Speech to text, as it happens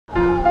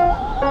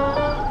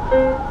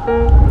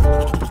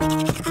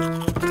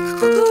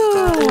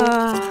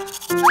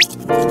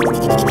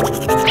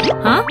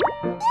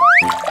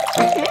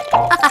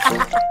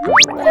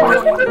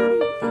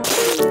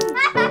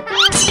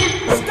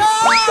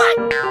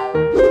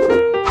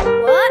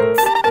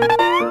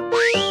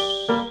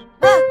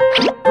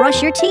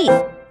Brush your teeth.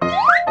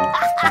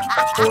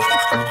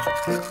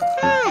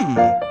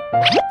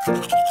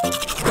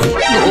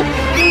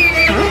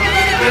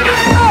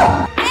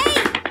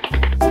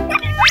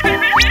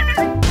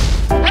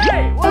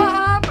 Hey, what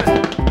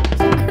happened?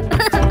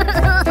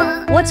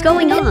 What's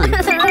going on?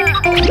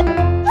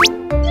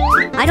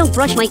 I don't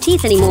brush my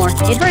teeth anymore.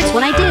 It hurts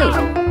when I do.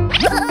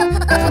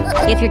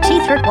 If your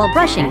teeth hurt while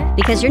brushing,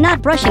 because you're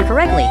not brushing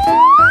correctly.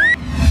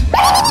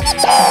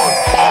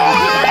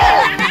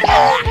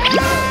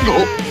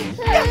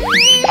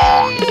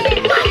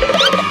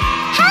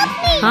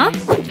 Huh?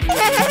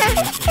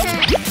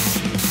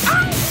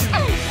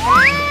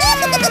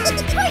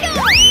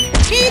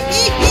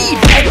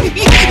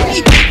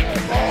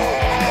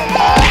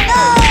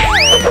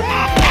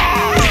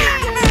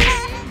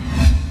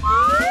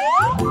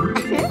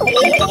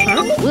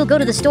 We'll go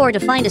to the store to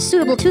find a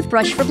suitable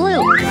toothbrush for Blue.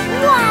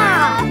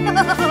 Wow!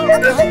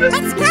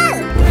 Let's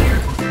go!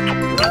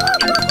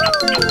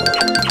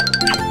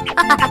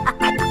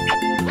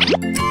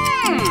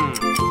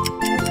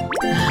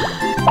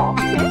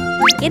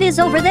 It is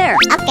over there.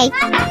 Okay.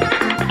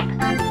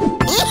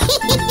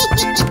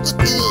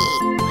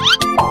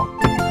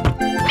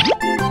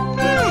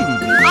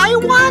 I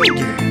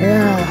wonder.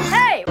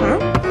 Hey!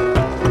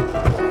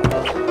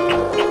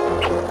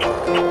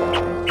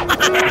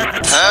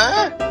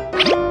 Huh?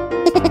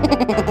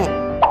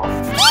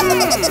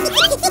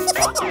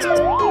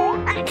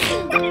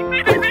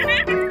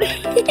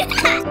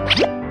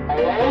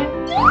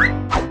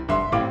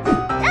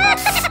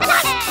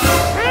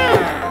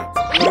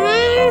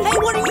 Hey,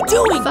 what are you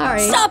doing?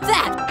 Sorry. Stop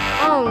that!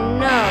 Oh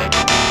no.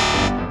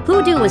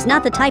 Hoodoo is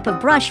not the type of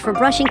brush for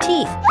brushing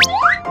teeth.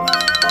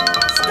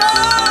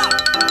 Stop!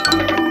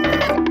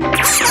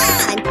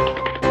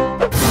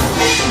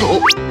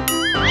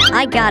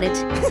 I got it.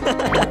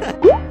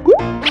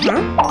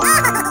 Oh,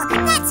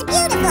 that's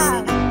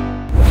beautiful!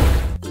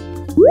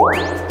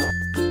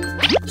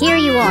 Here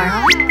you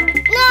are.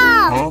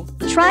 No!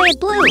 Try it,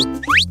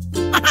 Blue.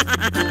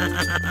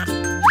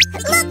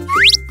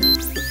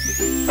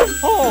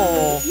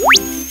 Oh.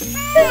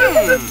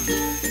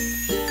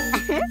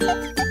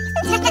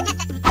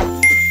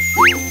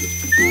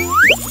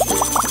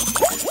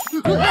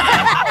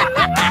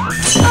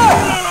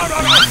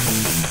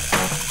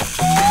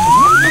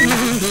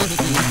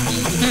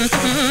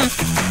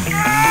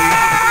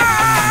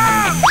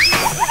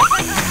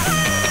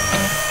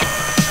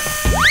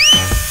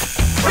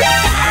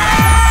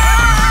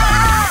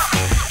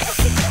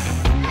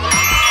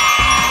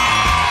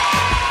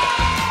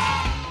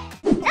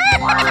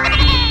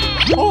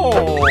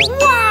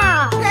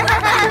 Wow!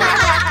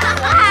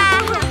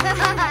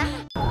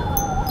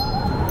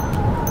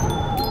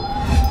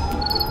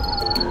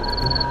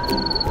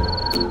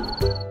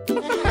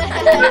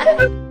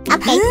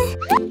 Okay.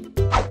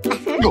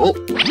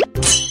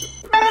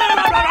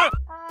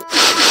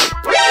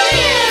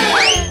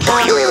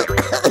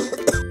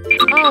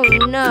 Oh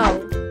no.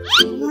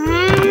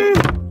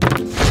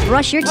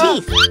 Brush your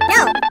teeth.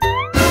 No!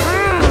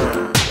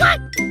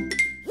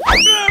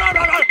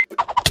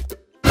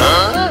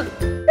 Huh?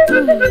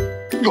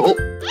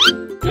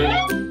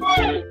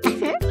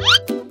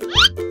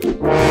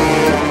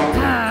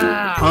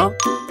 Huh?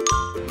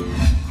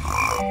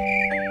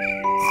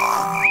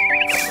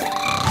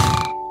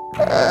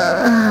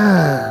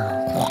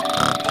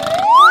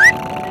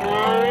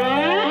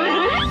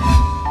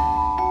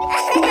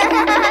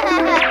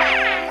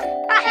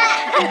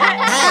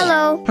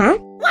 Hello. Huh?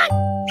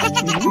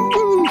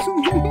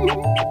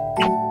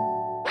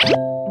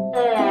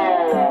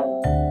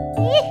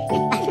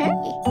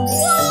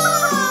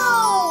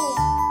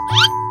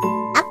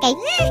 Okay.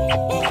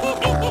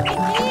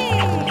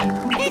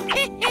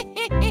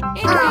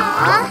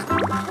 Aww.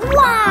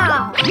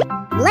 Wow!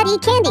 Bloody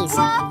candies.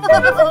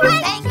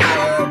 Thank you.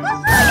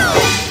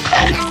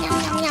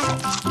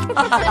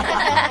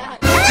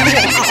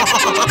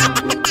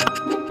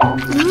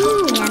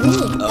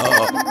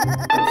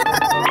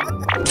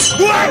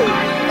 Yummy.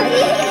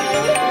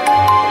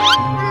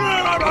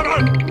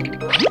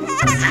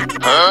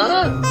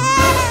 Huh?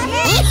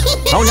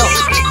 Oh no.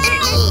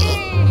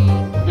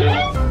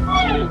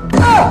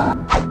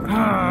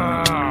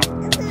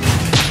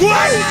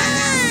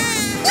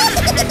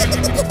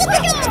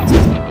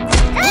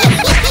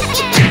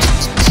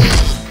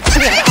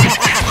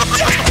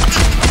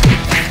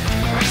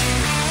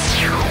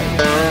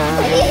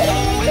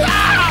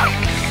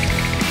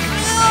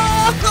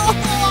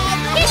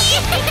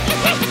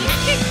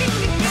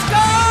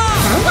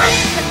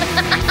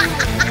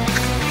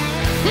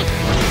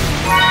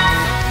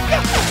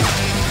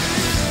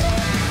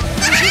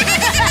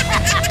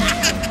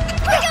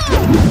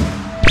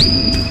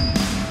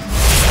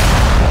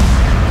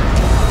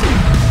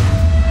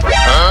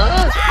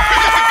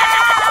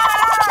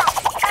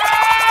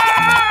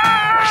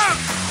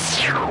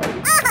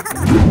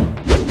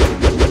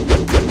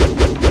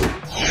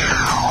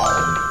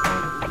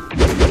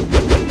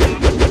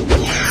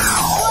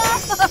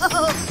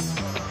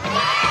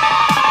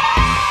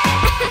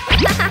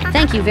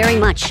 Thank you very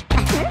much.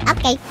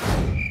 Okay.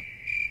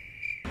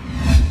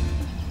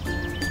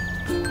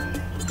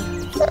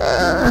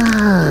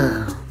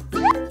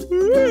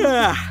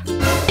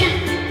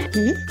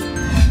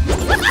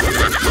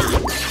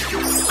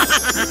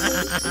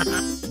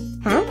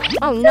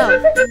 Oh no.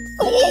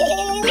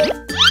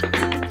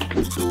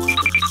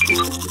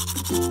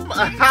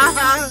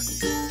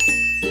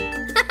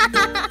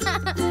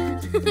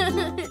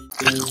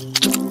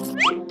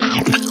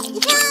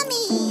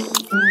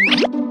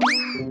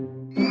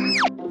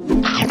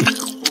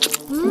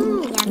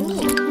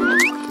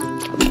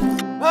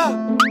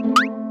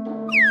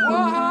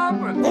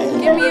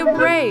 Give me a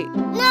break.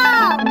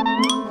 No!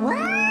 What?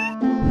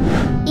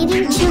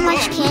 Eating too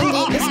much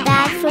candy is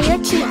bad for your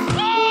teeth.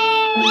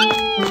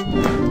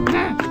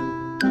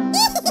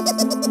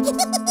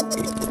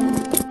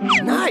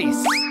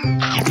 Nice.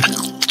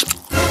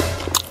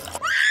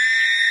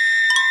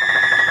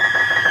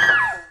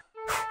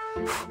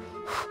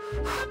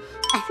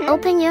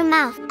 Open your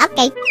mouth.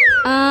 Okay.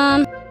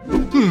 Oh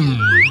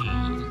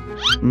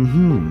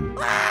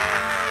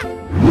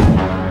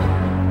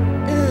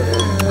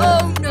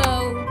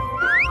no.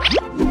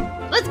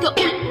 Let's go.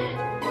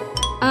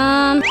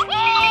 No!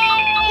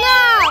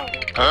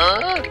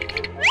 Huh?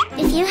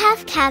 If you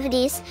have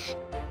cavities,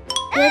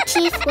 your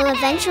teeth will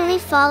eventually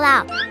fall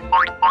out.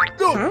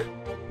 Huh?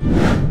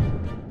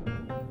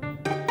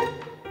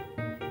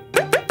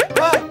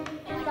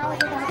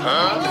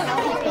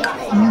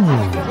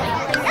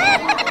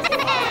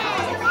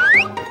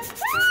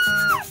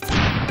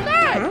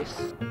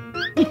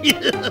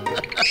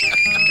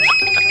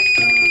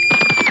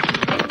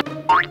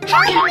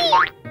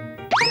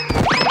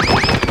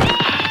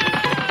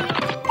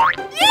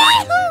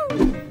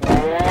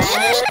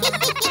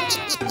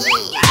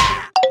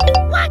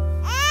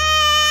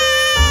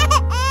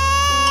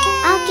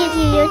 I'll give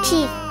you your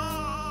teeth.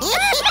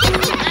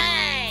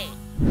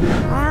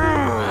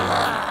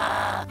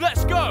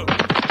 Let's go.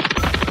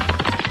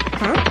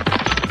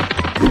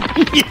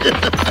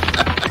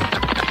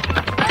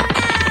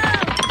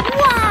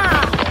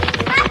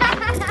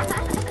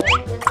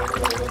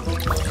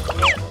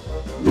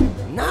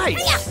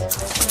 Nice.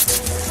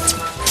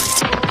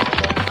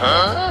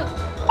 Huh?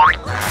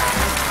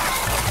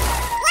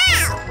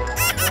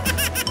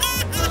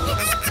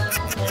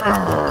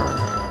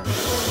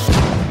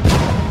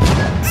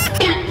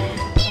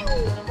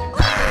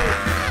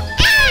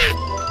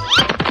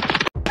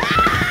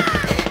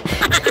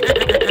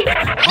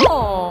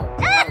 Oh.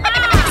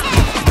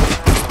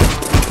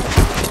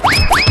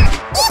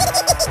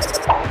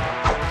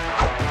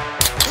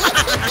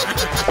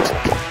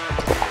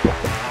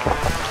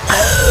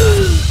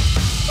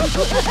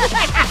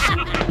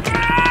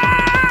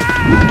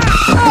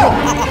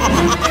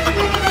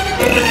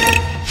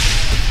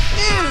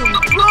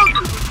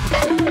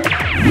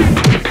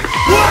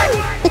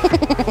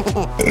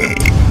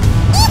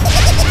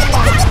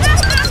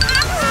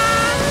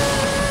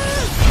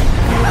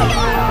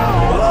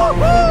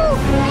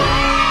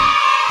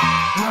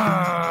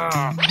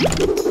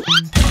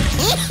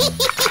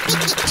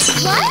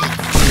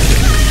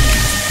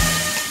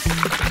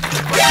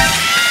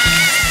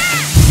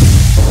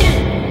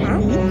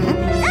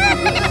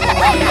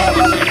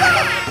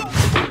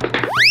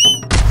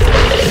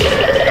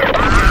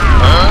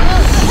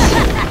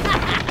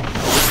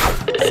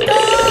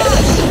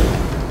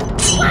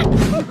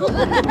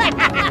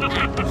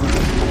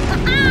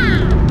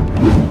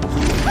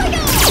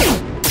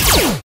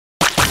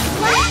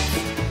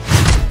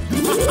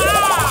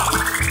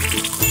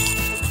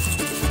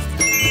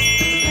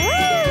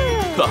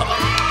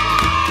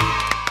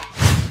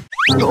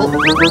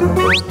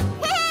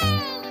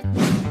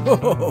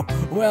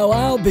 Well,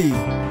 I'll be.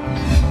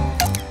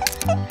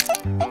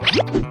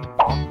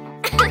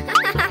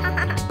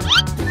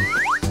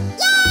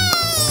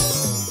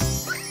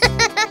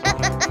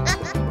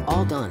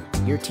 All done.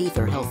 Your teeth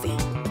are healthy.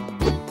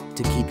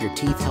 To keep your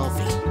teeth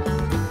healthy,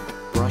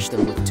 brush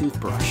them with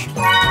toothbrush. I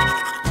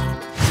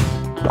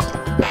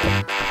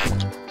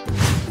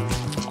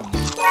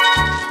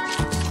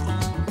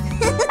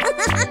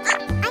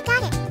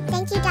got it.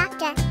 Thank you,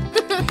 doctor.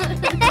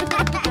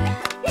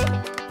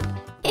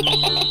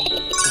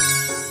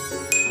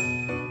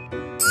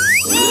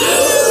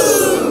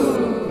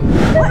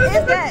 What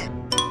is that?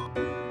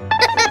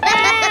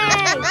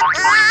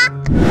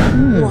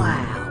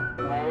 Wow.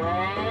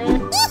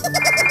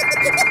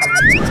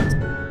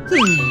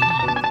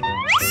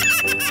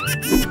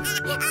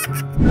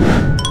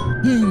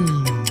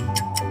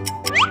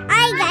 I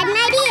got an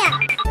idea.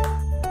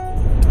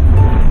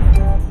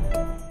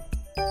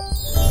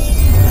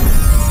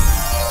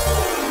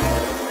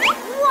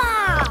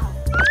 Wow!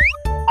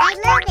 I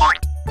love it.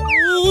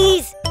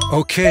 Please.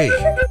 Okay.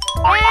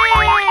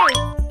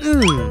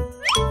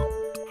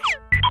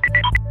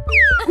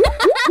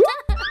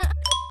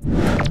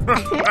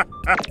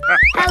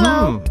 Hello.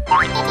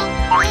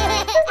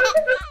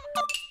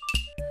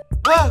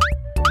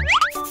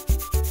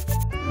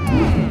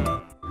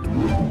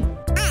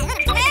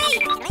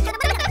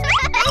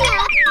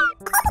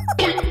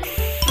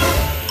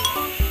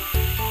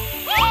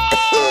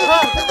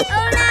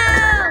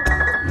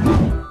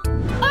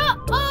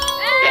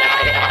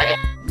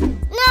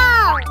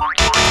 No!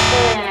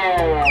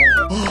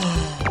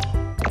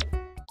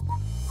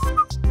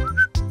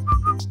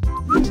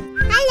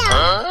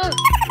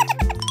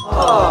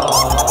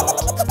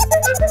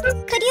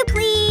 Could you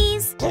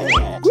please?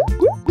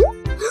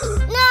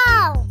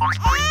 No!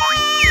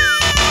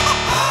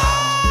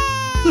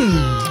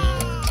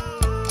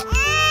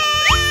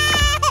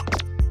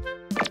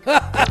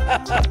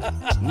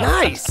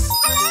 Nice!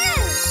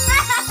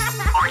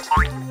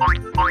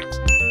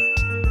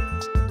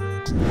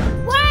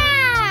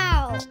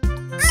 Wow!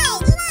 I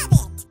love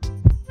it!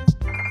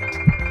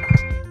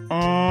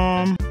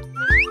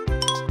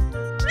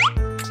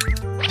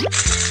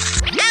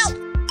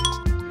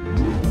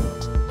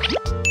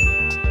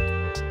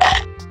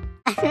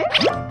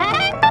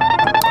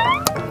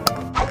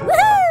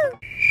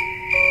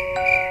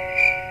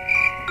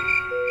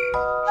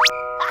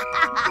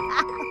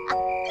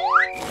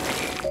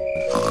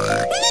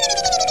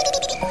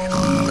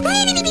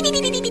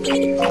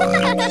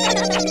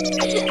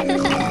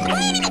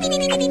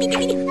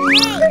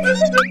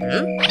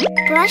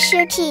 Brush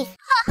your teeth.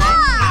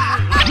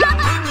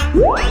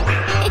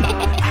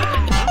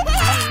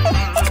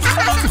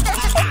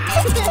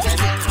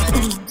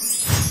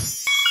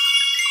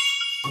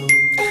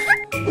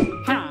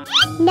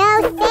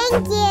 No,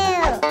 thank you.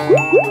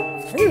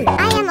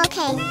 I am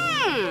okay.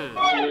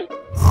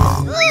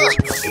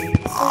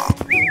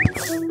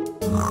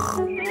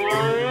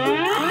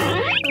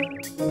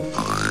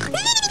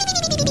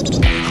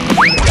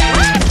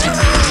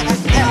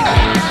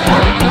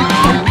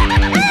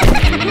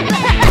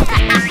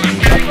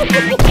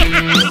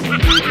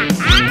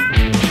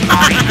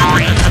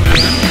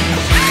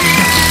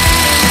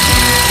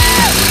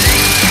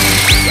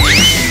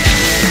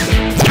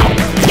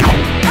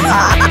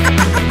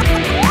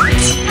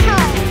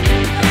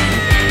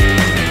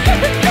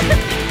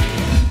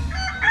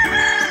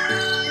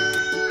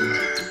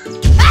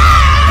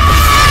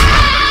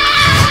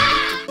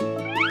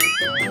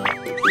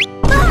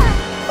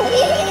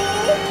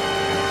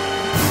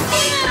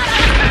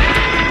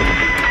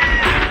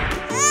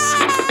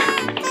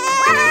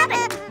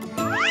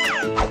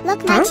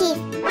 Look, my teeth.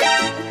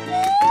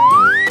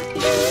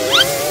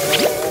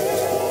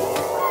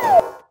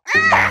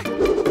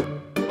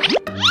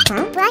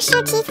 Brush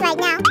your teeth right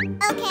now.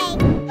 Okay.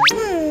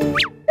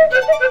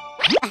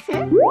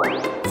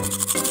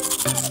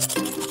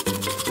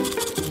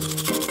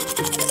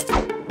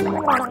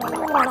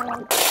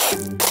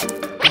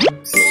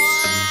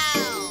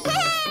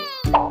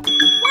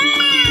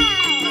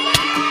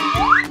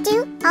 Do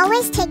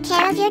always take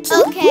care of your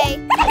teeth.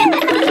 Okay.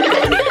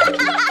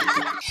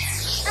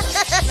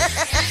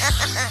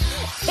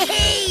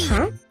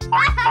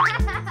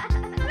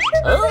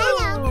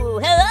 Oh,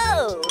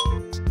 hello!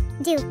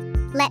 Do,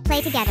 let's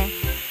play together.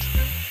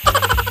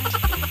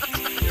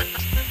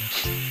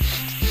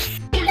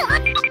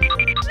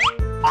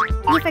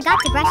 You forgot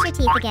to brush your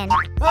teeth again.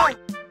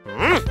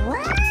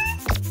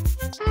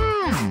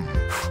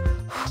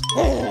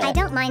 I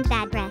don't mind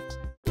bad breath.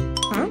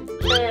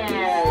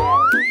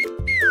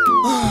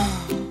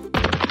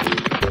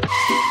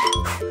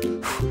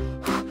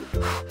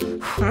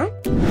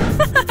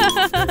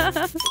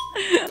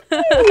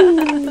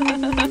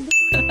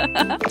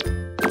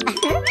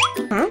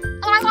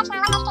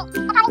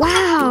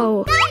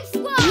 Wow! Hello.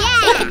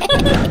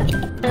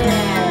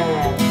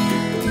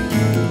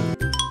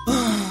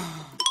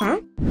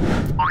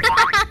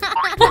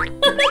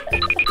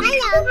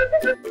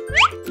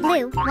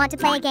 Blue, want to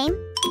play a game?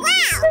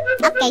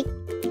 Wow! Okay.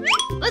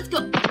 Let's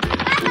go!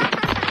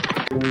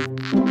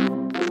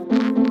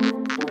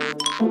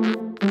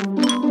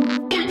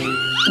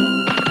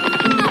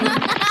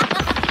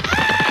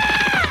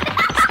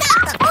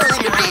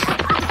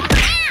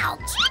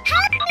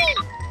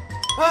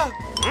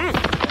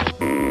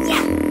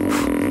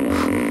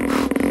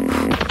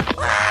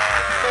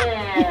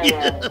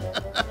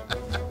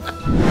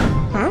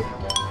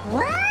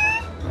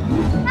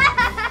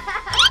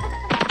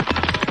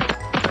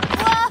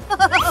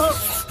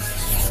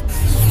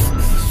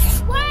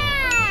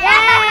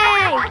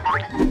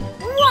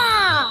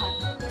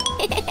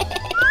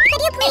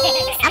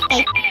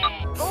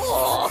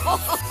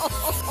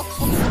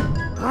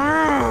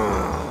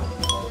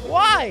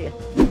 Why?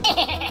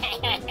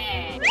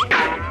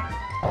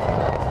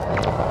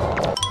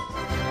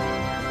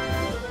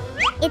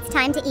 It's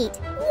time to eat.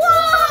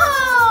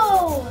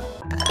 Whoa!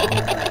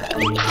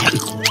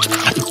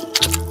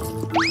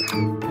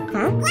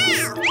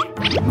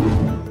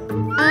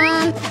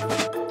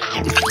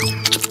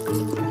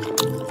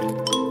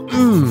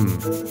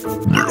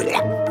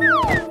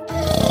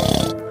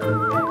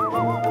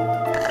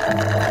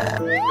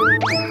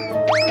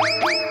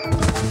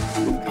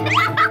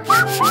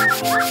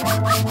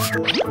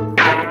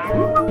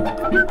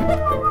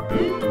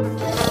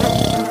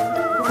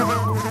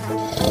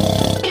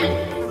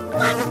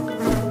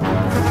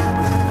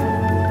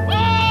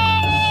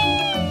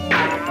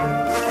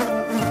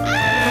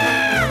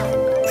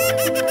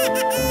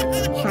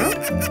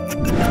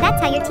 That's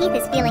how your teeth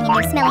is feeling in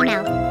your smelly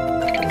mouth.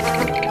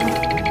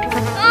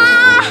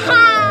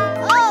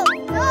 Oh!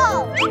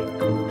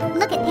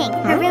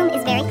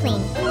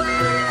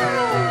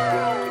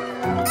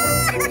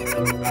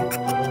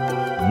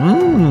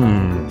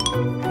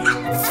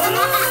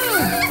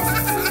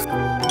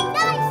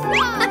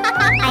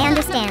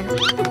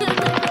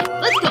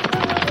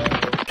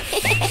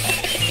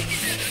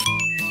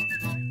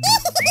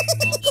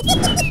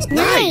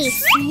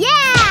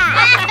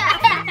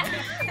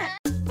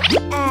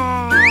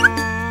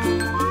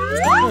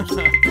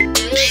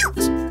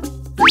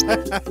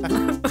 Hello.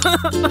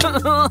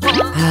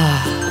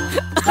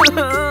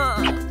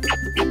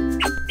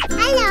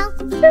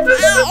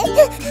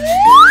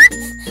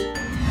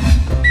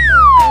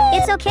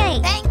 It's okay.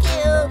 Thank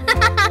you.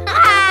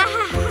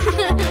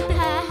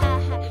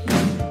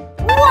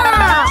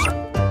 Wow!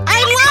 I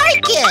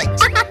like it.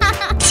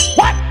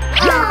 What?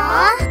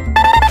 Aww.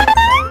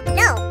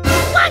 No.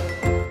 What?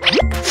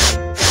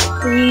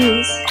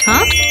 Please.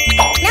 Huh?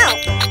 No.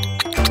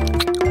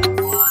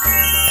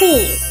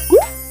 Please.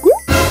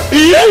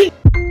 Please.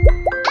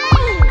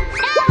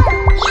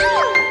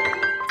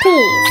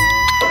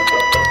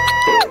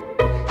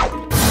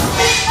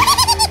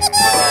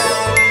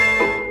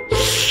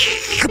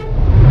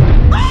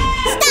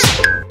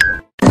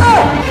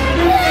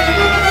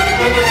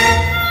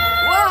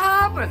 What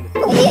happened?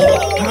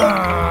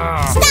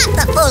 Stop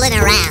the fooling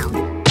around.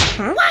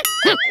 What?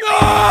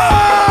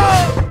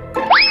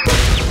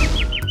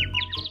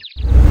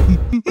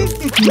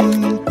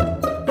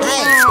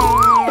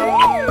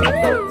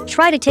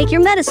 Try to take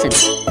your medicine.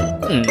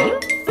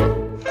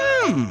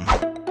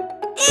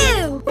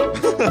 Ew.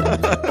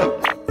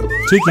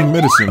 Taking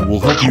medicine will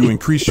help you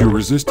increase your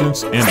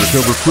resistance and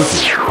recover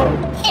quickly.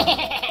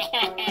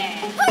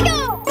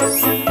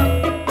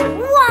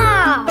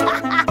 Wow.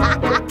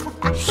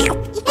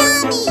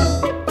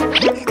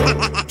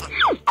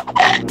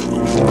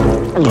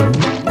 Yummy.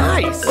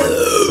 Nice.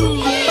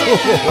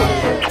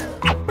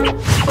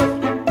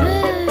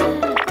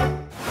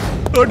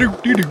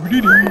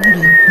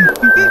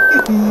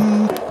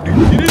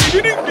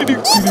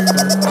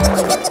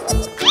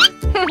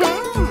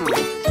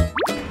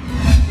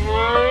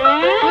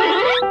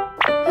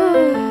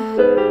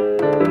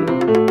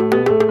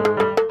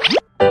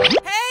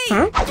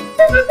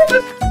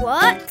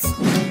 What?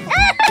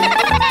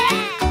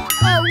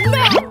 Oh no!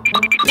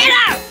 Get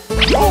out!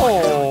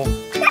 Oh.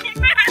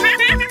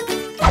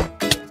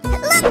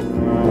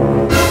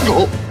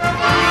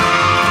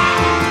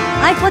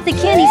 I put the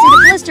candies in the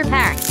blister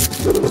pack.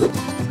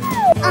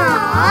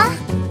 Aww.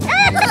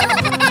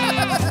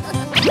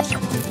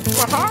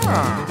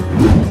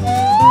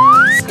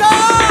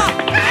 Stop!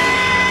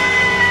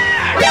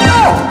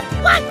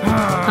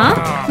 Huh?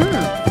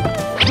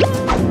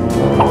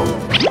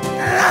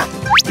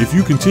 If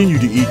you continue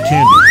to eat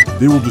candy,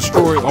 they will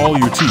destroy all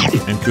your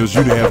teeth and cause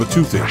you to have a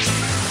toothache.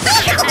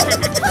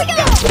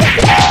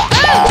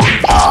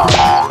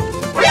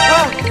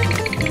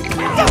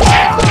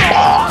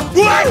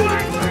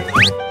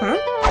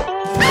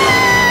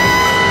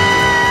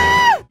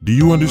 Do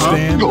you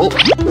understand?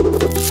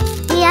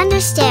 We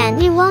understand.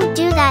 We won't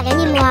do that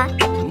anymore.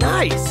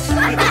 Nice.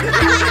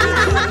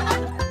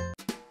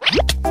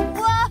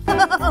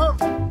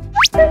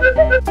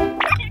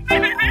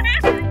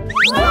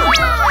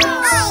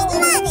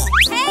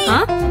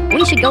 Huh?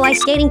 We should go ice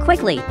skating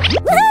quickly.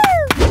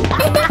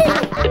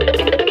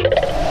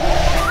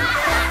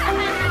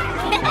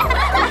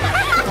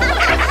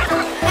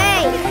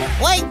 Hey!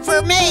 Wait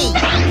for me!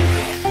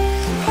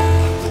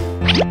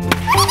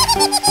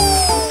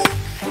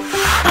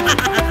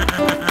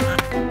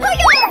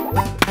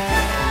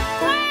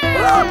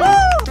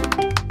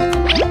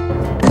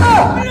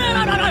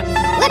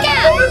 Look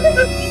out!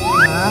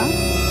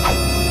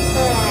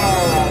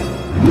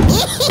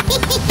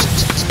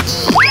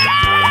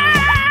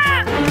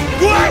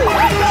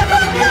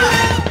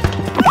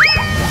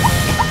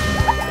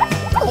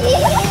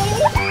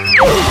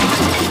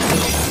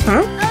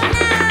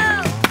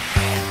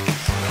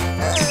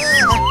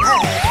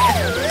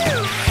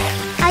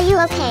 Are you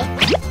okay?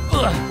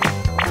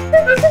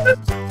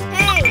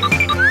 Hey!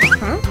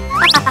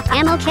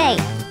 I'm okay.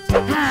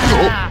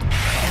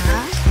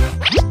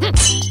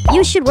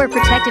 You should wear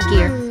protective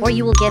gear or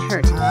you will get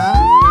hurt.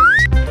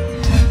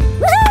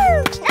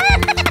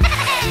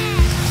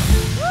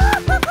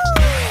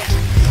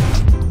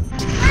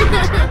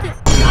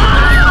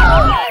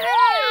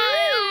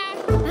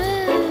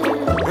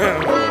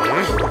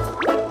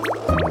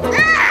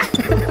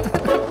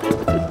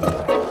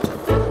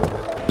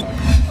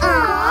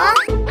 Aww.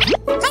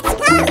 Let's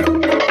go!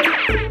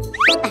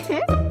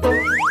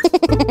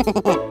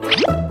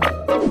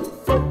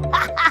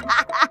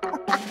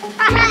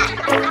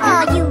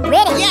 Oh, you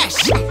ready? Yes!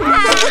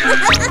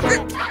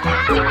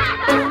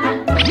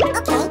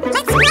 Okay,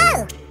 let's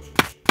go!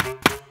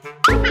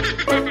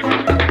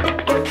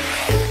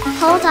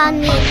 Hold on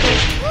me.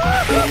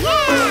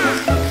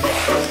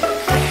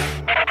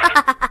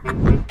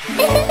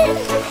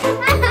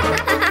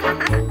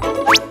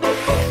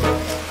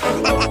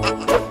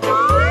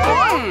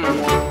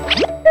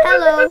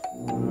 Hello.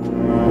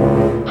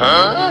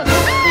 Huh?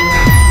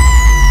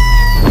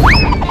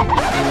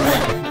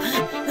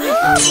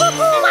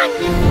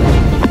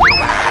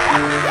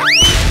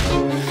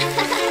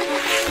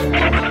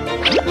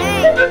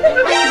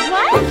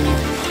 What?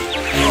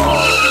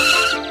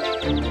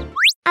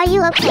 Are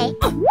you okay?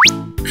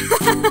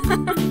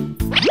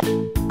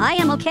 I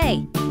am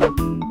okay.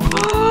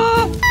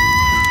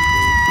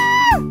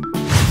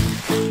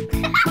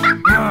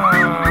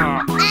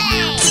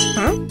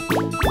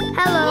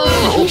 Hello.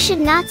 You should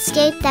not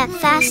skate that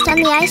fast on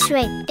the ice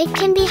rink. It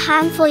can be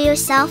harmful for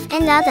yourself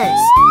and others.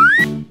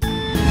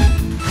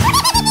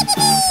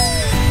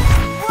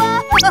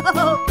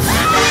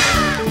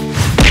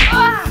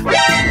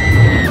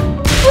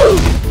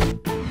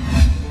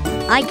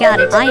 I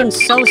got it. I am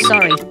so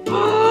sorry.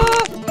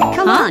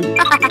 Come on.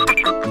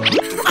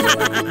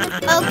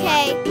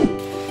 Okay.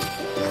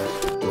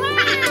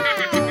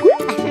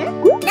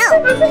 No.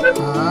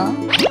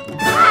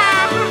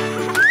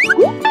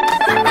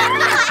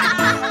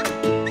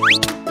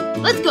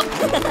 Let's go.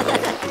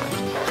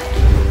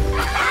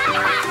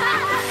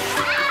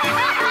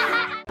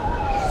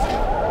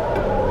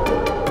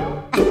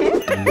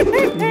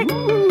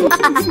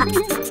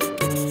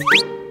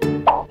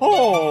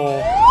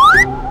 Oh.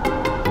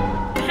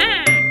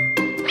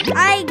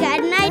 I got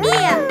an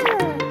idea.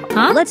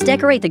 Let's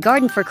decorate the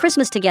garden for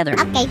Christmas together.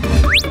 Okay.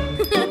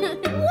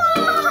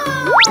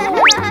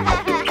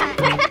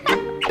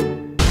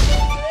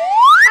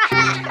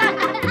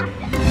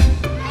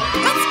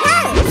 Let's go.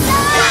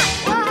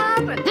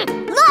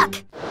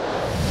 Look.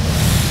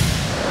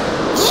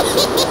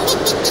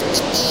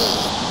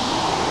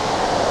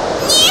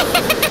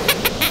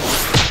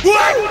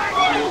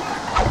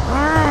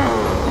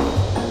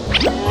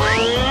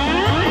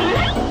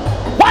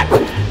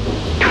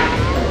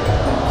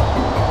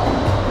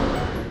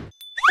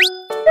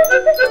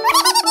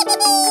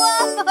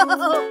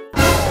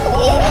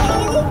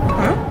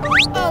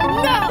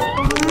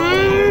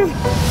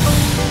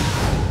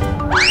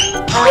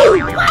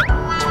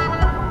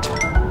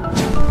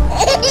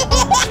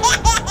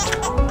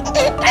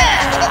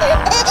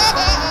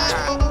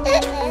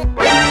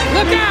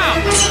 Look out!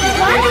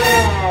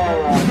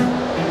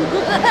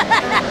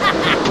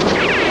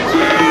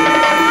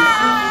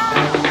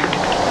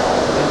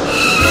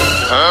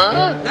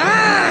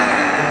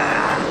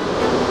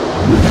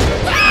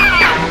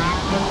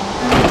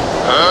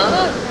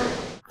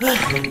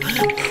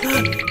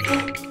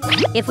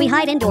 If we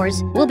hide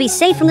indoors, we'll be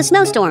safe from the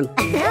snowstorm.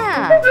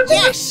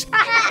 Yes!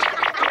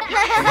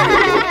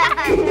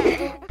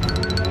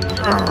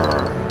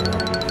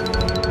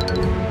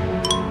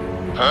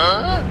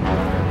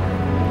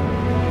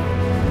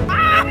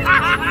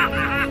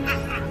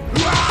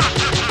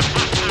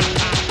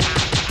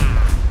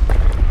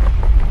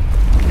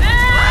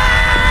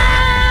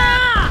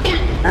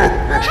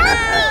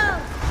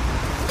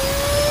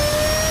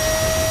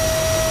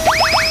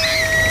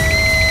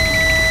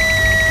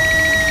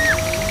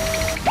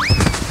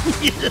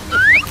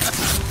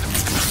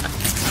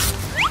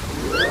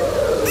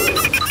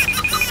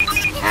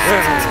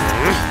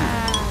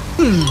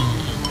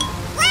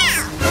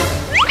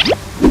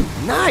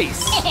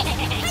 Nice!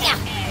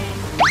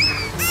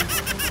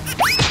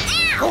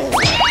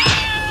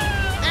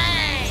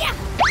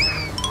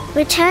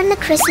 Return the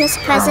Christmas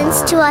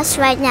presents to us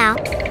right now.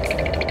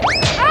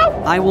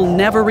 I will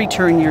never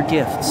return your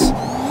gifts.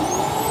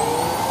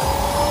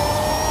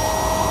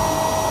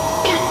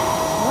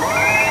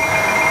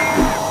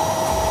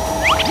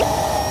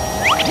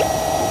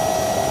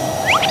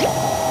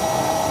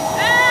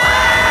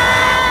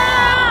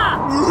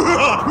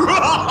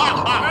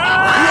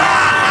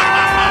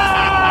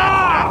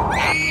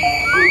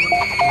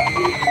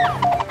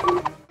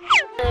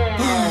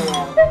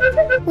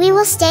 We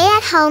will stay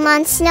at home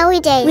on snowy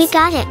days. We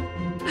got it.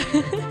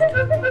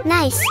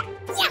 Nice.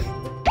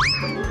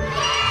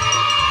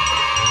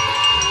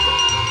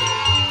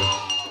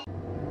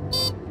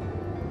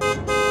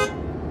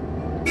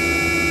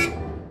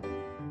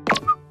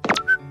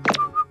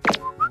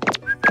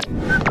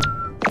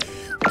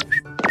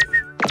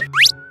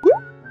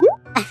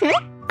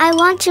 I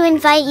want to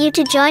invite you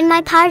to join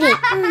my party.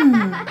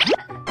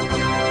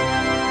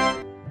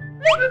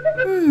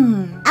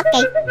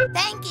 Okay.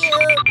 Thank you.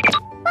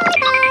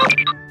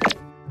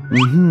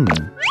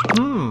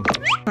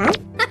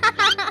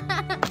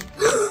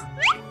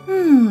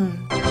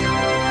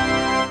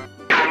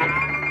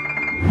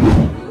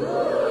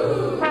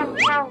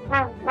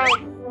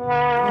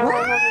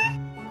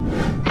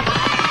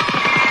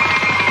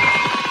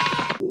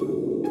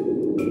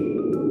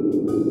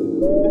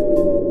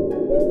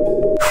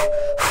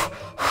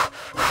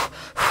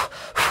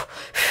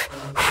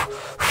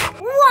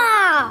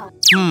 Wow!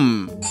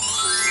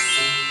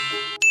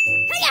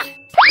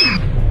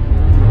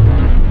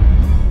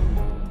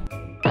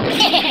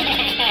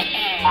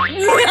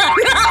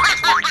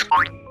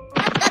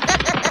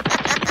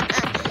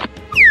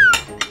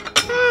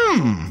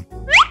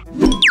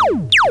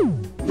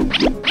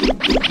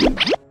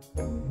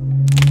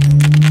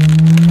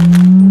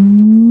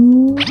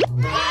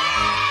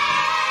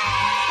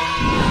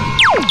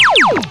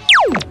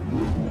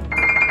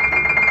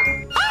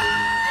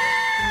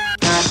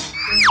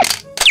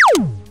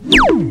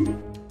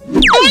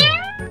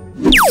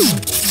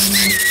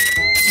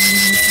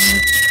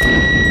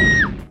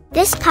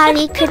 This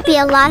party could be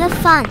a lot of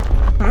fun.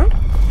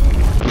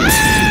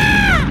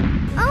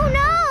 Oh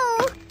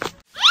no!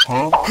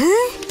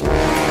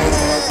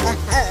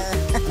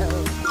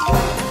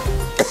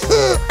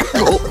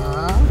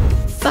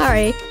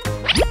 Sorry.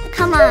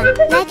 Come on,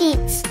 let's eat.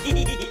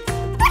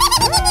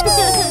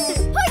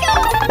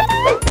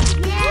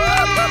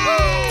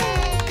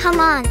 Come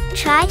on,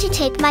 try to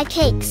take my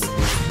cakes.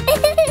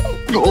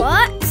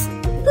 What?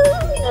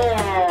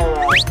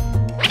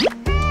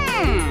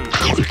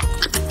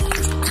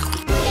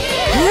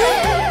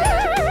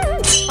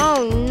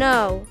 Oh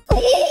no.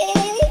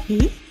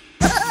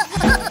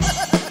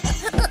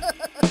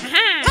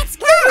 Let's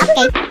go!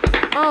 Okay.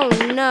 Oh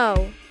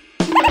no.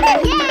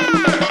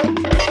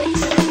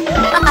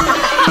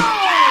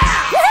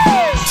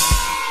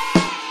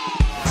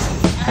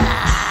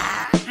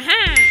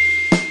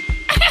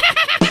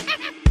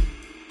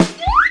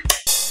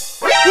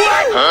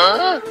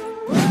 Huh?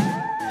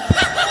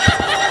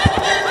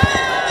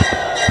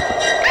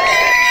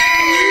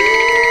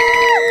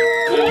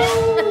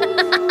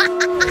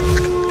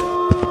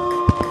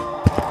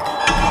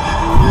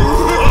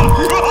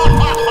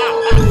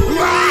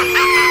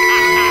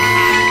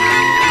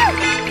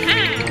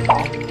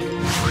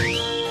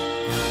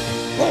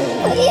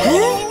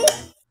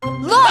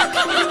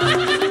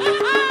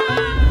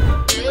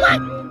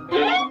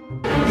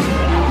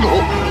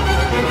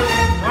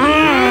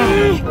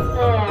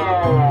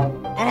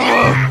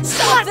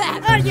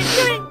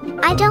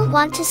 I don't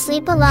want to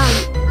sleep alone.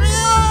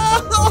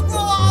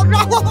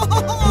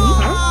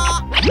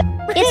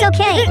 It's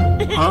okay.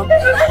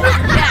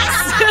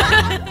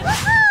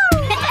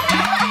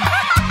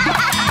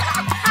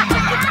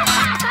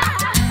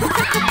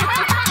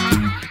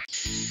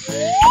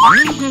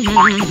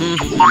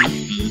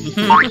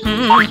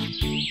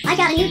 I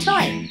got a new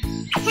toy.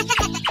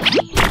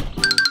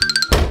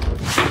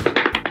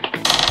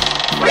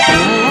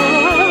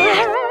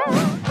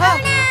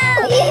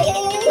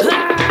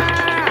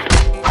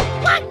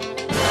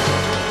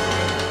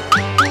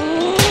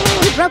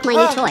 You broke my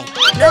new toy.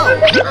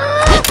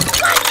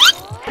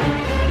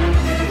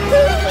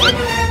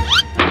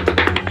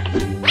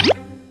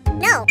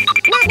 No,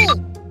 not me.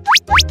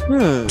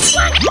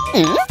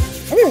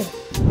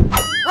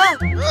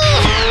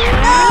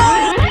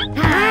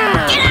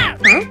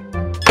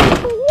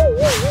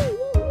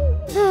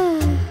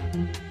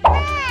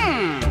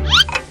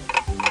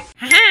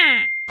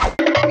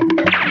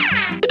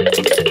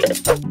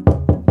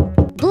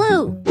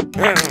 Blue.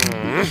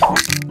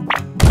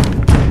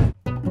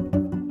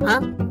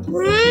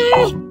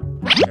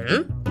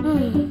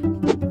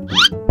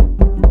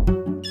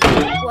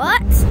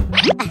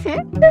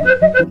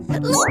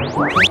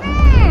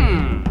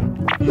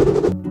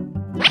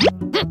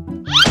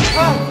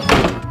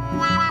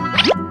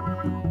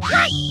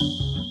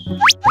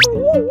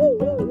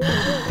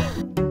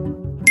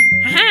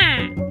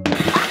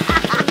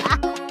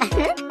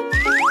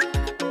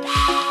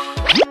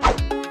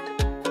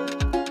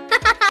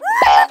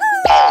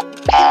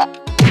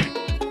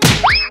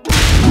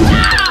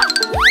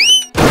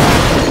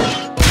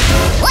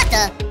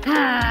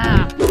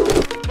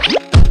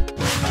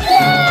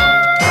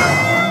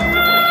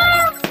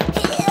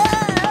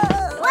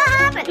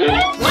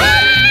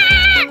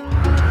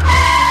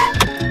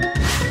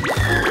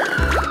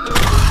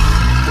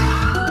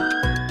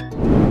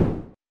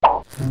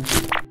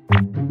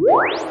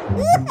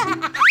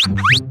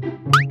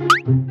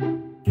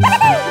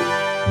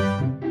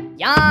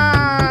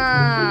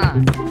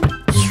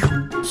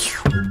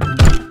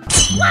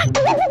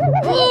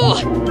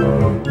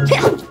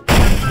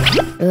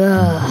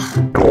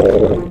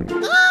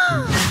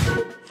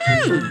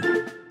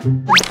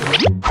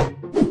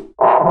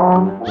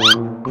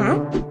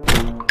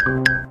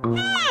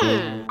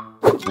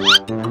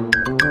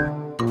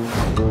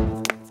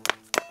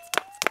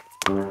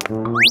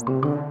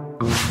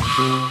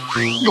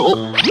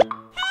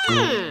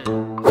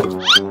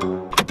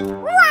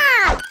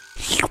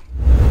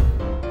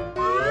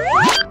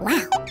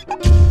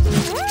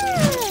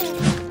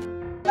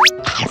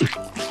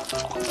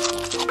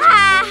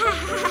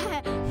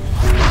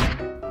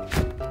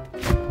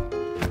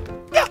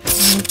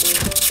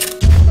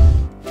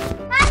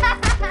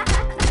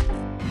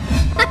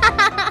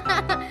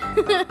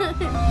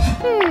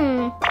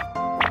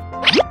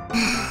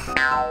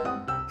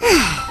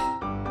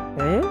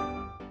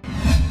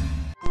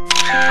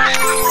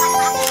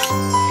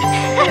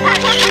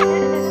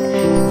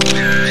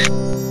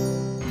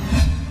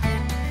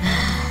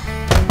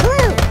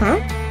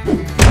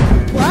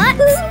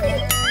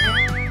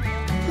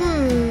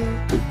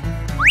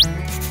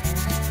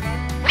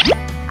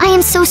 I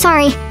am so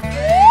sorry.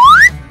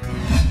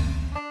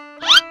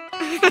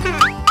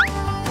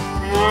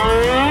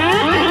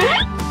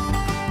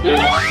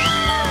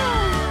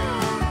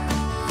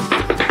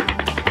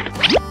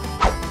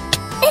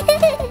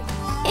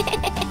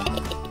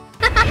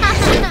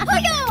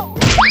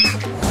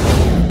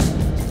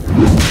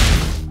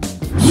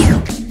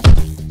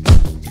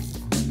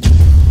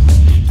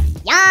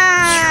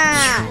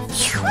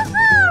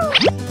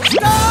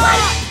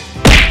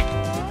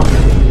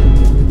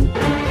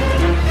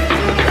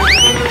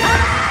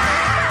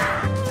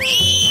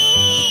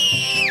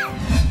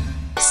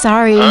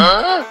 Sorry.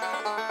 Huh?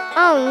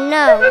 Oh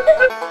no.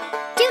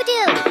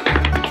 Doo-doo.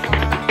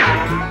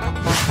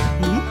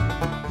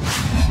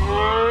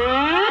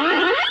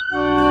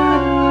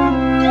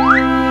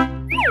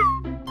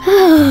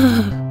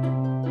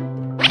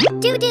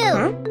 Doo-doo.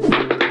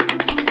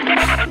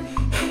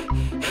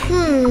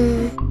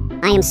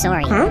 I am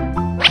sorry.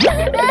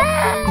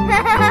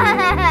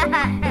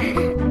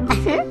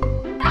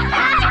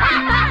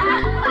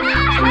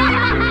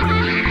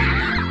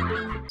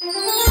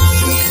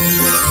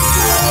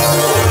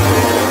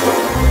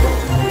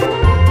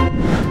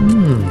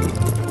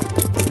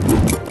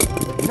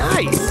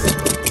 Nice.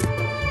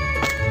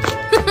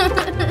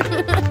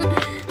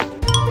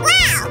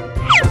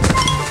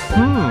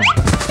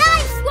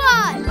 Nice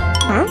one!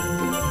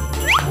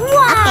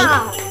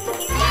 Wow!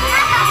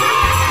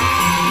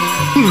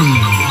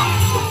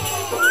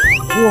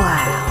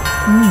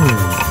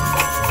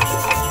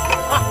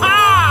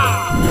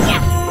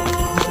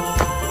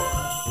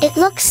 It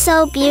looks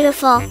so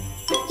beautiful.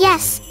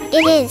 Yes,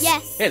 it is.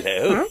 Yes.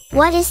 Hello.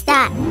 What is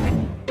that?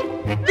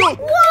 Whoa!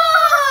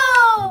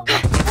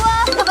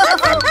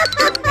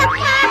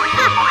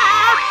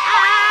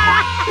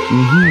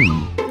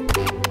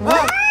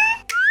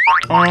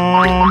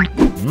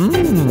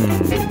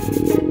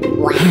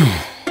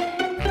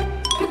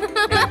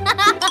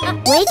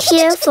 Wait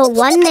here for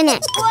 1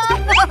 minute.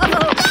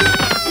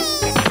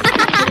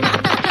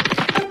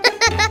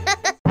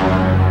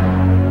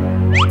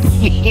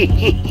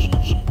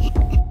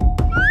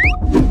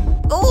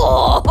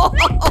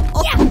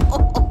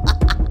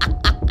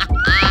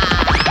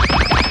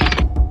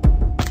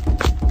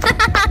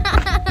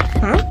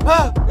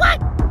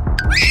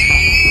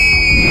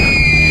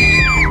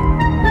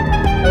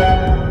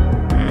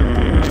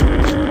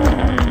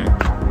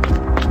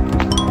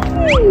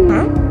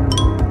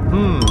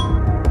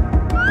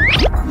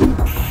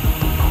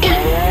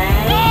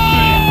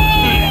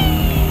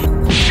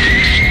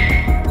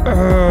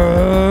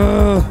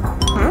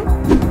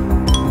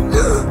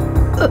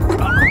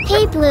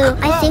 Hey Blue,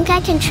 I think I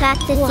can track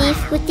the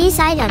thief with these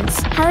items.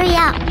 Hurry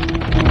up.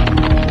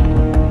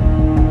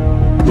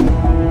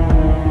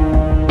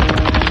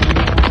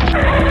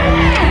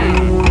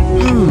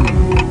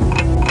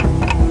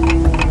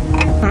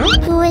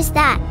 Who is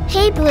that?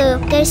 Hey Blue,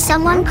 there's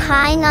someone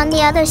crying on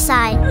the other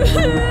side.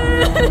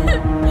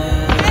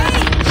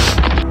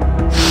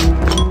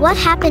 What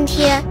happened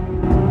here?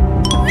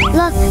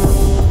 Look.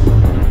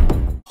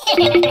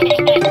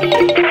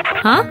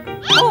 Huh?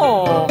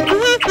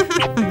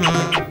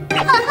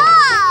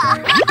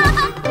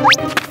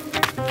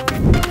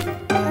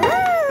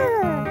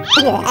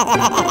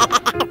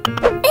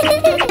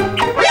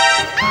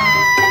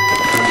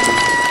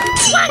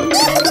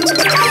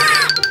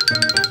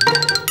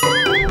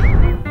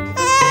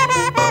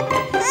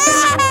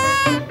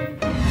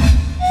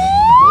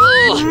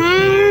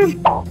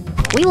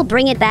 We will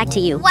bring it back to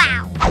you.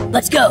 Wow!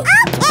 Let's go.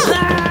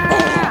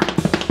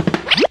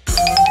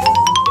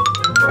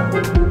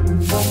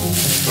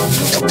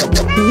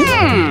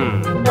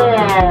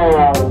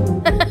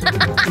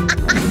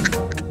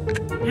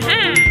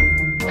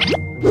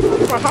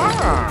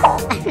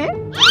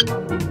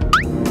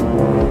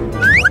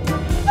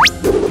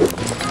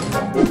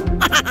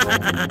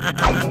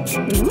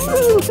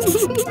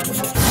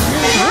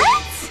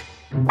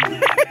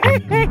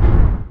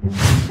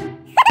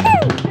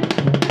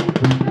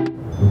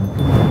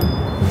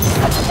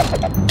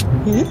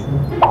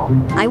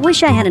 I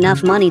wish I had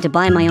enough money to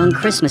buy my own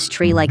Christmas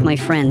tree like my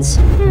friends.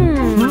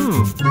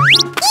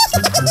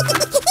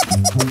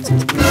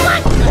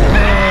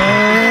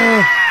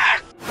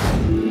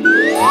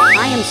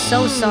 I am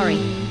so sorry.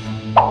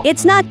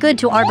 It's not good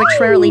to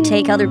arbitrarily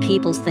take other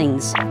people's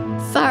things.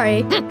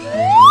 Sorry.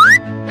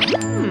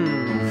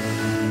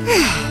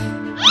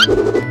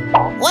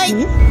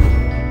 Wait.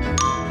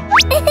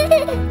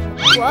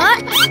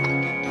 What?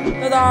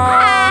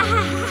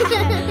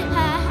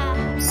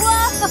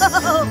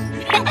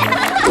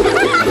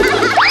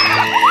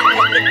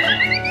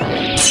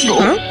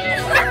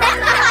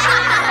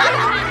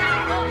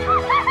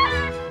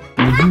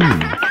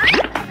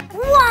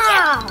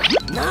 Wow!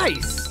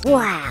 Nice.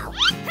 Wow.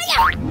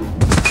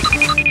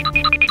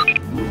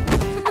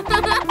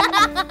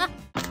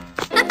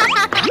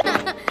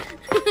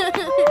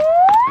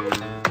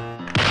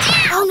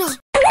 Oh no!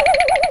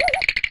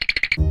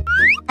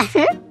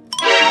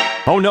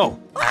 Oh no.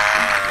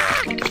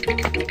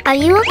 Are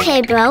you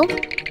okay, bro?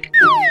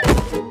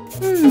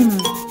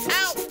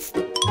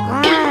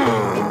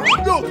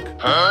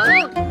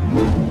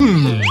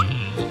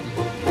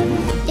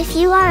 If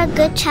you are a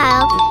good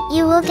child,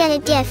 you will get a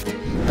gift.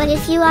 But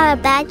if you are a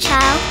bad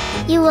child,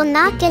 you will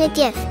not get a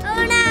gift.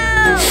 Oh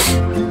no!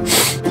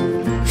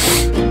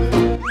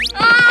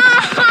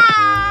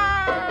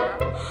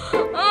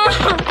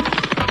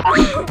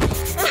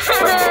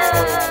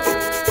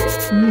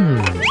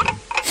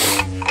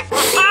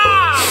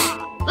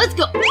 Let's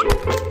go!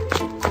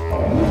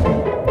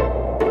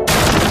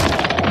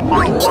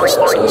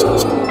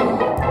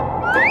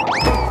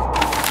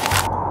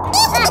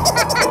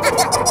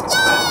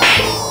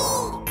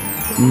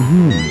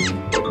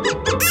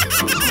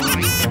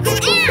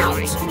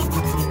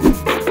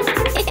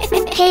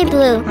 Hey,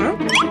 Blue.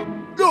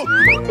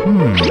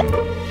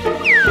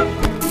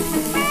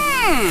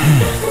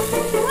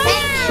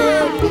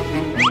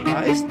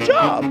 Nice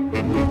job.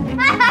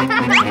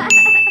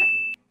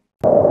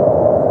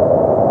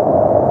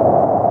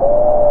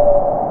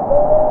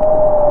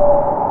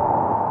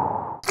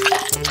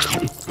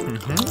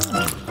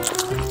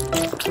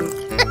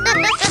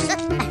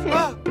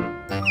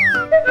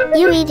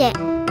 you eat it.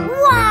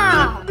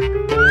 Wow!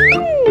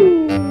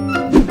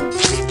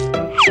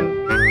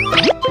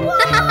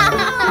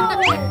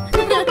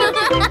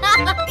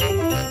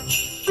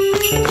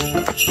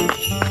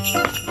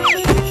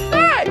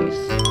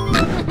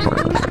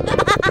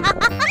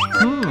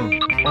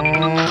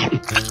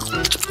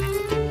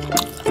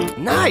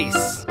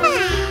 Nice!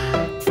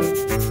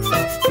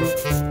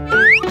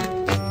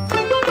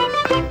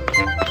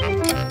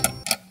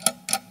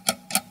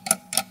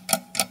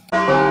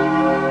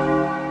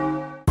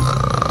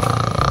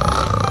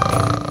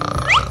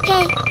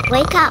 Okay,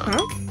 wake up.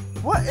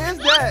 What is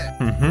that?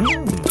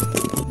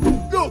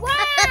 Look!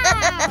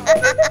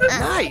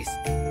 Nice!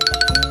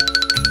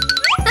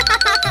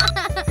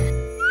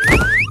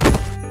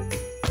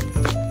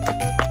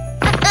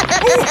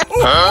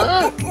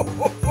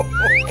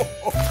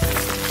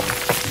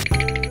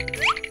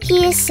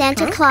 He is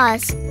Santa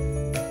Claus.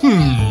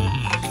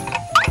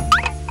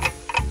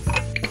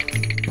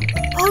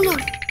 Oh no!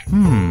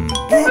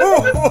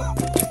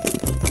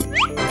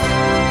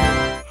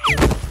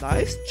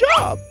 Nice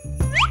job!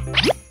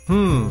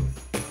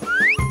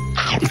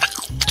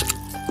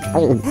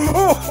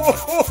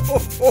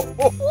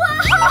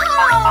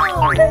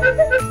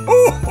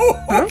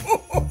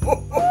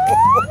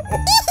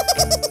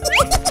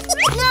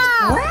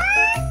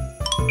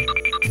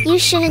 You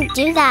shouldn't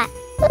do that.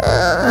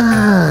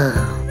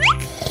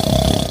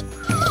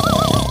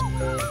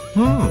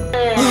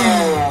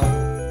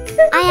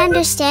 I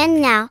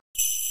understand now.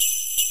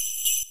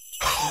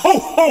 Ho,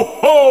 ho,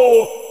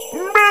 ho!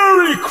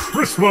 Merry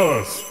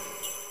Christmas!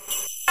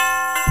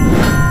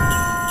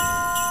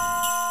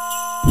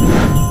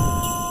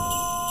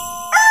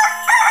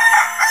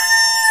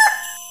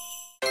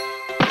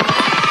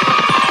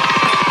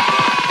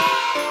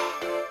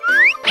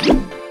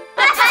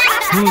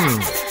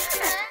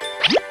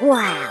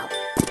 Wow.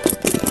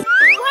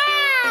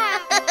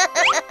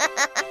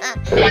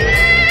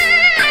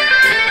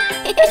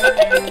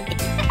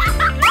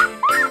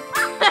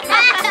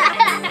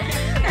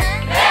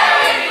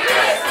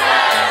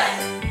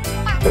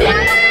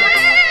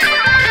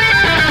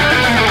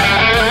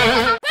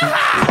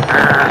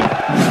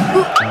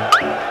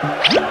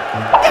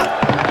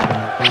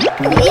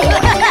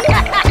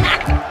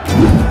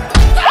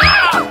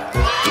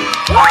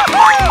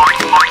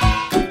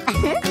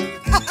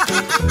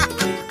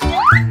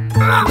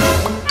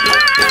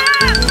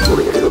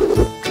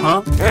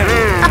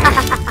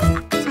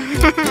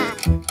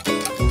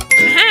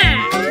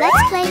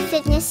 Let's play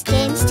fitness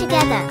games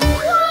together.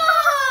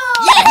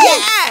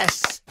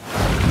 Yes!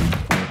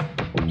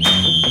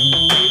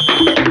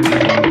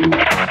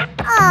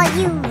 Are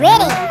you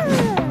ready?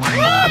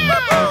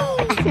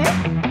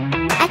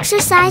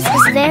 Exercise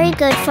is very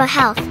good for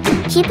health.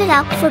 Keep it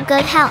up for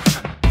good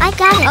health. I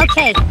got it.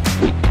 Okay.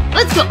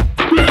 Let's go!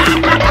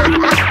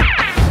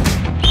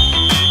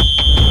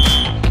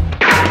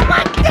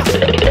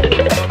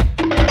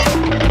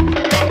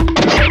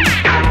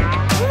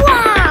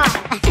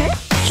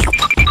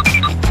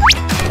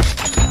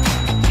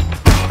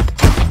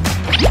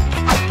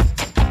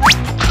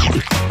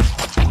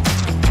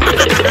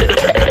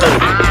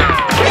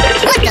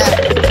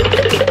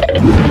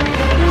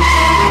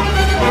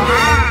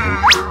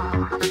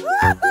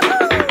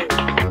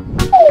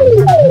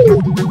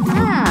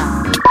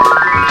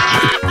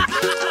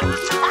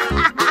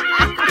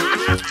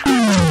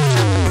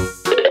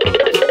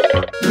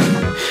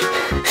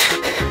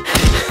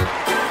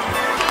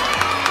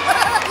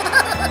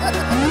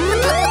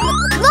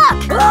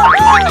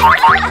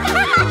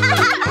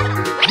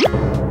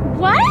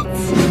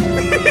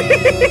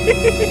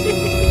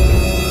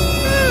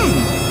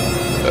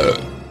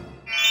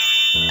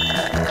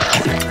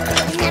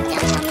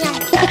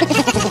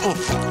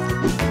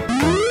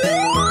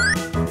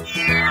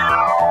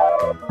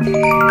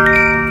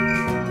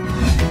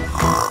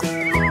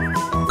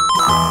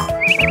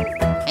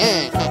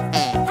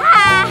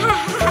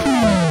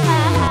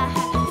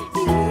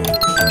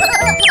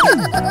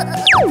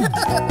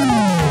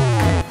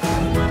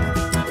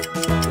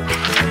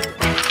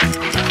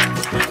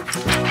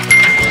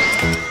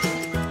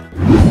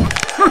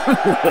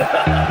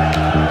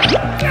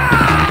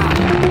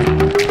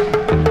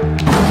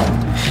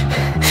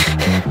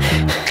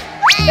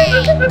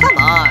 Come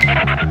on!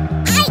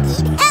 I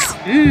need help.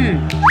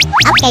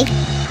 Okay.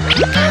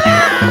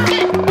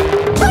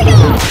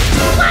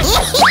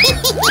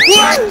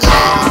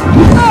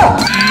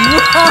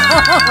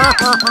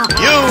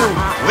 You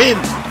win!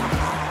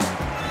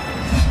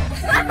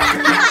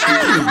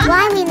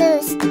 Why we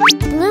lose?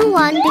 Blue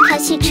won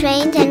because he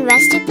trained and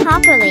rested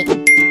properly.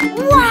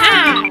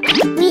 Wow!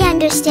 We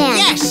understand.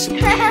 Yes!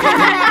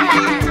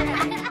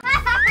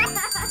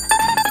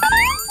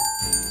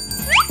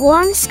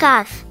 Warm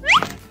scarf.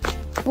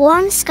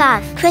 Warm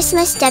scarf.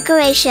 Christmas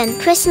decoration.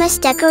 Christmas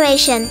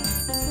decoration.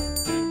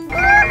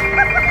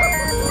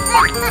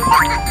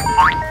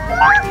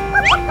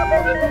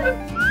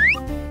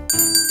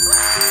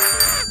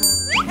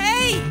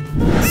 Hey!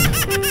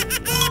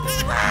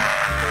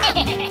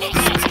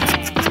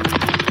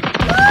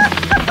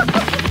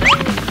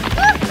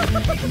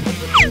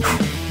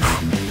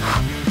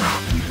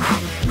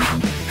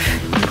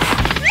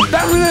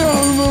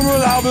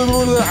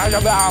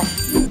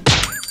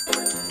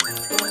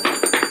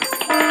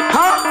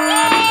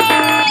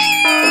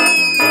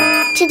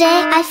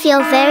 Today I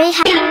feel very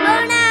happy.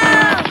 Oh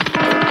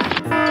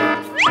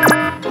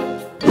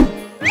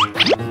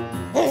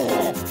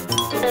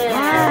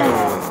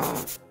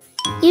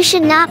no! You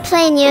should not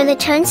play near the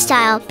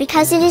turnstile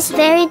because it is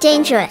very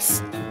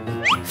dangerous.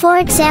 For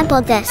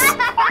example, this.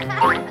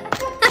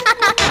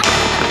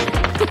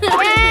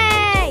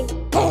 Yay!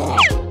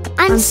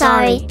 I'm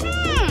sorry.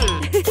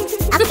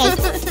 Okay.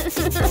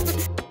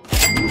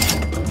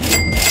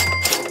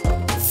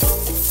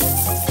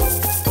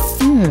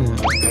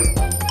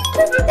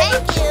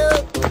 Thank you.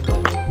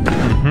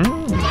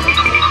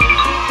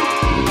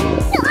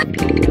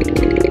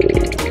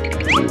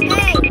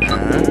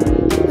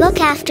 Look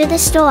after the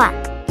store.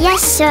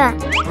 Yes, sir.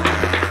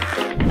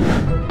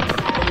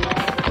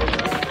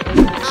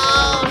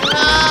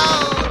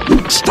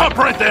 Stop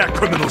right there,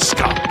 criminal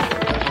scum!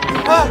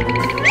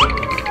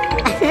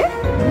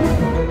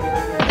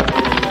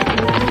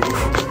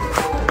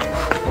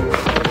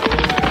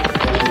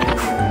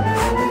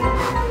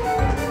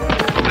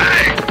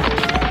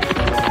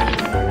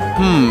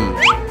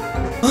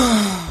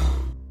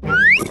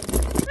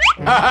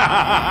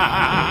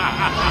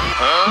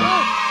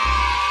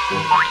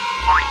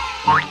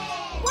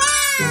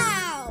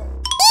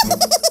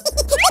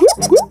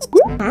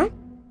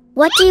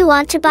 What do you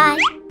want to buy?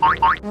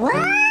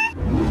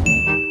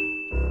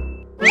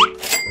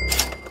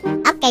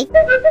 Okay.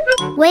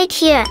 Wait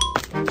here.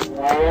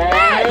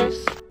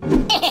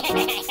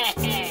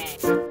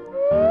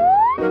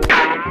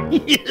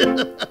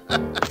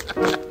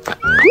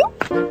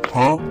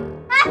 Huh?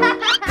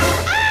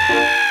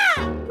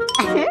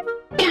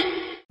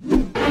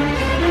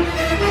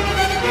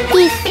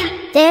 Thief.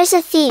 There's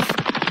a thief.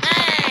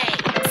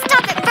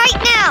 Stop it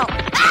right now!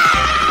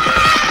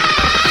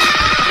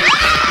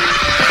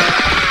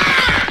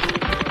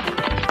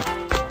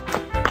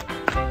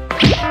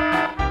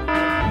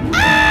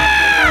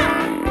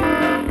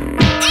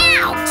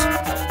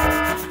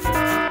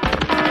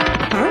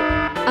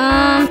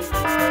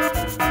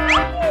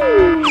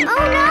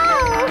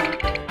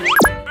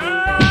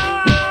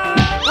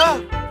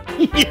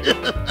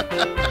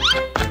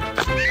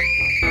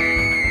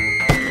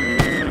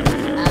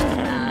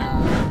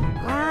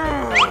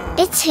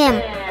 It's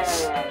him.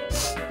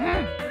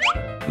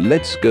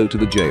 Let's go to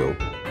the jail.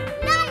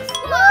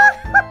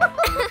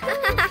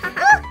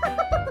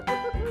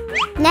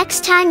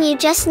 Next time you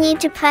just need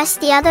to press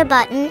the other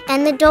button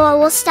and the door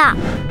will stop.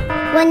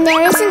 When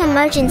there is an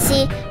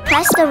emergency,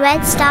 press the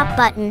red stop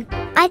button.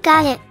 I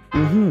got it.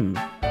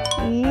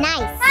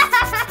 Nice.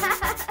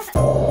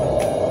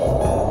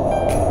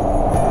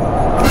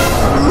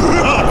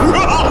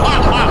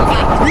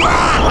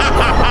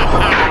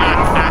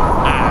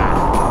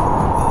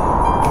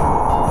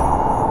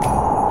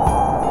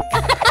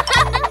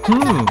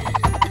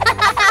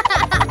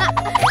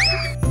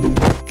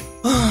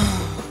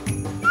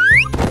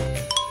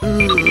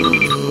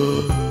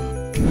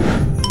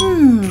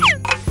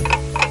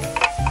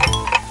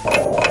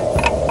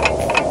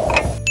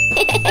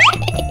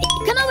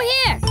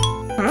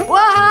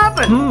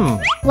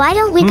 Why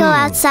don't we go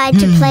outside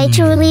to play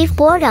to relieve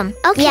boredom?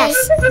 Okay. Yes.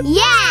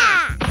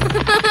 Yeah!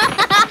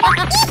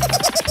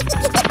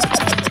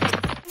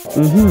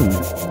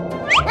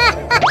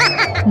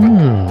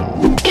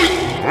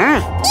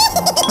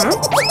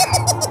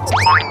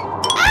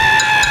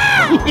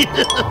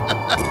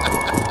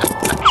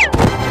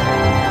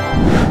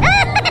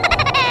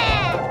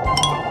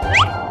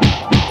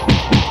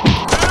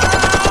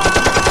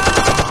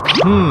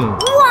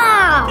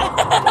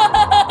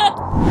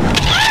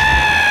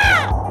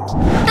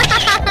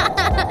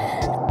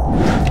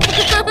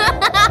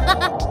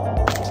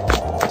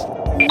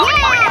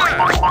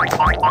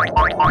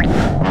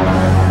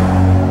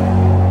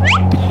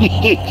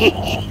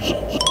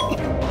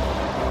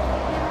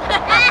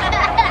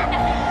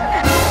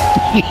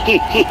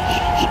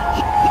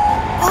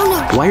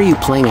 Why are you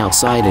playing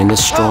outside in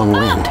this strong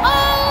wind?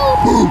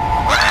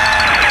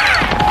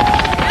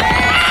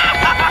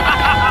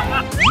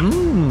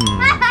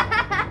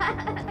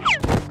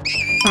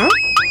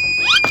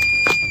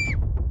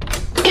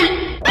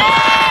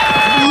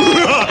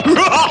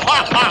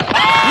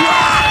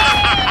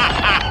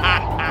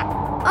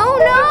 Oh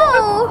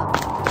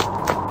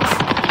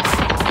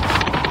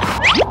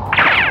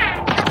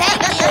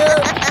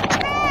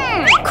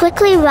no!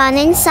 Quickly run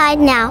inside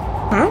now.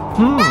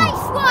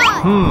 Nice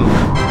one!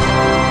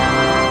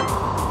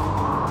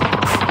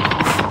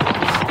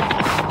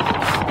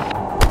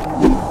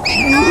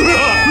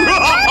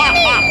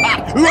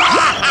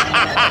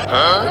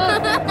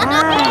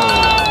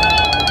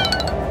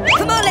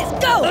 Come on, let's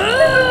go!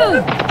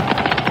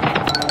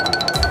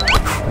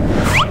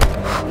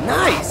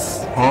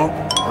 Nice. Huh?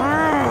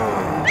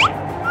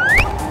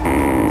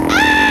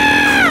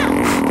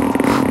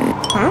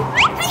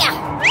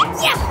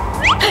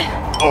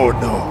 Oh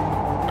no.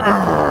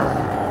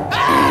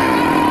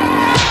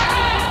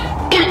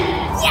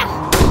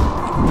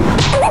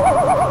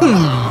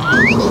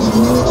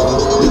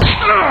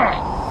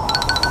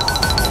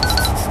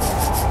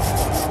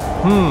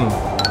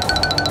 Hmm.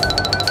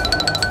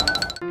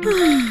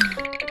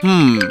 Hey,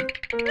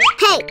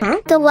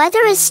 the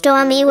weather is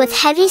stormy with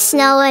heavy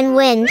snow and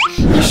wind.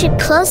 You should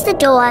close the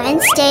door and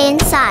stay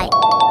inside.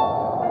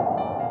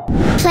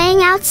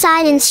 Playing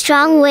outside in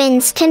strong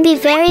winds can be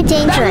very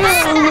dangerous.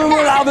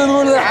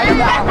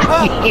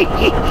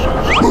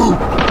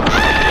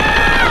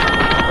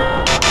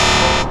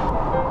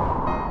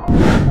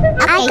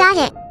 I got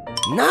it.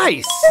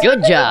 Nice.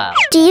 Good job.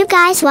 Do you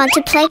guys want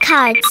to play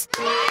cards?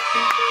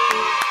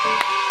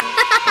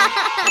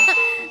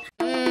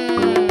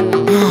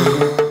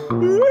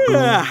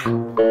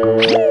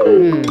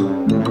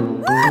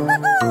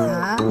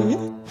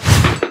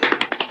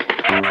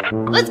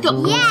 Let's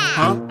go.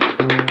 Yeah.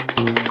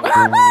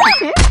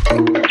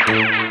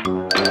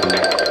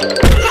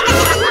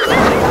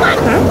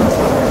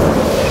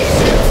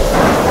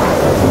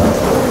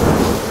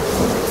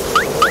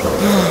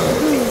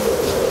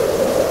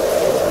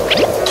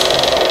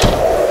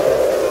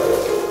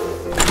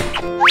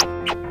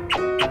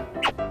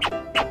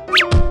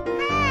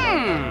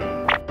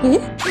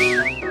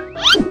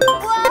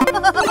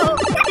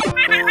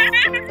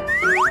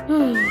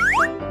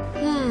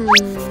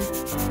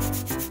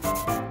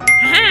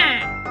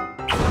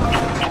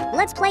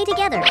 Let's play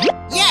together.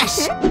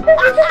 Yes.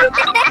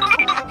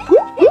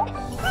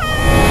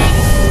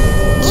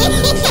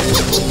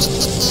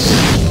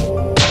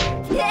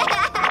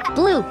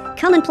 Blue,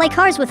 come and play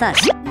cards with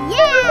us.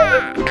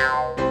 Yeah.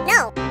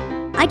 No.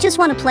 I just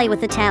want to play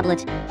with the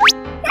tablet.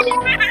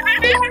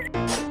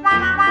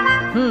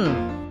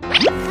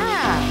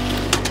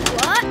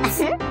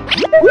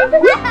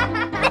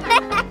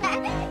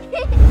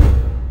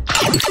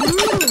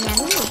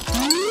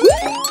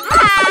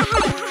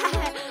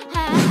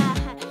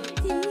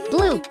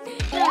 Blue,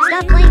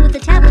 stop playing with the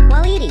tablet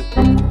while eating.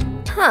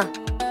 Huh.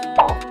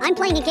 I'm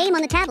playing a game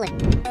on the tablet.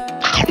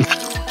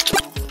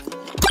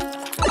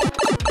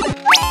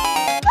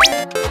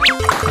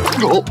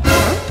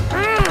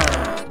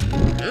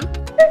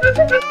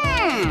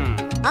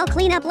 I'll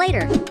clean up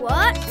later.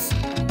 What?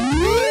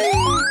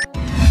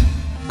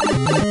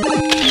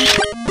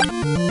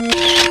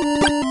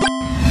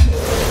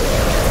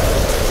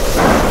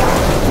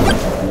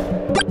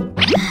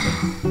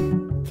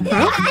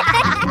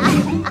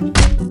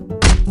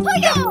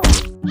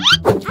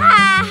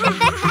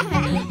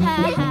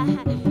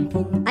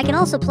 I can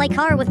also play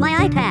car with my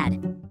iPad.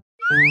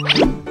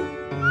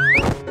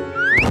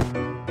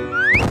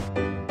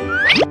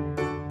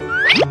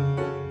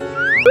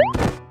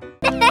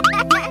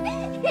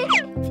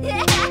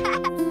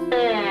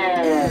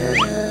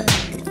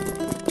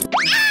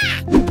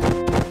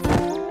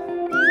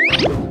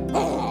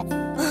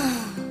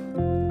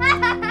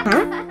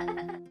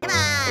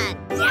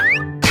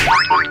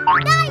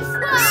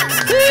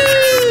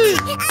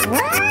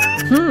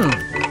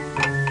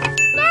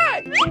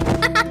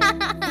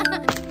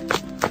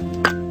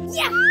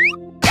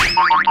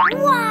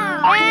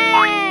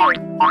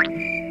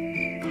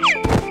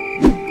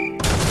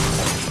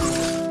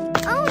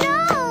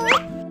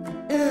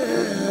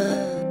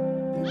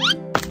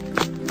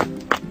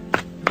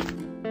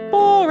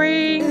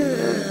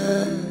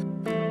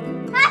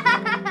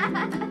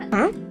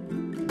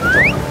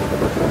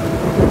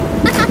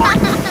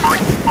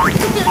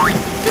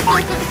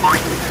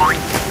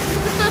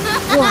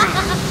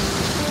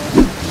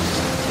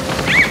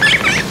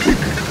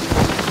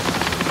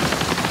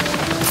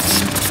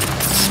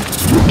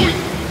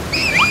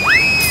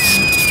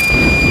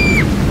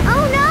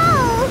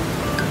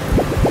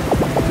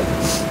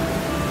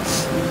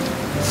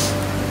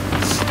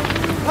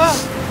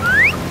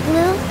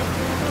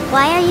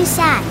 Why are you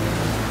sad?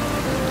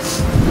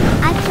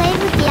 I played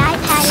with the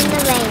iPad in the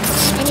rain,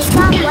 and it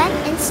got wet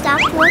and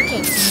stopped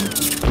working.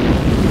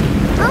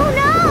 Oh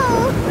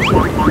no!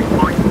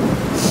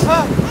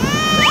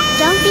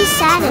 Don't be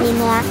sad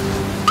anymore.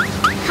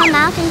 Come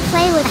out and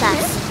play with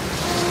us.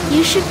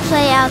 You should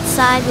play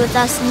outside with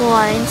us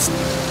more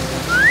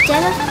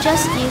instead of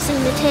just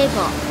using the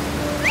table.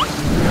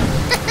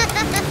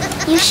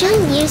 You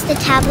shouldn't use the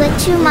tablet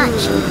too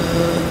much.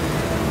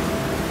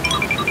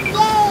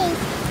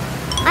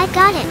 I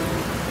got it.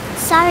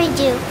 Sorry,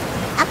 Dew.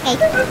 Okay.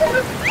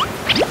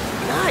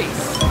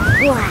 Nice.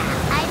 Wow.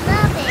 I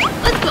love it.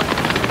 Let's go.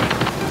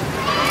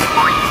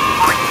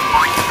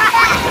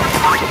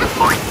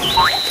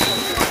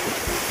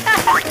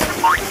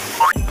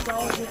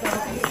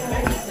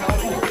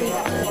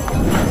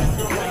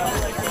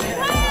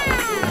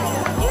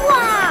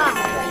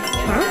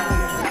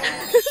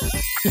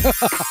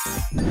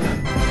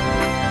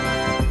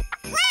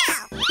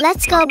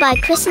 Let's go buy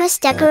Christmas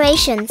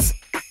decorations.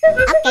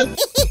 Okay.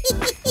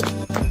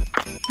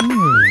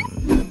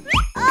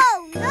 Oh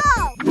no!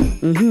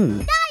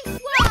 Nice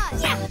one!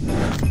 Yeah.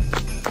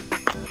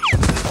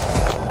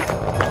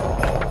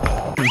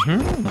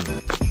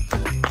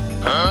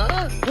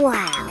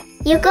 Wow.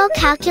 You go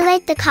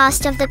calculate the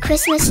cost of the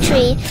Christmas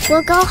tree.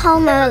 We'll go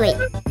home early.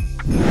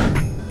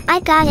 I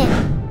got it.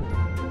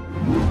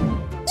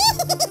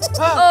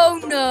 Oh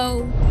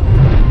no!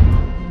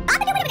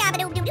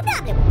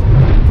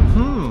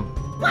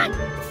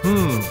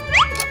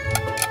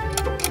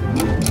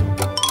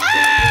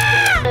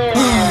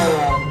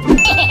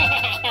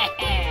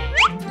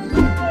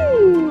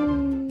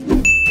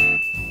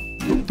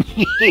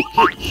 I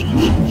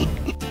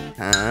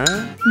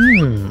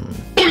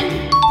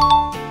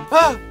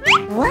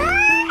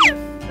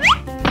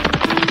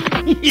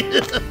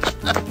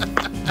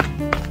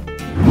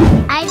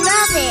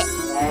love it.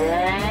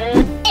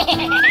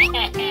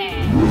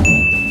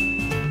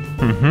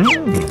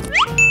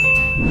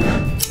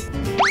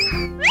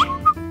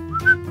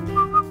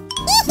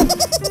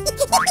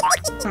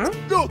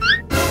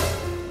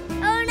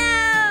 Oh no!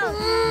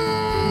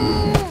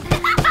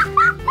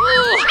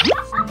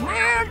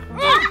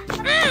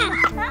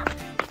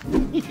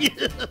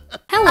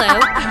 Hello.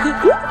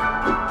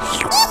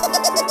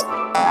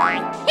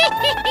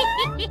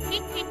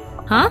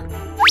 Huh?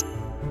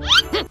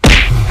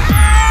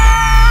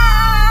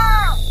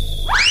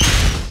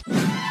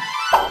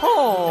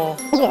 Oh.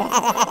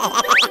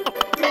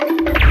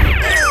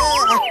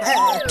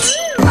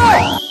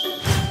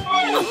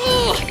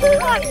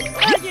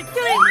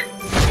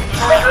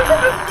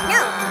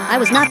 I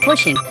was not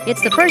pushing.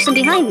 It's the person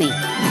behind me.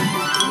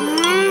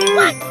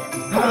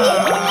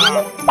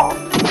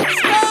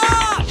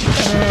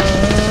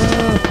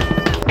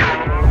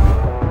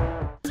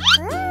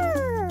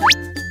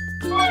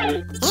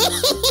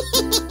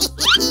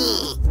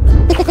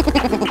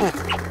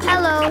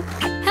 Hello.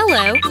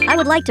 Hello. I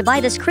would like to buy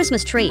this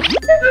Christmas tree.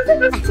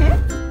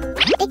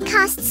 It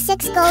costs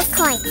 6 gold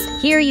coins.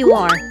 Here you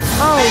are.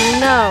 Oh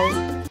no.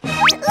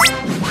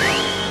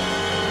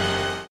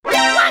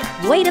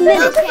 Wait a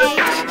minute.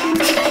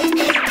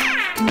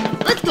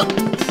 Let's go.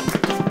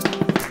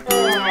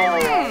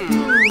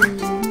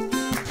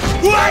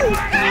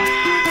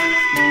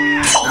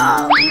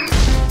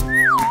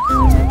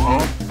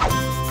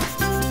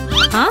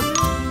 Huh?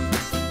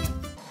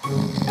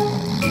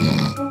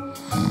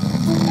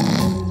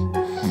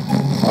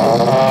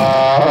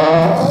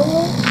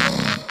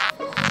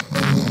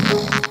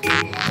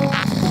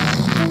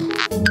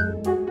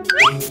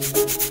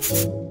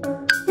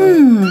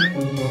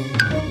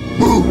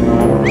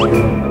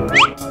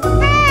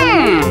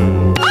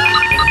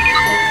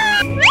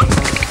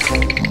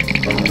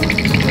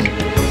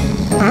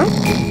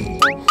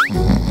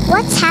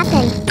 What's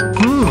happened?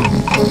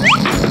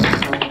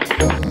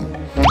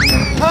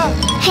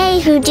 Hey,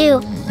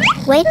 Hoodoo.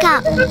 Wake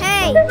up.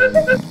 Hey!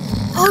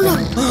 Oh no.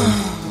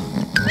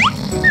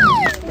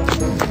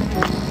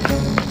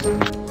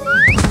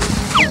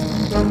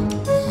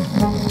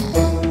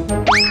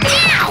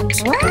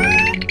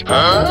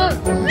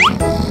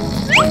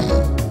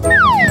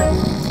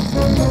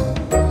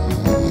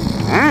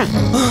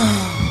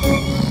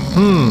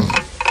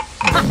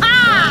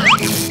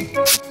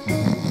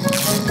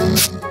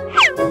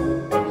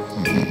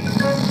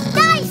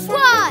 Nice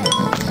one!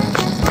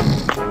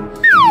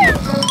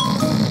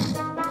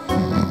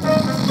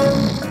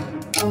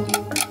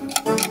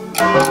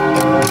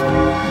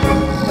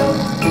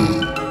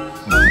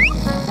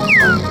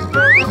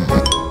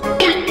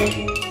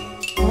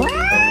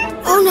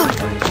 Oh no.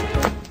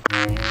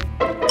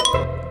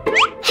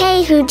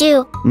 Hey,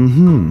 Hoodoo.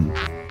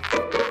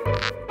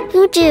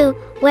 Hoodoo,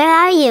 where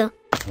are you?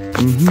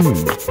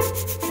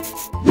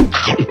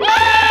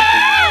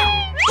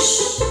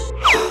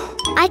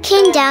 I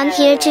came down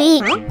here to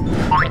eat.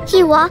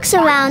 He walks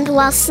around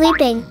while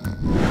sleeping.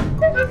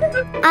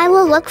 I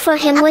will look for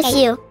him with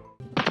you.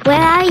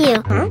 Where are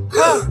you?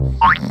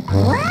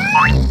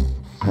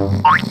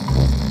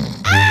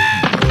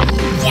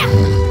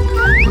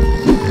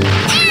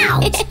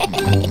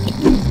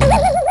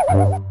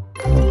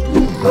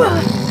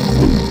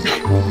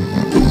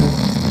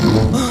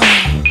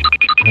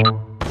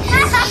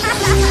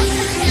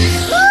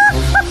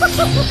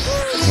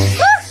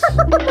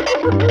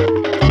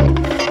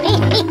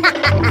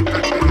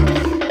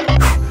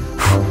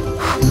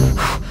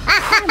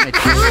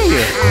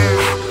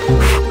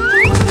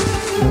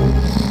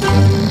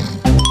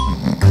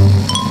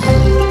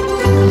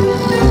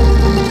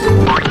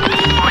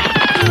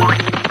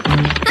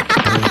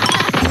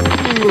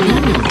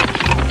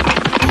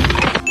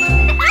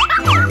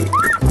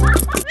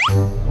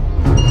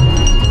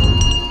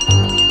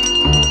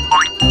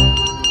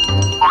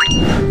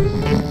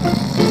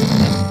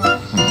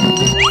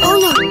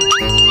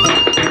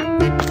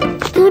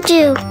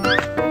 Hoodoo,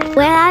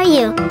 where are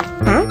you?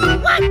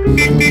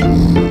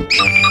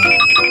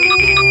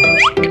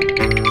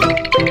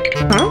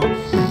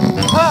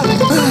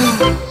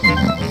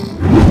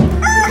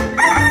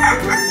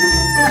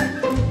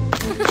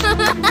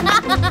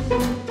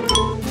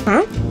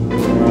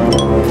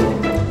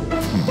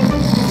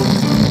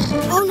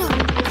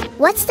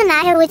 What's the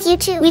matter with you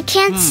two? We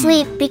can't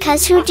sleep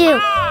because Hoodoo.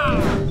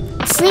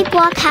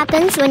 Sleepwalk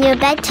happens when your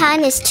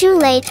bedtime is too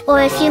late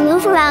or if you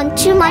move around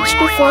too much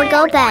before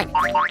go bed.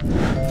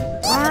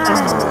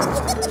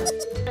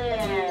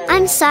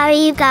 I'm sorry,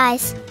 you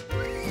guys.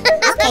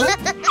 Okay.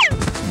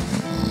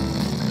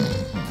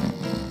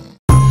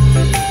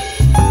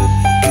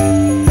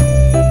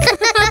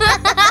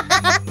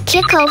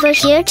 Kick over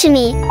here to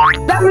me.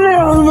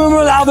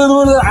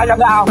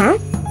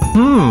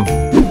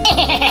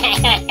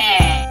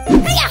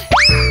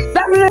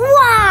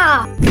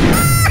 Wow!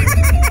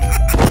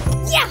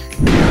 Yeah!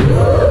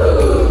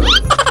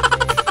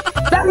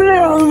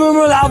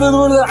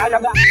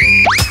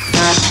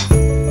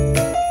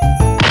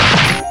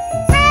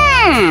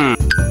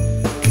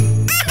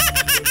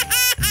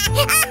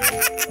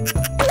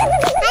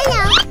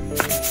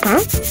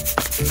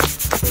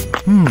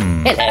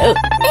 Hello.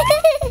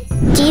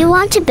 Do you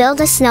want to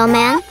build a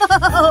snowman?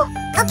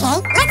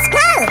 Okay, let's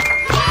go.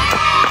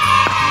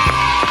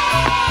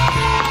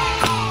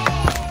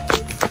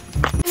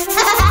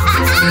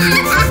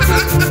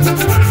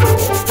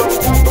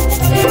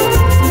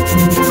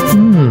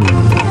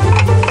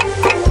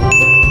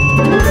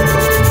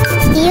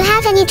 Do you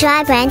have any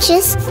dry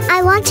branches?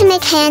 I want to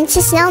make hands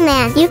to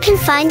snowman. You can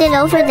find it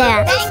over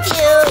there. Thank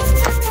you.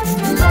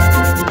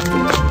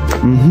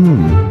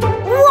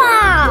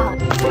 Wow!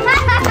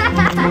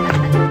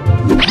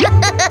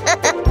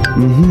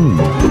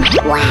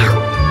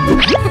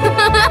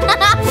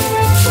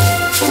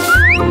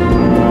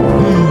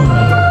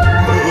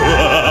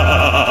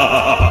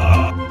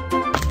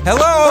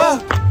 Hello?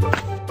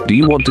 Do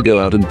you want to go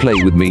out and play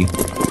with me?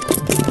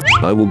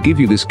 I will give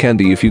you this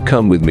candy if you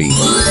come with me.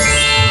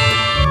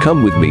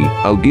 Come with me,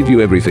 I'll give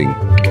you everything.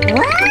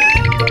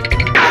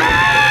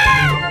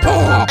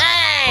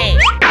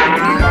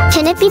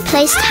 Can it be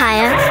placed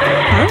higher?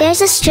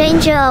 There's a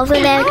stranger over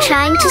there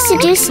trying to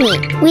seduce me.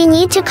 We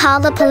need to call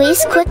the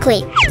police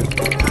quickly.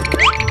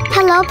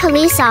 Hello,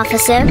 police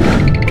officer.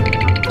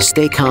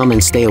 Stay calm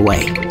and stay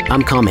away.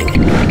 I'm coming.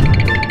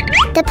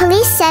 The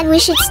police said we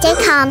should stay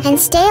calm and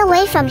stay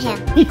away from him.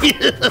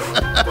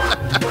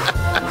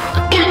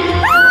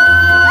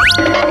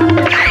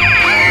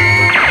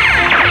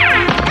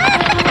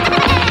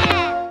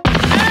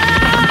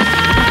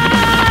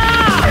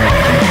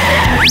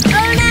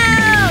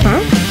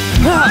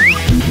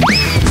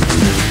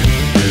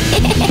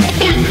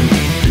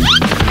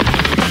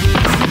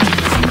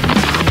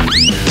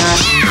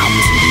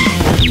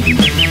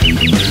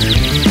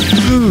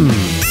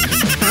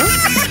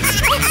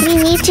 We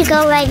need to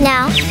go right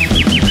now.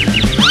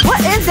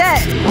 What is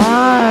it?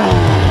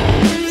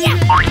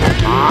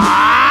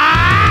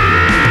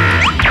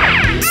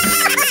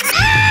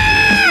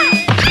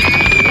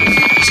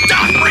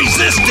 Stop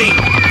resisting!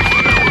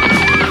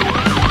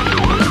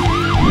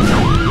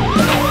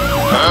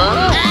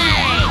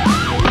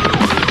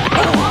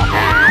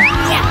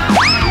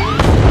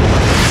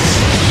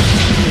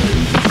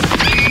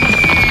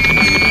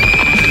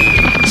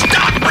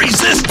 Stop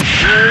resisting!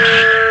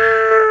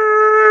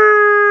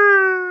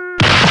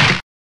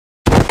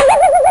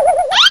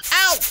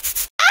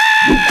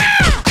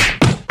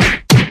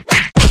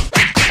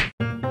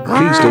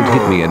 Please don't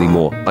hit me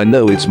anymore. I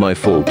know it's my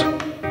fault.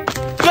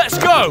 Let's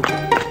go!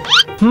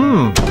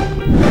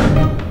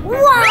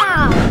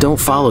 Wow! Don't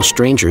follow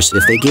strangers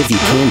if they give you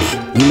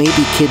candy. You may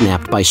be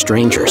kidnapped by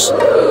strangers.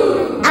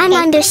 I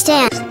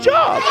understand.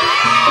 Job!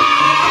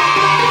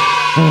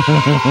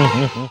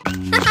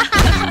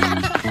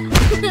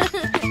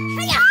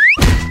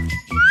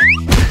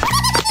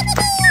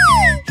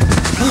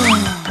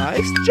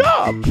 Nice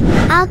job!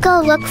 I'll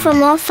go look for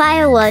more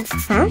firewood.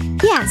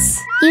 Yes.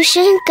 You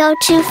shouldn't go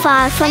too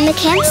far from the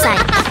campsite.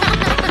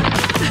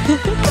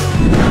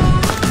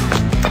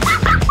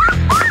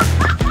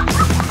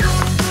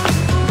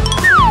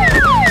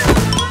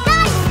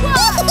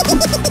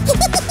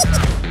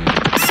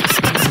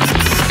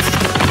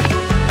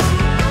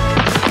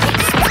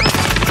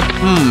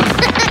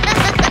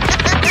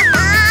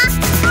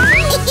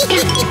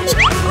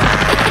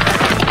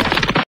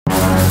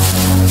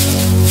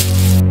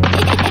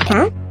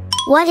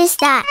 What is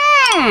that?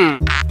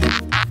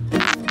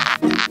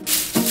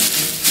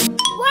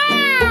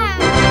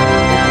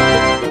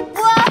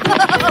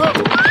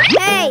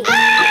 Hey!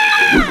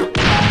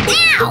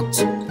 Ouch!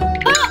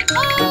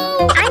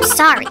 Uh-oh! I'm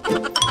sorry.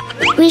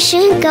 We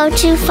shouldn't go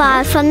too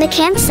far from the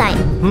campsite.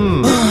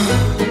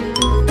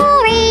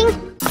 Boring.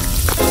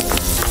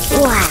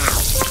 Wow.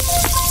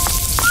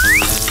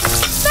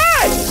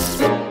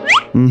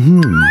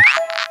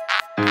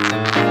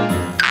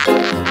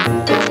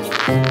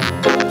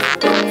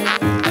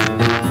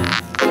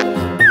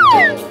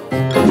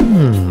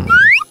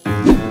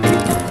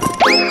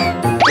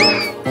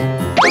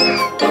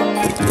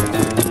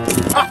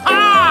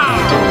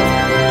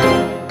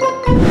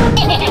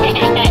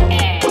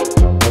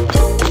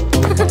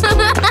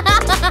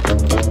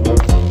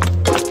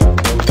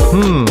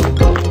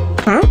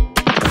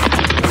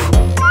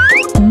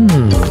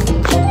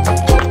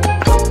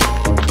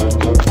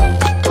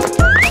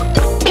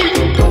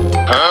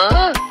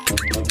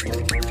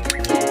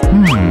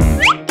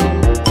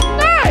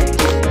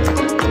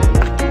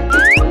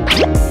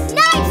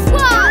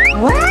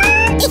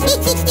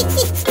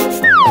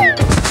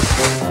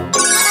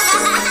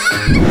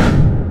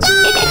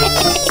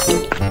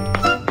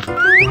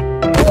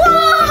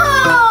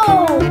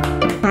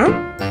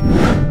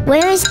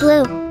 Where is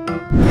Blue?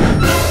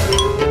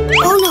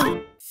 Oh no!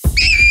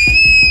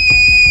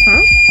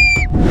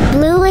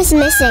 Blue is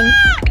missing.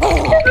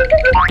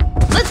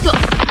 Let's go.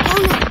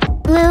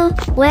 Blue,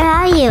 where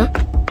are you?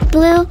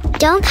 Blue,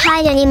 don't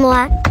hide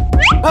anymore.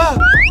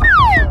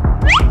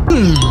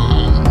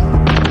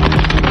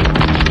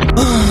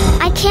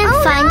 I can't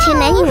find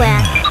him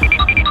anywhere.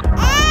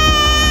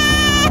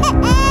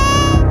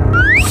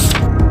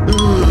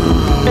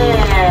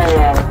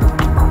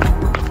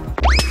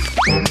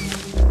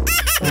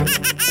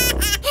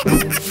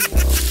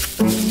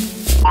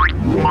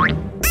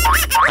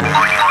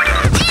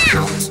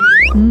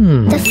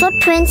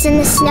 footprints in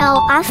the snow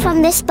are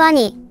from this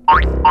bunny. Huh?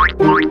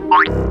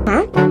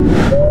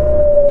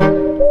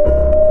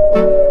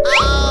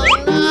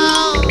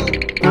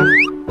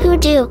 Who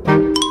do?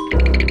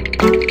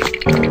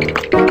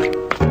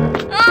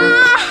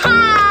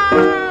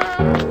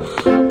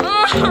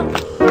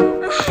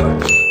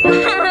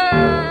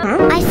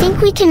 I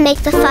think we can make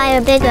the fire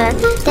bigger,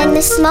 then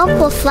the smoke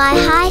will fly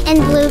high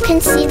and Blue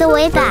can see the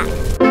way back.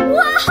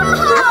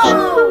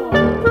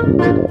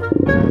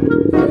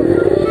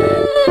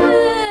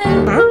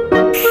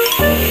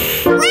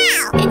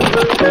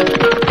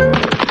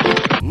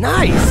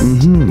 Nice!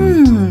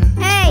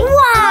 Hey!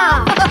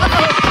 Wow!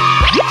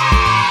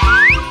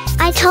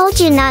 I told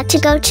you not to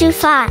go too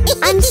far.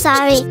 I'm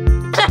sorry.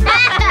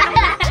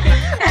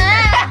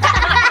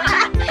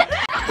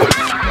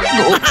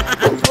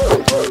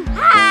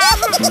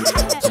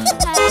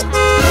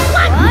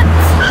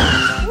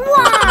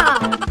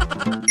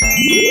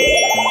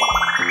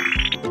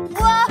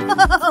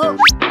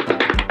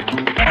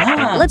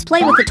 Let's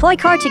play with the toy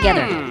car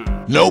together.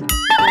 Nope.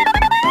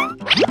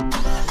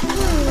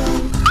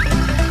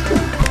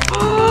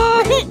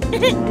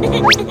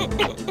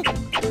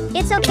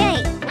 It's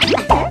okay.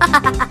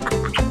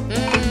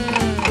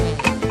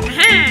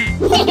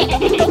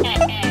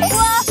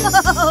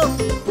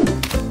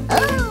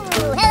 Oh,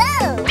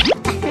 hello.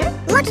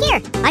 Look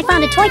here. I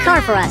found a toy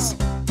car for us.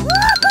 Nice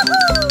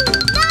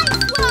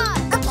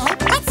one. Okay,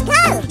 let's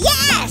go.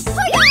 Yes.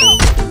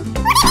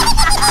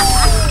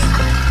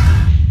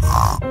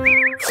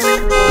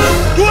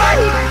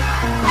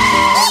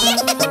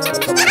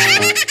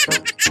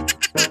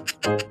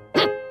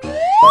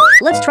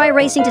 Let's try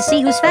racing to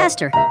see who's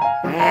faster.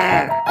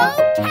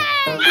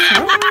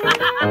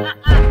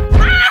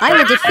 I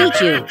will defeat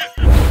you.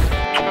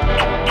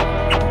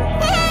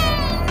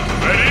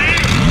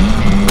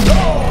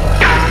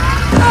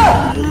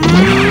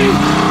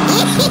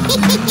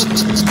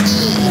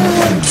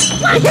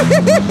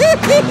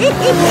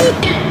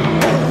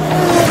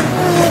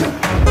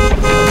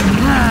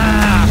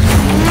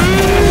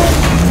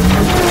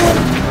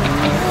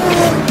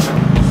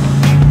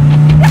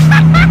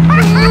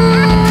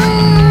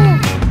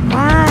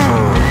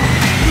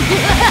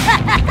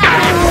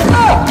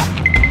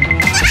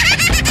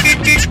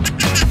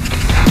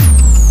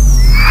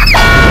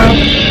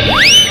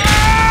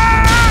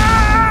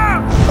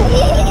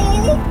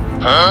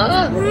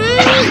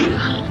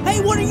 Hey,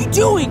 what are you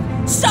doing?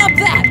 Stop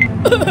that!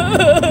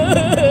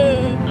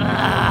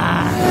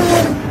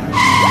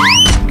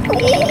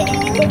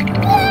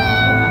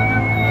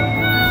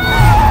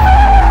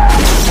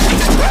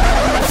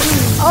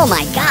 Oh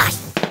my gosh!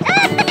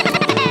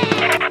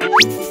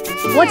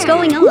 What's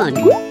going on?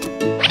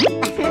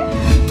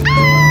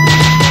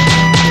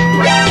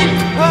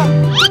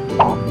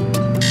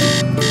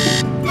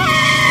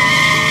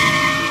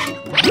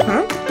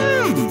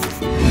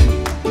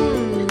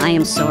 I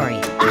am sorry.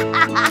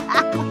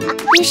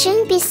 You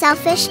shouldn't be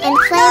selfish and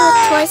play with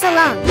toys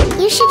alone.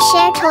 You should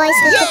share toys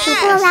with the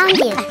people around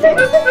you.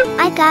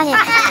 I got it.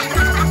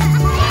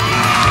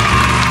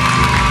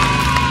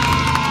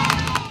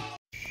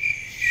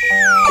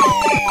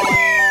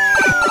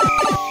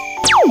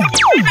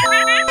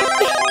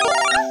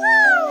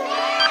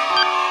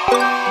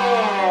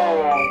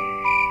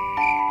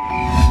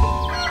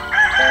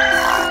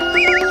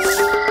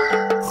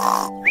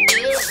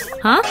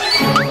 Huh?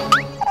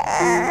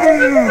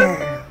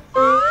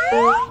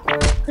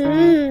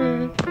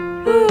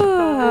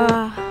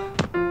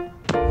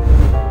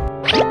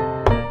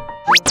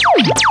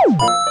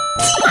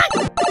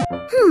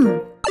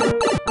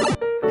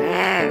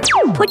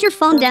 Put your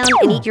phone down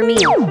and eat your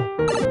meal.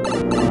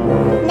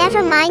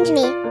 Never mind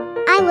me.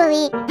 I will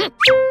eat.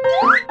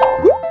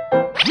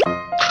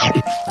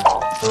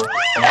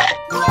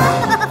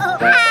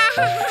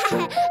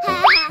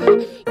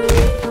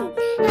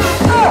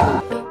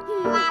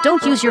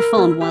 Don't use your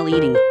phone while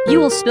eating. You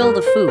will spill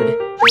the food.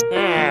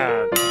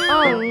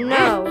 Oh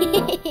no.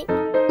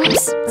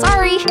 Oops,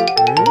 sorry.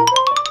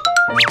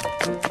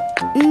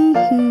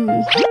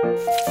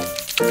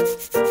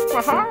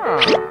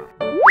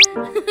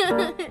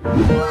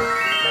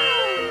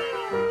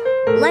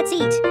 Let's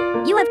eat.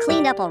 You have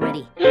cleaned up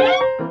already.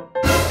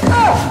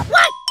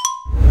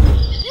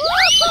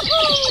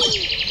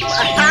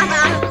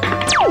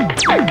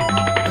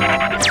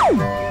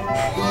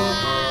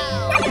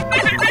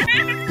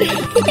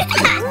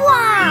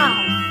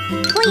 Wow!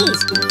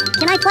 Please,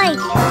 can I play?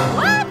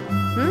 What?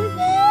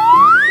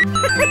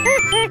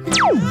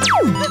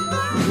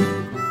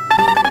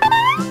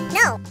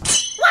 No.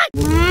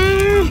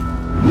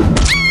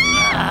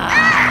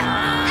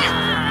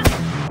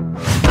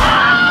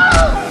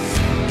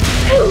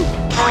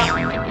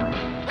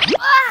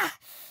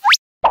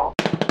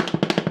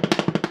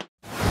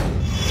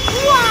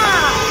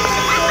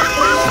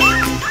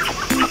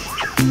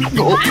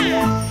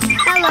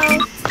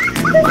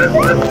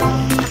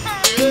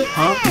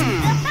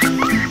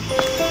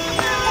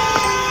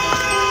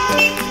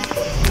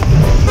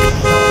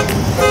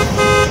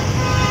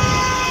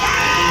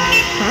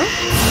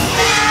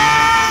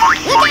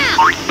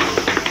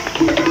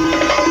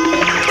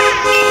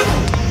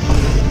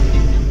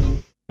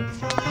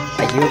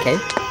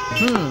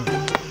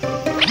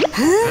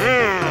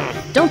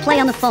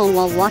 phone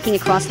while walking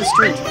across the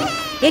street.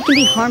 It can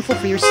be harmful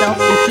for yourself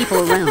and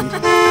people around.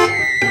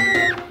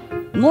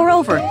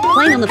 Moreover,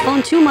 playing on the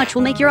phone too much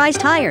will make your eyes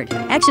tired.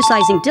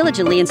 Exercising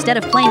diligently instead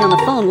of playing on the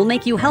phone will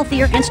make you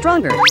healthier and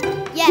stronger.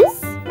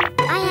 Yes,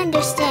 I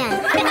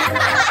understand.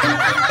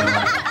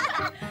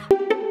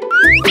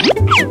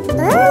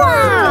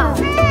 Wow!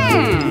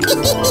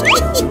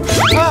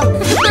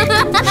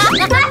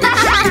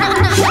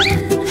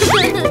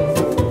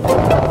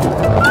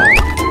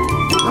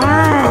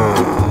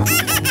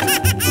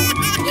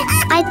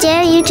 I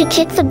dare you to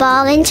kick the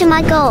ball into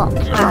my goal.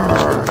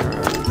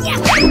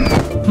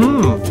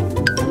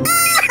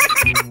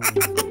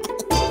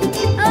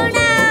 Oh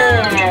no!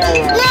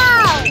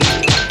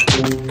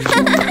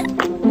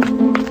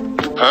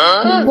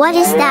 No! What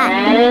is that?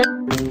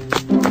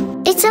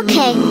 It's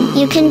okay.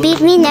 You can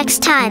beat me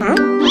next time.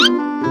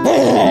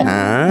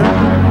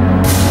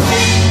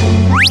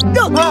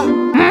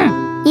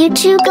 You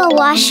two go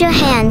wash your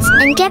hands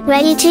and get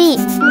ready to eat.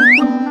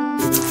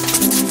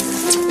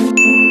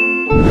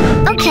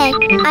 Okay,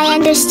 I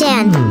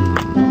understand.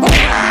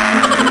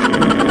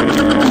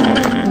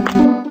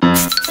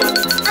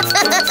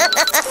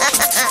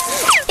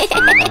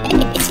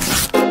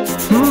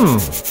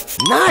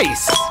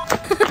 Nice!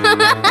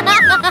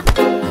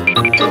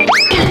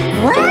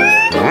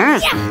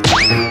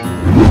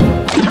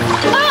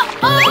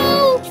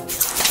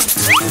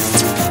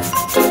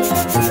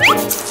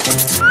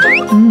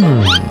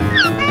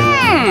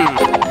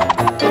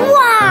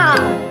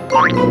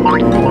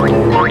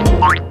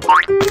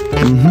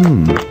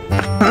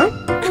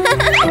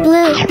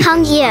 Blue,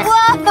 come here.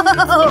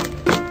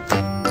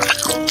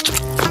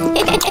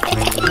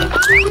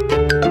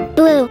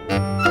 Blue.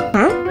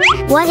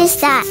 What is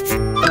that?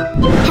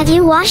 Have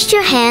you washed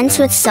your hands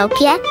with soap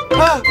yet?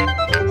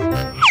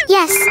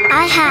 Yes,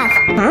 I have.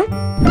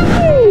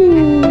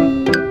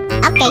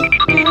 Okay.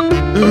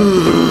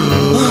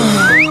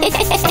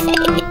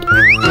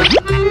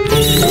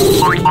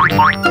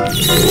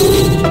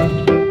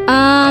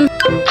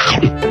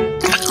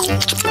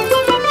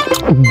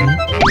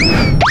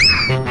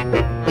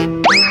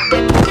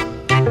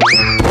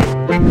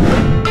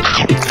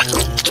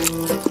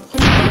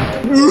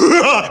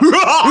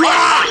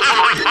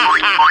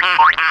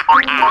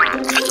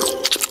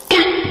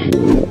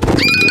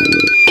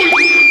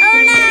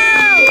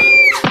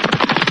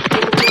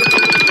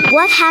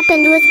 What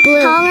happened with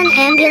Blue? Call an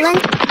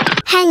ambulance?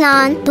 Hang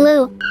on,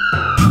 Blue.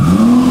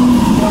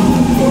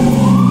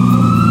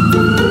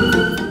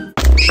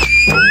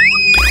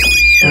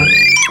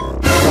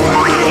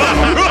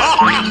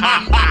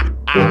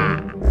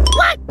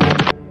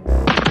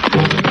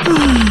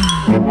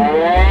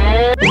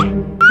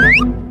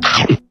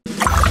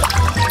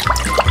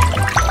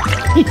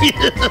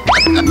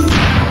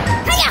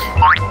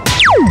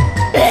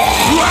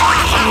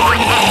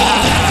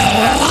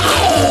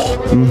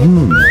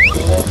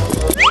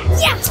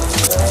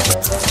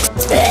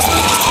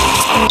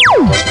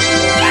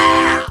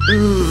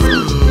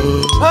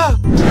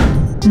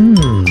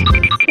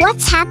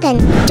 What's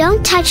happened?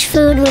 Don't touch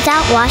food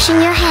without washing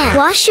your hands.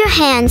 Wash your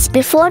hands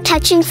before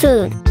touching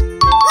food.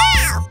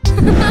 Wow!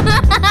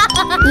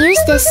 Use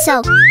this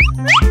soap.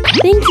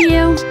 Thank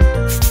you.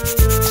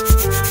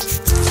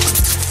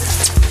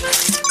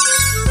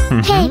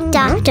 Hey,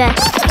 doctor.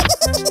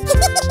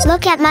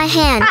 Look at my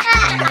hand.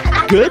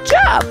 Good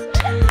job!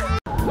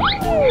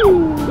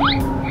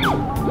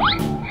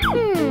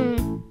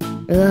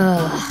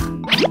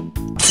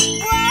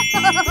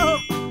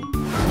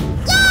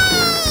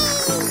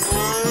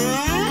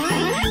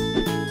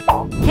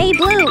 Hey,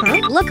 Blue,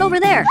 look over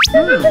there.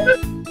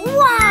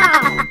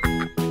 Wow!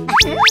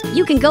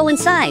 You can go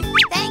inside.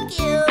 Thank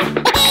you!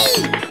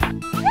 Hey!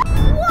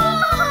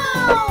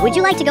 Whoa! Would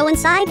you like to go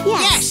inside?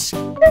 Yes!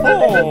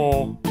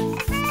 Oh!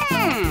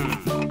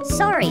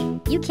 Sorry,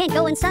 you can't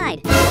go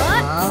inside.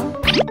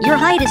 What? Your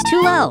height is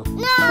too low.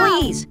 No!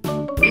 Please,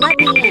 let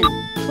me in.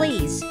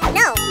 Please.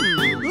 No!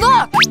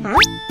 Look!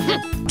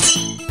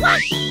 What?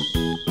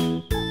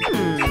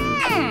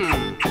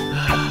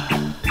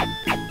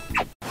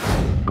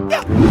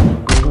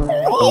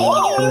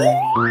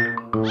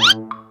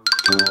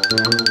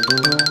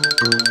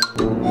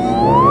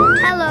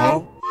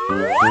 Hello.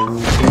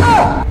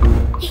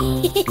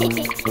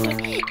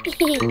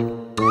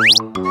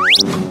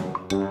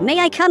 May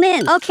I come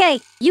in? Okay,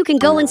 you can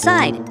go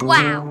inside.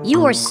 Wow!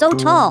 You are so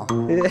tall.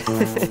 Thank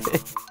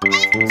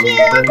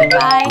you!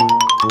 Bye.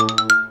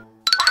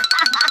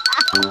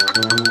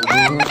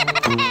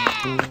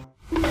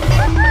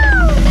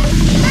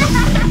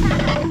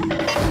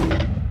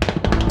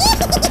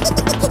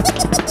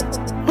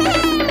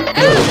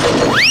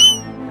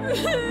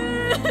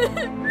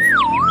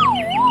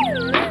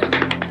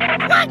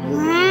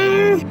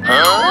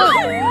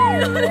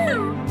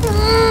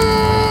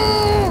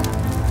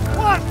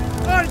 What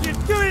are you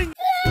doing?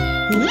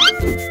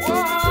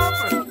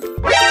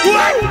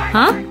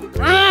 Huh?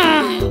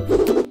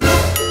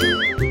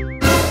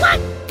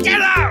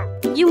 Get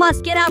out! You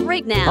must get out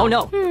right now. Oh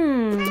no.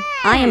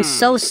 I am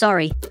so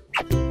sorry.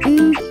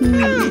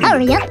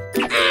 Hurry up!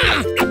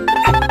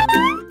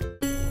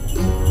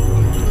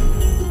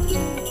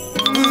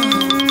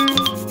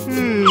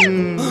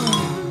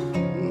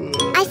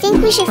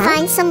 think we should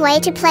find some way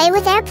to play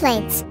with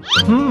airplanes.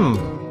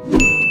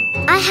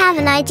 I have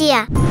an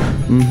idea.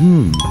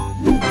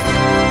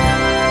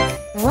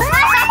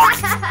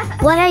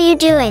 What are you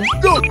doing?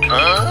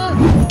 Wow!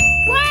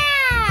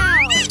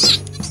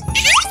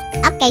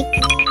 Okay.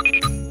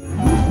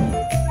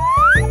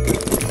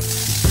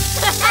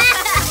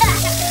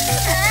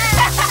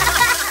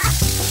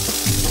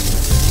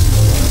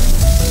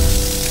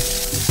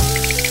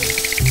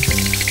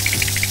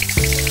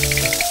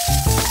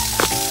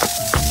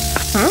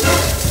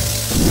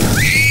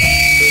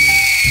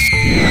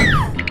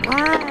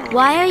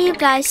 Why are you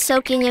guys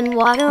soaking in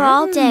water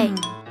all day?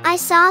 I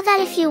saw that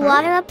if you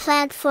water a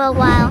plant for a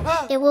while,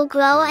 it will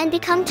grow and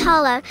become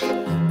taller.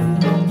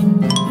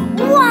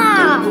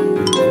 Wow!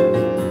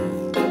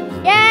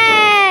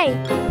 Yay!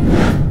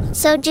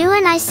 So Dew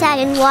and I sat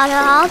in water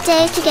all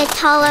day to get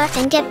taller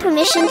and get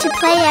permission to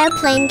play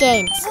airplane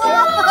games.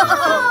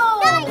 Whoa!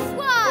 Nice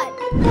one!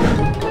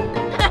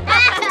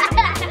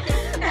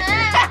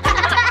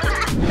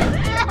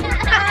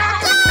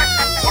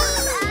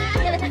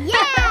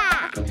 Yeah!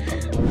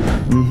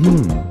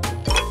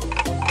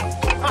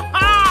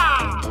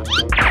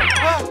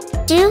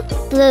 Dew,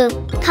 Blue,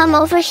 come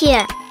over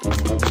here.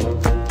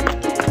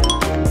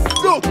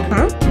 Whoa!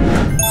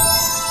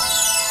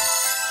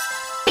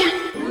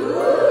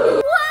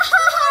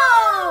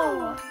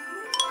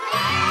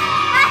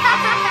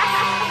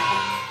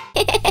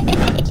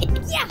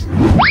 Yeah!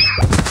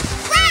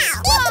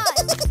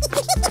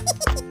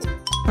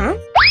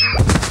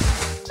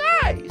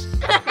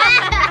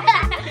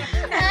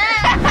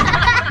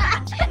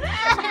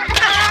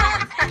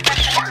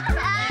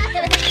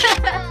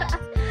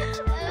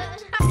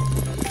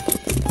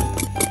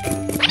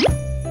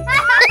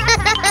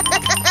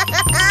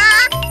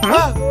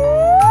 Wow!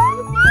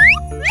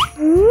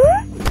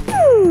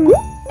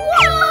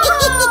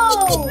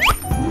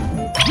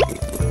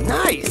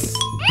 Nice. Nice.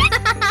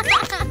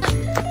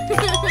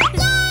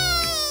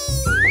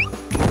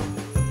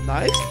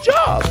 Nice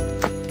job.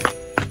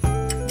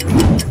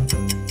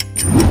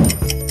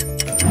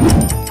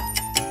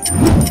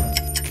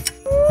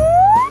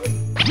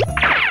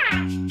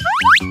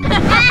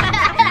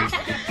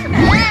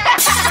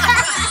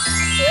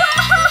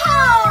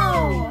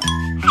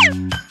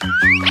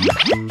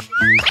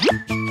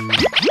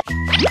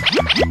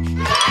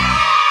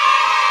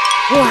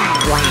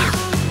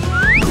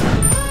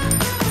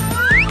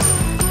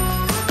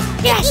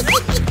 Yes!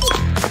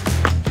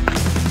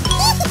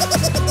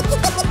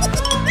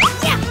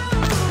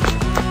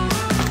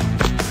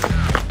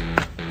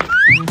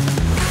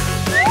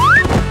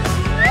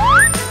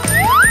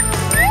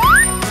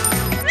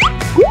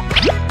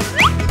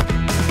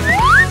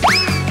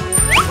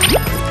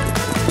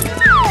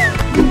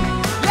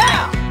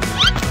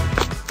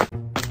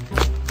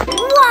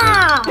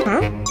 Wow!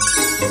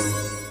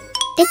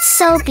 It's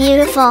so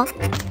beautiful.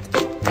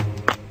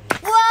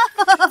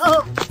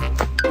 Whoa!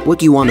 What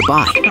do you want to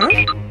buy?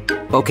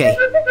 Okay.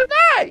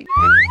 Nice.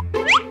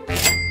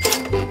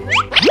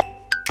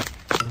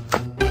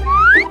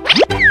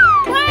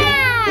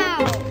 Wow!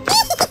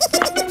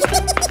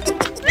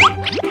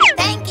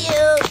 Thank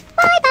you.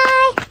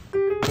 Bye-bye.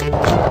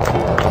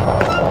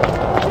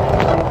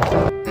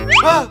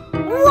 Wow!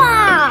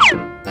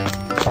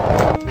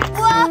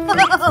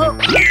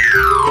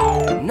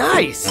 Whoa!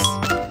 Nice.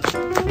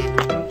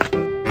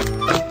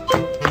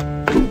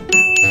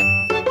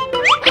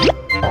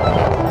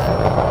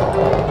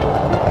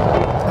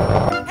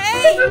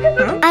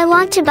 I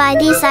want to buy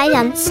these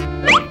items.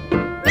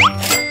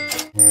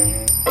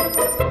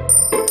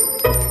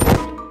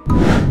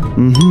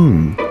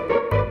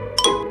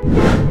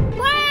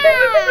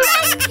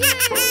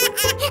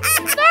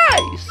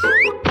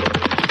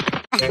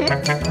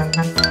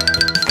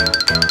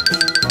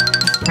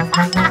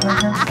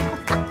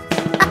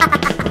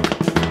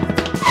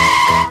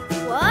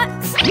 What?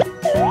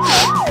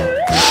 Whoa!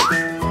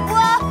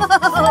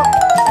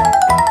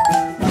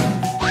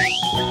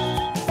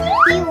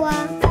 You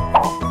are.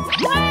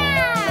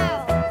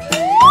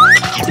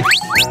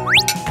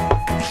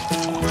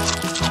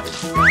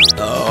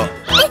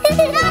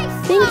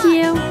 Thank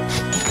you.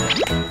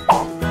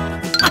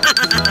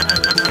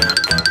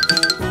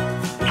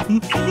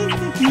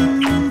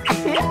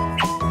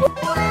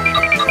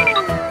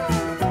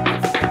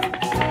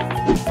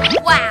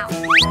 Wow!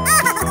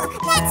 Oh,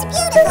 that's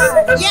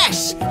beautiful! Yes!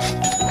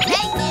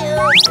 Thank you!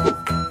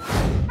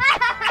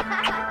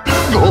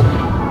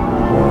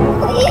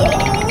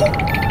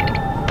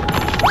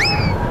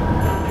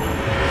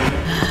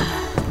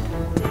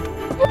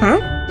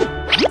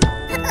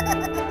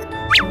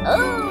 Oh,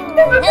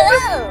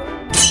 hello!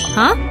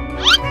 Huh?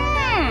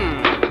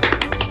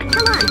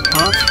 Come on.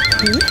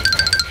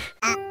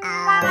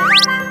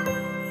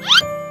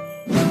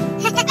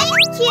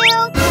 Thank you!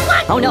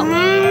 Oh no.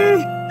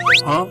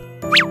 Huh?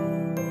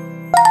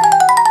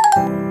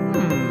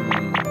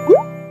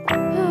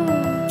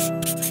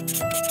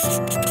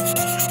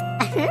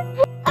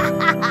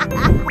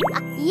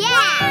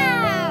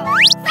 Yeah!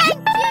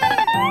 Thank you!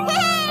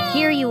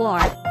 Here you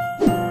are.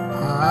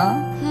 Huh?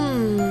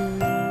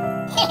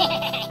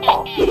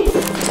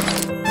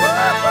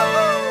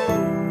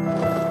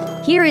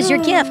 is your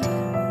gift.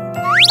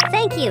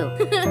 Thank you.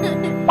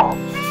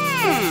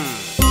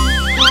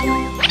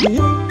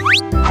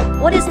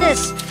 What is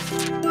this?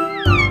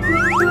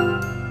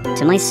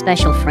 To my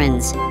special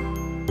friends,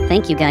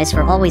 thank you guys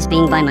for always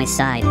being by my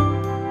side.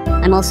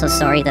 I'm also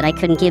sorry that I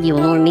couldn't give you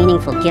a more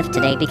meaningful gift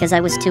today because I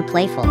was too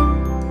playful.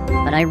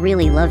 But I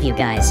really love you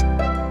guys.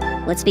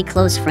 Let's be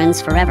close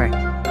friends forever.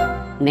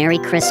 Merry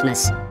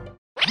Christmas.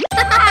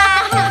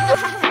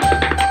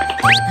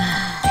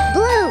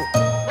 Blue.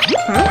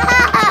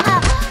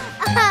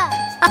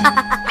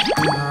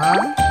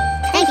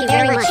 Thank you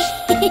very much.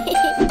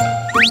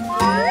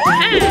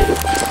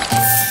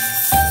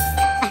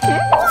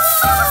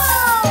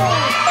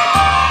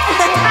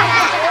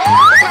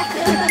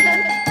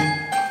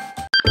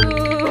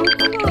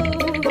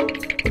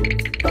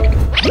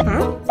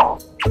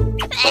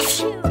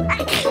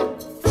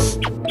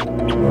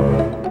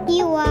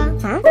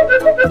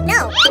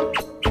 No.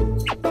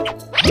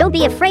 Don't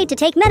be afraid to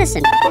take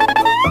medicine.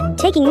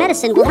 Taking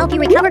medicine will help you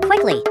recover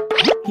quickly.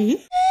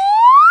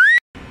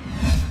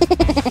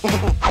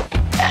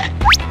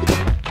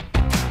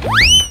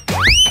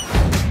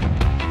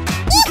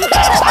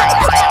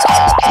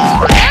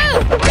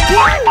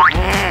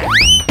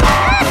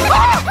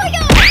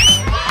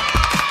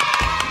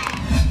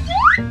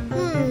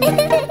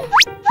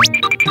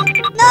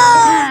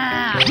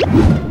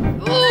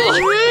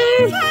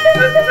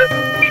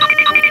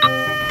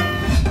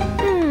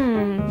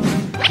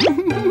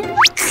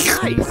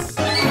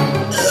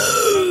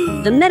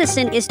 The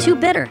medicine is too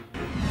bitter.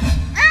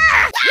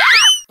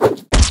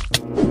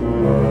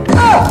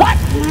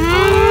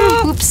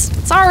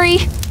 Oops, sorry.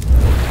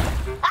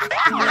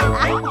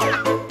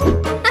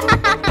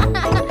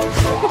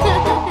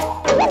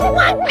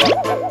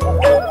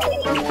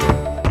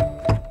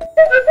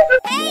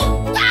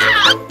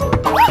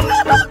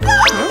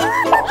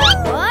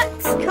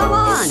 Come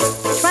on,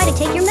 try to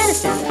take your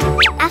medicine.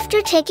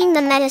 After taking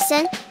the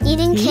medicine,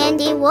 eating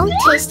candy won't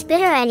taste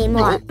bitter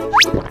anymore.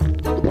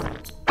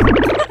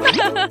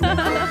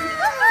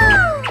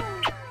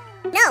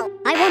 No.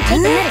 I won't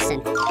take the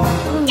medicine.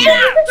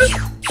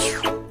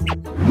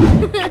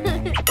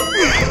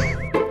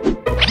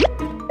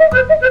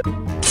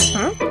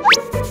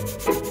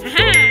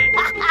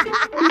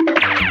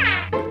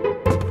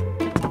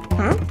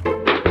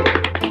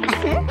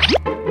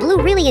 Blue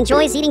really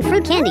enjoys eating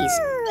fruit candies.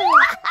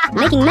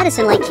 Making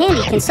medicine like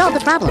candy can solve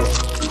the problem.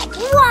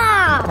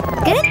 Wow.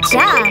 Good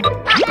job.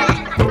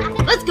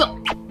 Let's go.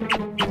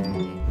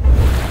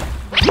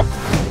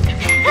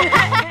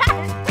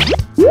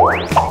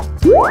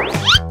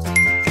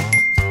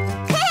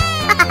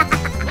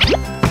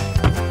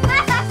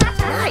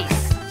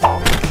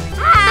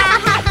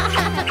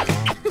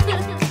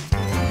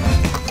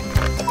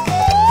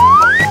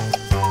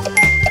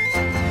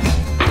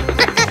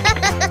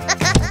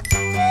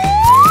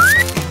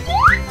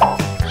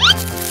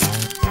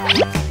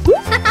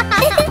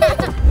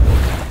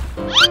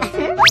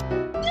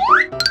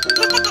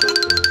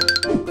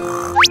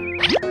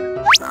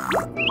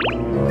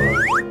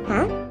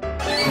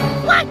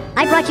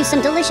 I brought you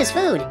some delicious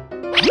food.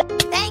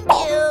 Thank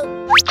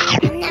you.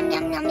 Yum,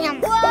 yum, yum,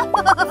 yum.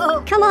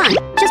 Whoa. Come on,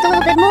 just a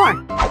little bit more.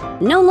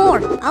 No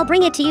more. I'll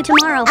bring it to you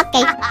tomorrow.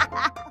 Okay.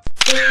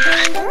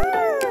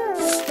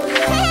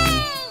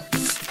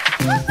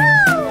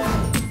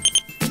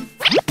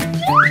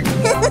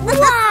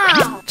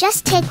 Wow!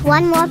 Just take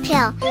one more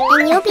pill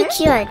and you'll be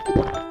cured.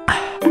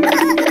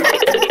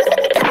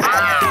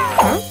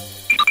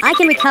 I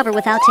can recover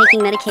without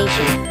taking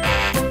medication.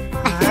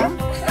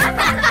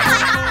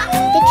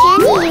 The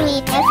candy you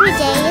eat every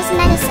day is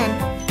medicine.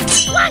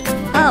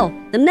 Oh,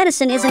 the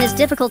medicine isn't as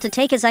difficult to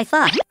take as I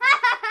thought.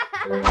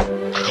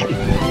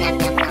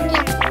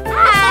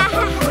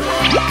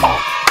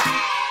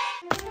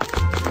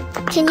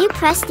 Can you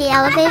press the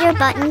elevator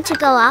button to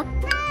go up?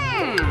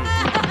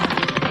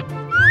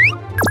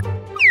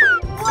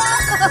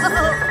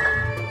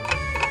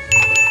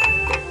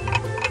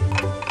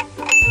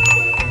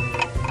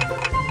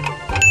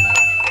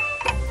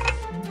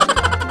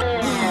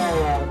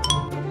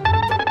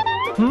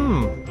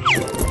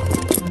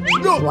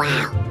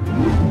 Wow.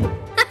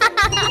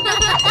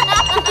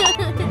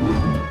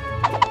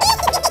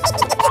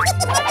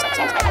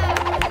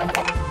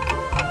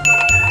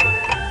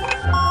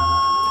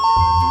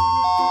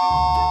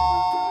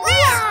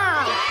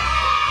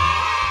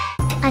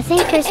 I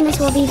think Christmas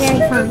will be very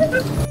fun.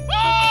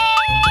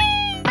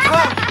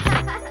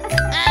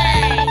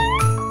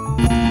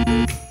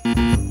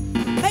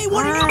 Hey,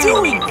 what are you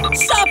doing?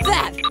 Stop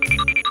that!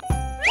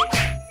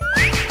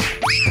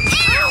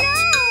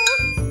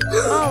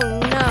 Oh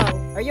no.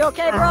 Are you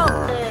okay, bro?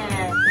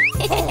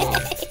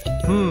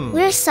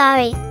 We're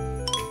sorry.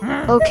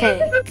 Okay.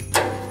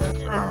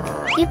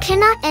 You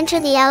cannot enter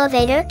the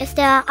elevator if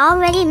there are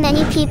already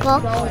many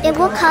people. It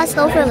will cause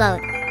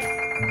overload.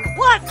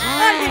 What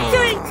are you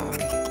doing?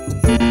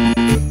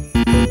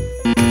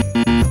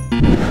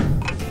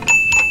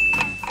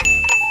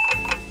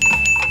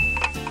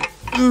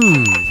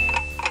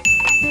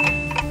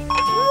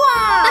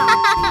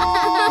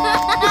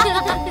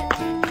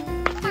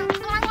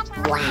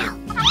 Wow.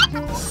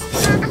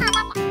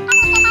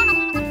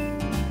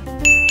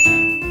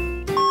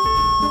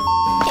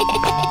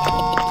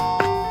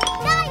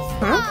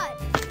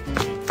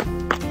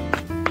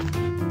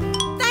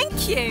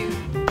 you.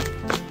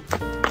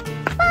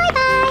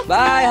 Bye-bye.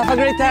 Bye, have a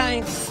great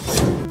time.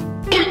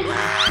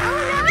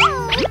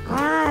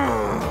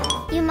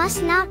 You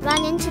must not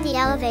run into the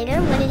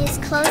elevator when it is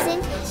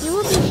closing. You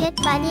will be hit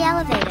by the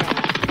elevator.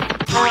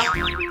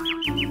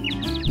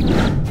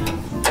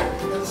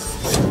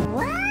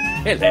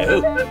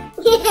 Hello.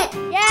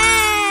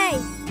 Yay!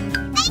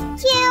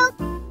 Thank you.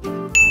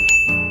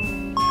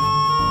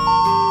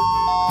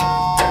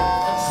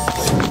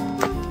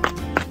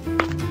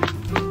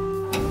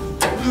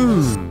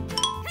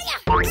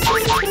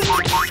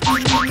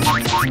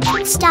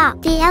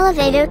 Stop. The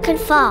elevator could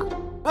fall.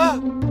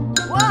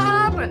 What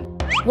happened?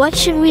 What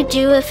should we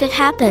do if it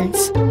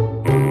happens?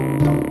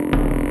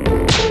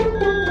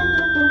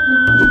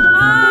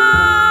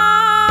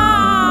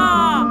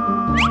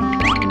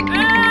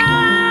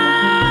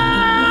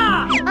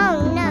 Oh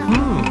no.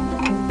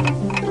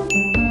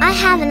 I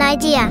have an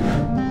idea.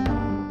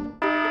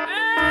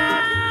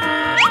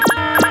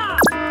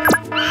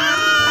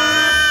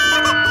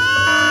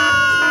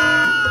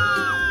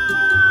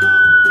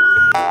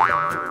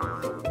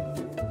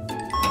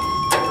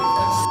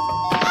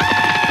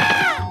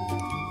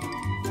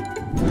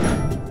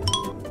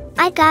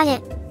 I got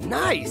it.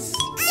 Nice.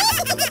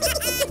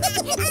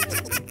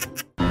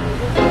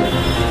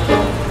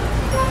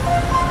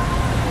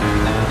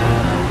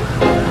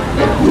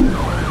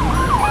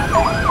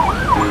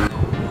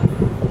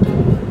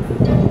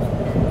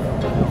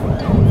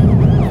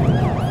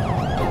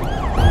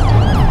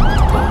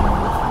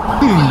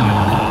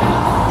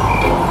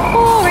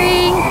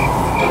 Boring.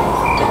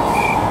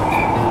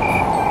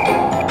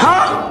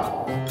 Wow!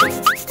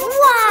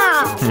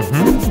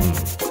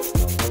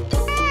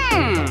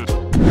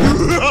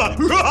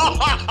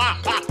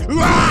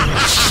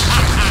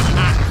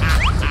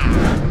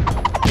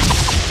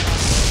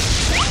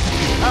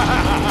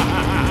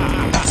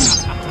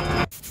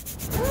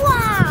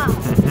 Wow!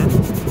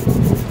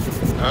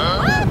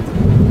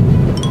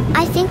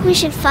 I think we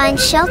should find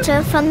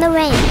shelter from the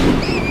rain.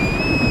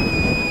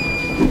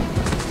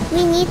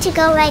 We need to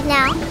go right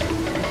now.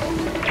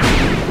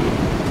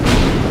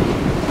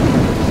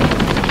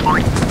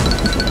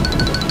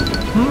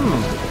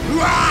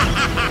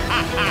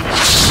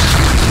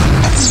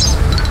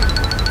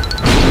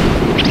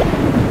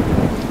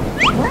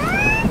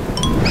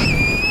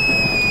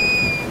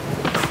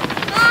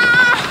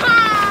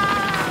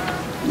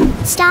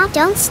 Stop,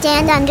 don't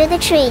stand under the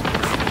tree.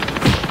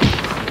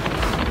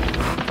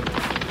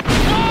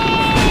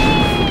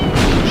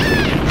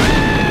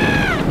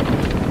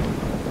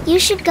 You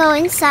should go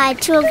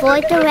inside to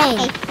avoid the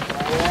rain.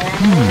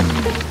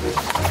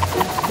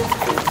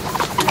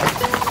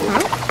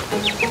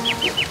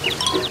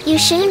 You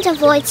shouldn't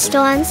avoid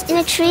storms in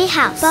a tree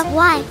house. But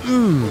why?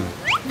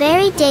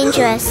 Very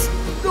dangerous.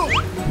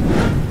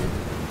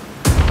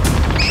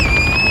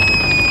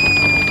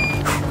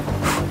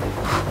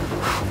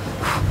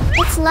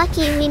 It's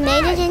lucky we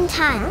made it in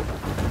time.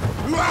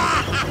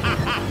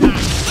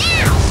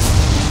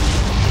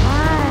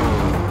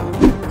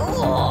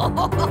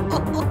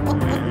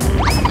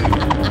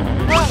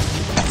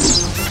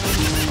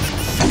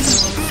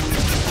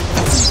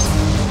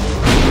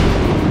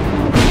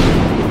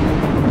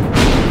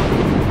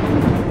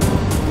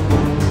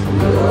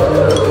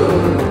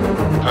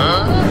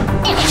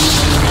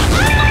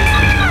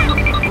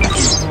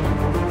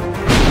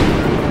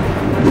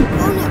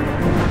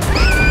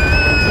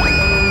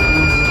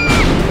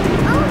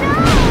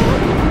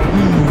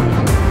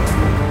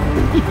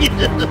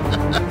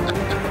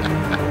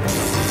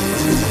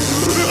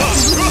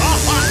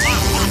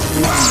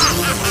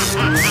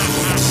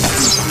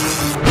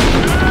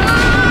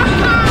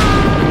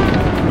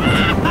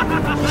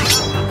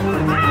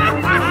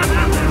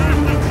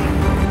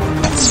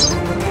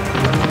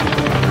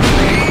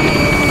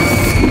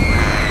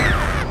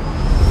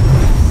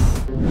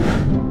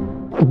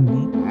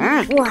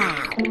 Wow.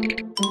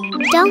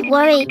 Don't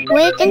worry,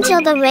 wait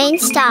until the rain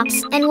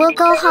stops and we'll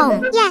go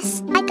home.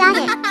 Yes, I got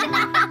it.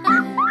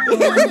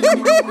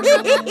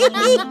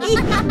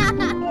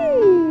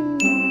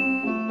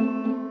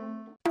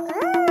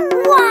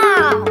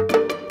 Wow!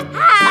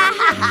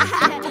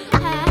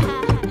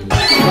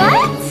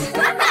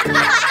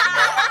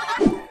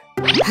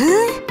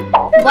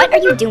 What are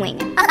you doing?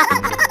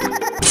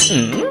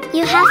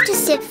 You have to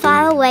sit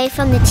far away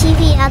from the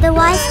TV,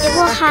 otherwise it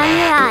will harm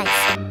your eyes.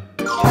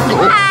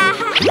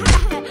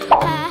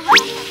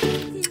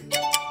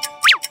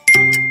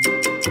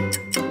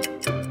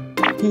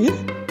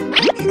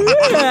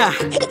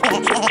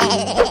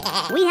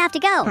 We have to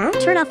go.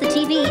 Turn off the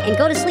TV and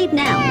go to sleep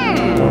now.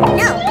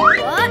 No.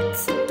 What?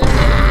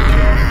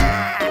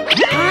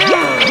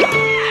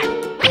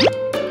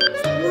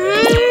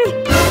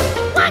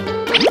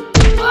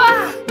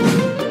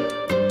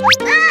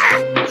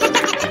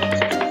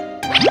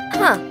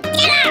 Huh.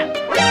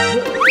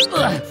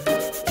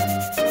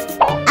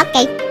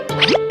 Okay.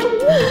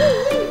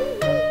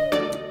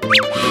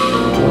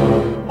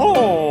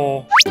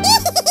 Oh.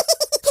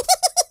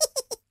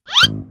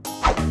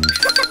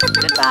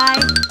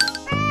 Goodbye.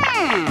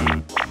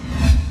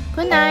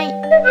 Good night.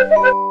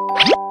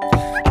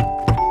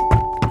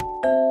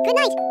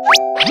 night.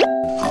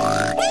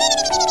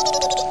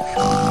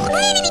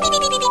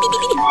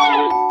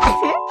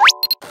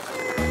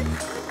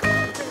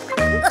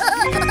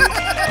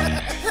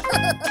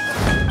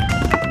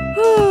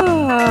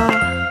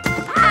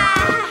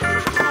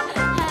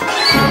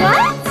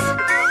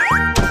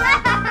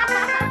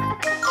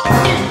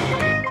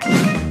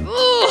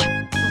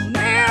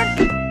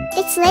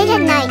 It's late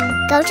at night.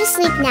 Go to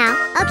sleep now.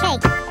 Okay.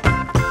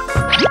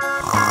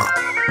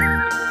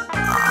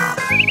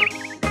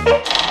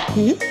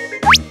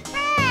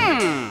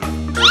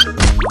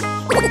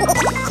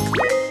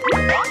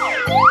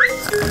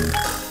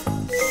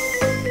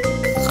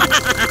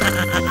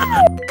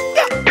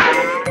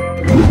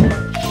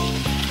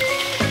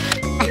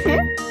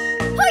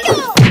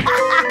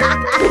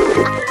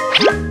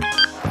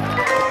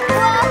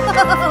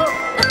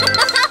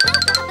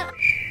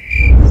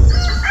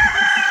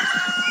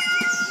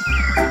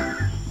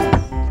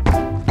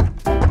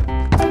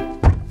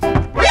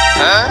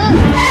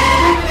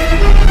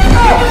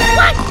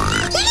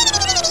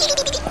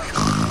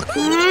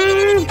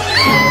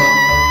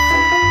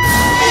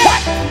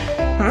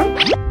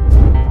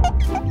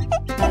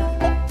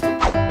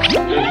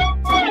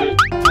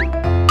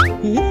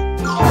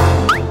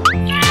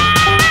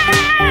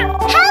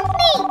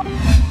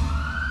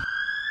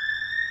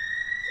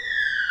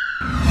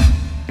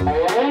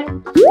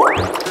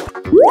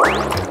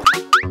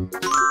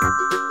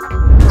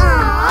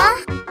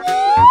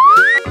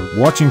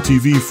 Watching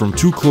TV from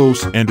too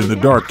close and in the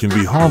dark can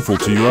be harmful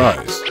to your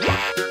eyes.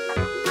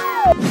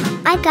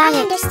 I got it.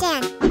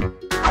 Understand.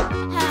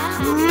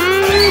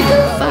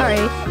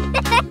 Sorry.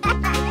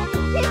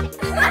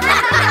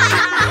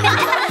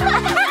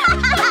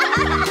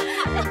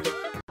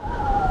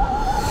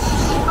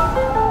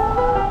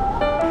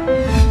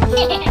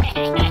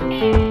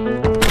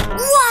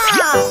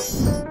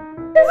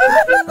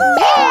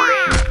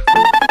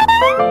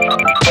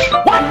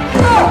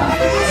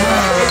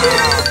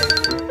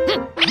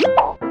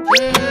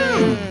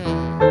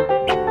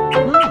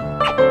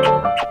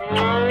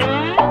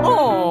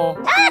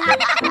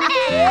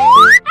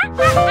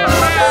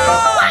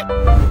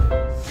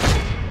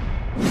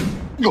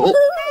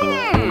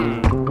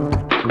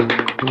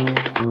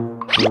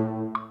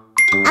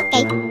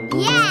 Okay.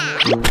 Yeah.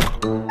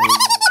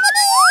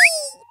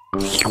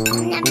 Yum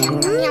yum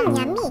yum yum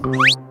yummy.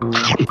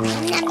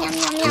 Yum yum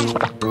yum yum.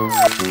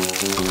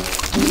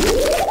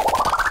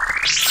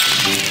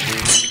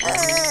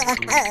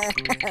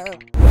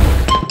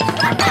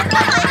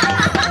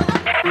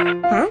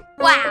 Huh?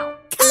 Wow.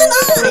 Come on,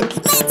 let's eat.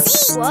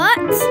 What?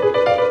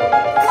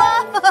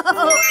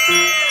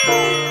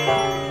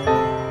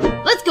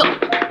 Let's go.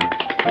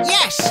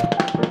 Yes.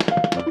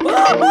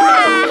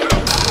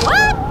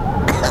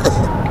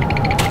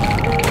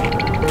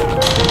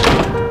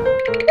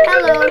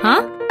 Hello.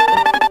 Huh?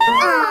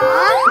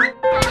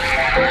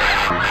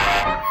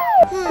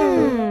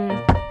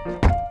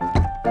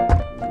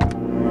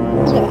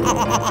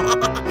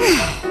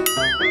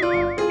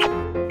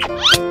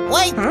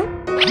 Wait. Huh?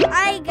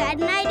 I got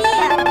an idea.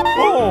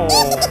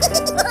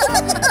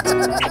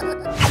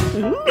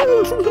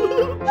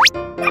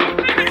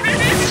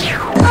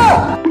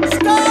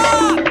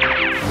 Stop!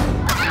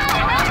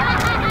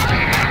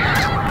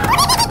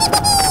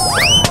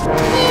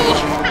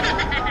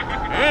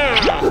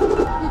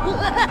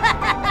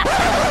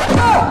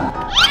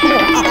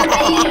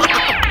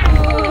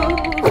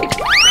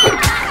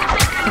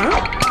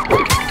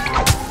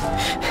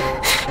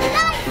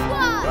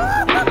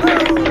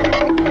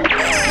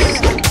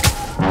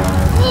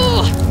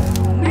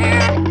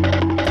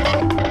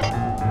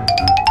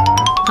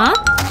 Huh?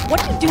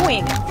 What are you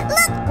doing?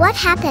 What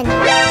happened?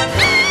 What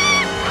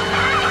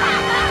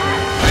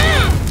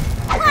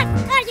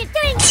are you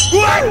doing?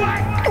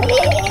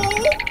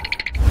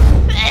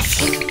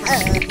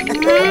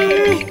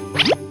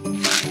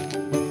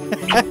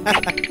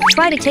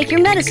 Try to take your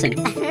medicine.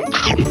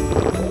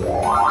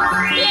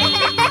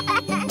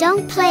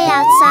 Don't play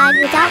outside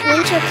without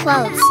winter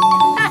clothes.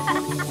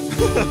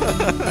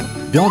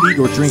 Don't eat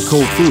or drink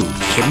cold food,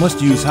 but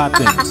must use hot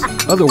things.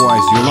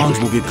 Otherwise, your lungs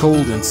will get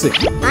cold and sick.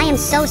 I am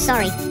so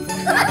sorry.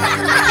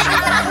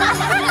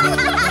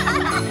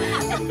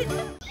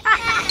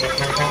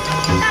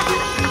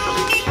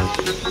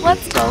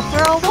 Let's go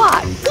for a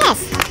walk. Yes.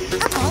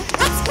 Okay,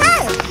 let's go.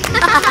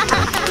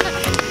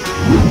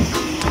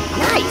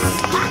 Nice.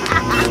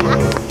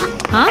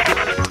 Huh?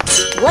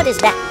 What is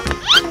that?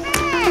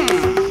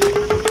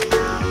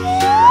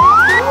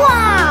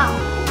 Wow.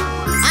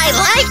 I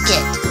like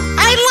it.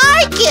 I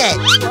like it.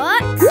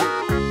 What?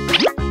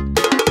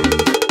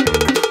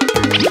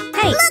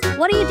 Hey,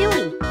 what are you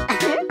doing?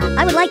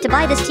 I would like to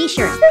buy this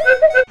t-shirt.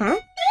 Huh?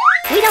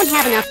 We don't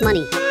have enough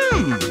money.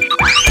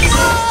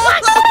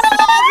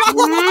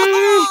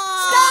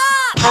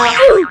 Thank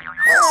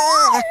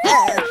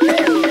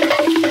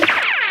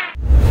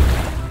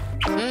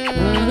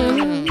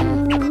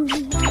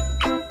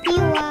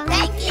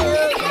you.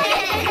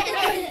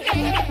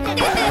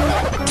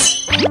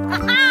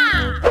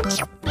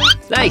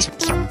 Nice.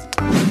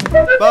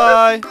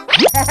 Bye.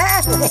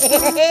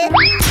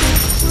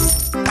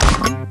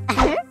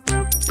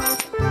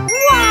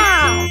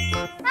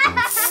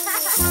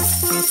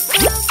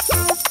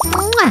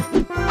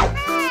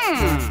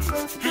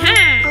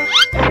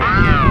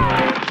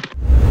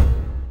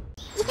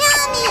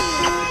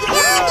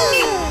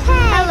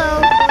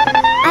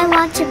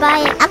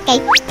 buy it. Okay.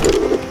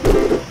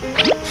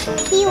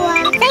 Here you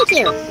are. Thank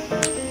you.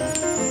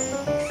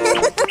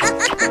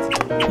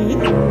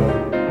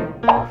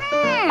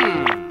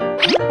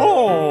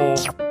 Oh.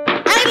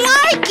 I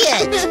like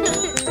it.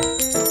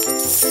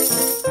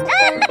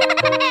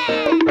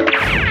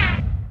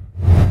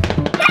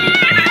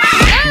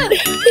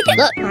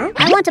 Look,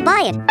 I want to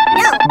buy it.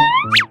 No.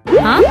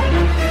 Huh?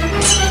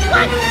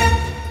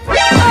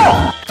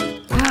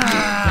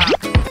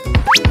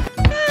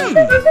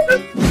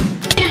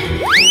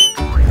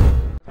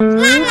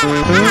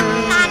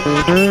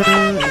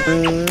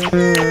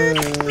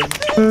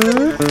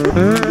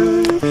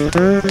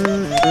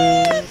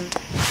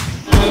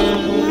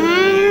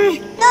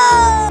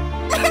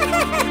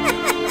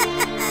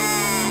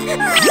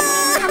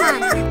 Come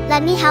on,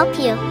 let me help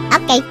you.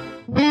 Okay.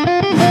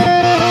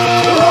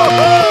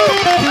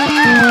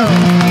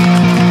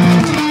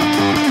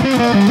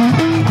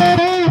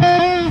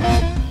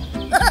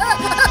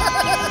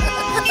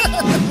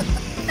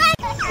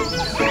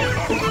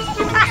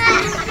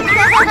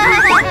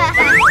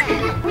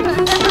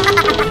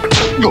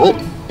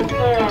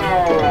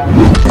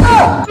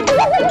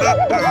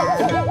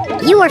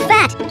 You are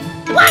fat.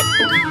 What?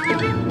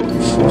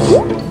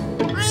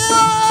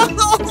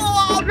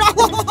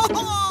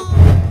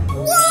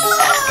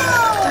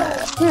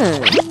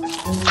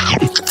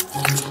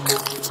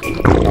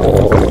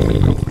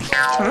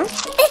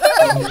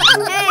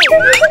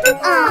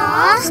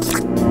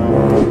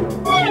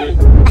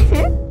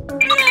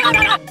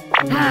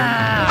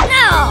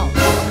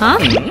 Huh?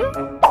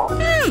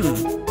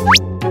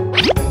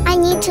 I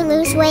need to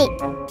lose weight.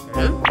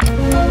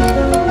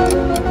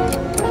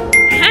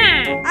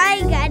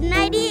 I got an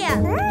idea.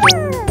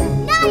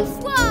 Nice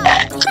one.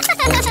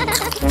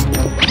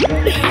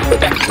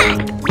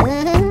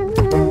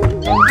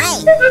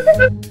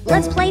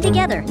 Let's play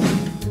together.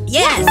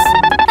 Yes!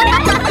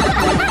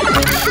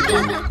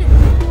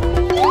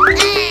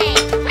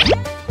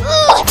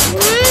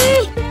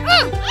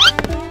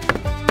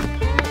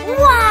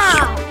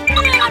 Wow.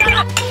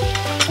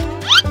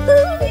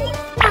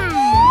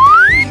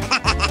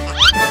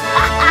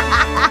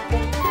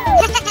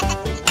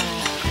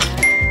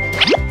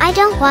 I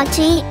don't want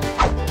to eat.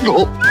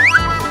 Oh.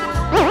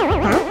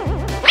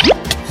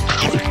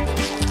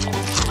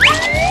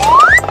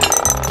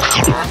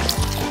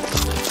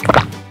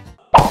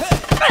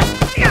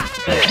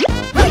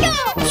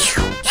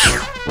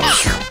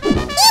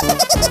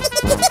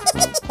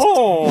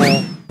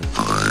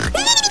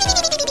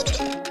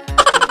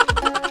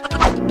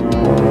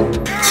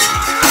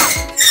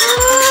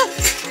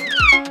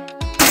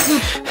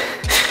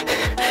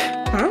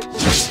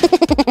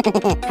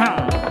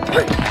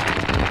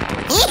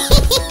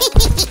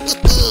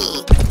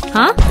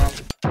 Huh?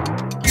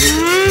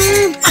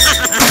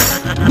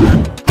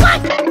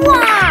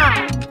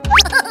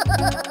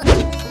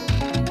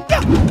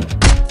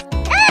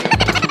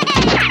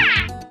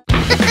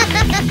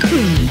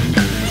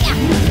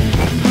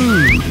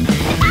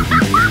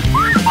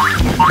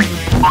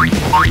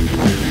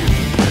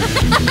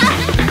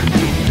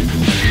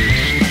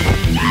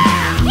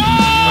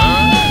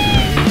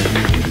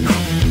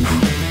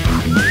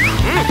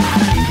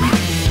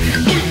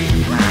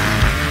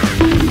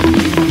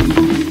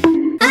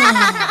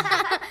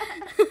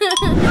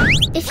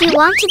 If you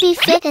want to be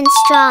fit and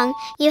strong,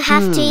 you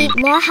have to eat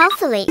more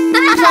healthily.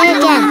 Play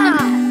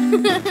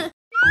again.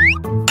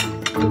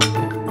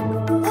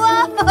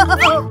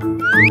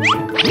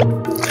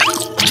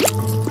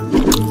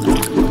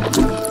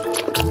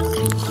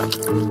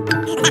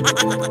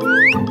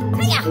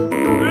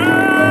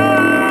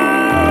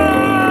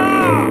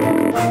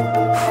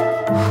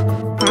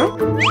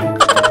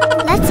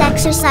 Let's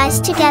exercise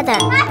together.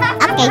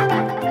 Okay.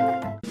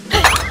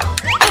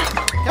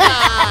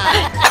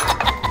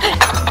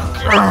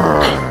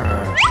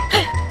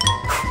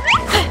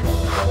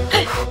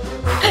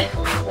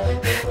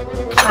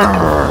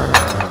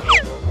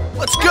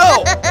 Let's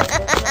go.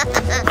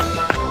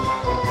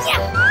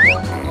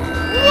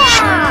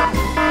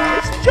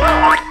 Nice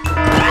job.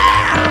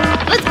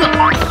 Let's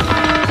go!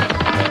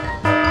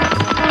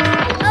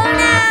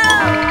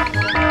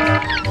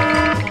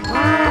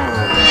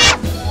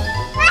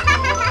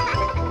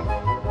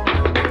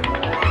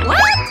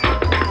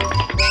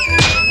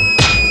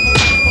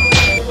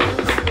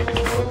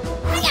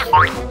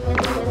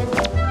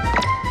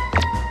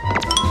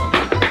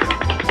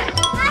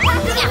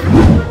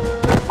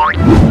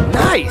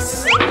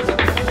 Nice.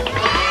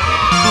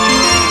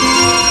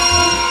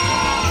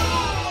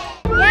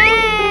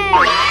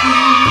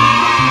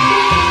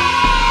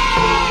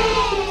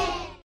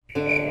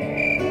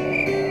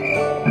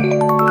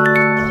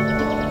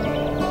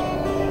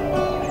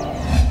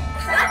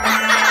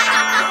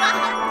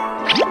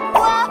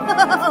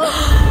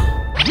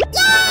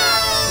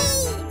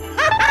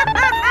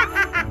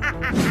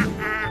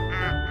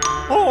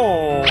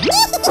 Oh.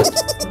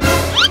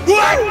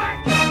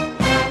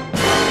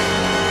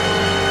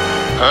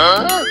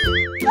 Huh?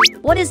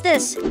 What is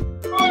this?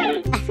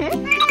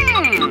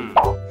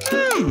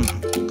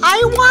 I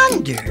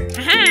wonder.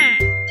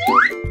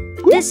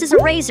 This is a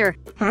razor.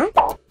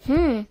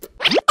 Hmm.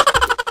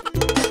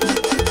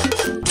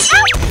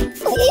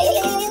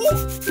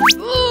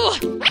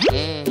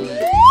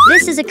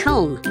 This is a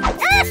comb.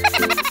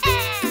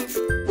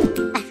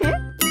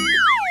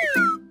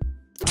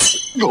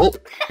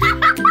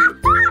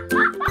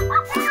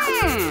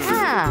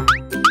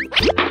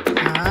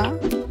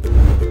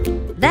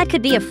 That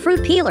could be a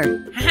fruit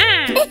peeler.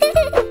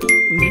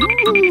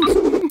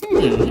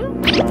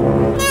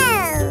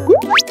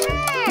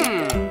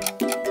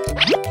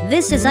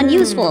 This is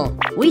unuseful.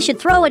 We should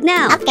throw it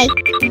now. Okay.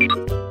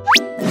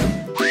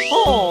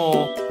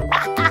 Oh.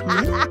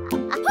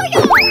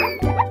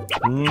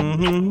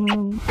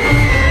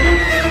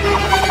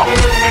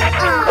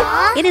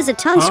 It is a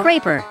tongue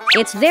scraper.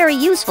 It's very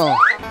useful.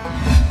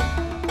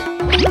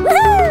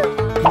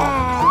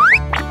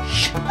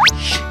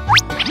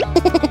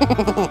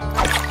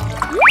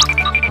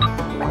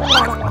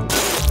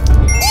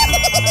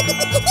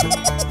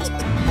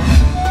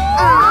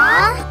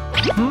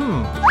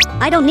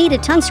 I don't need a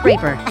tongue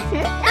scraper.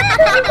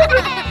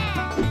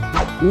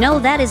 No,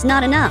 that is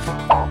not enough.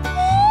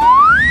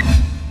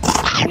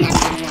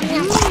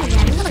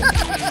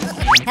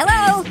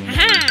 Hello.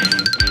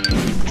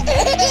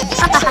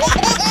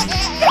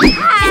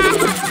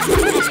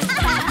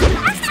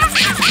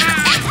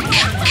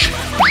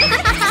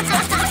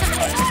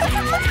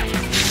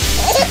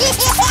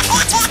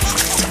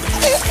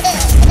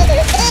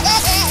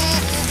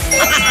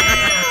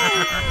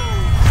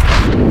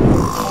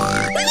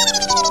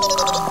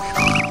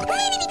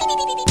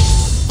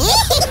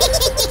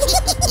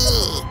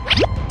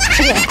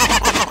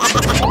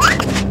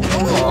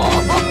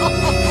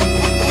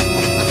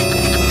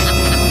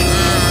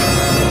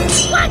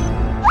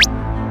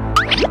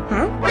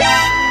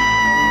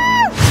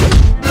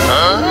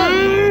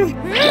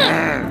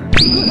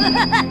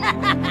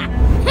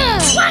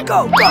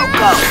 Go, go,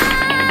 go!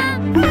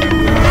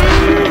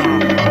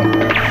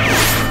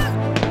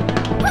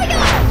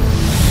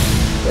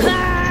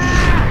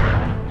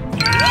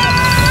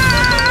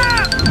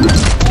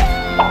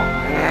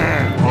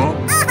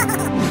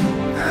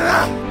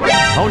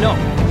 Oh no!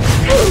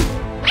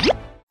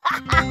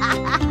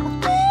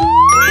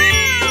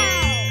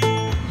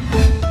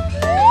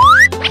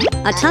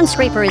 A tongue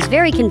scraper is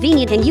very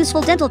convenient and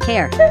useful dental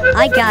care.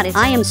 I got it.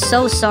 I am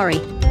so sorry.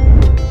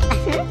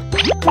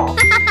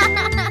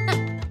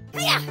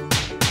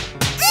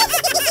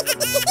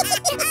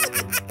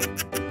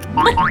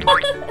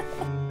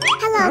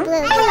 Hello,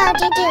 Blue. Hello,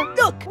 Juju.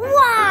 Look!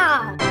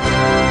 Wow!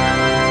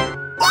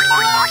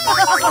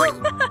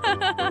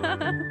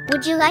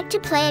 Would you like to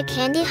play a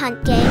candy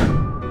hunt game?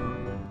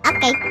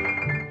 Okay.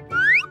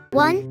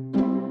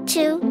 1,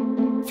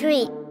 2,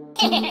 3.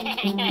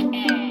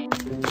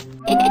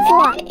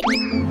 4.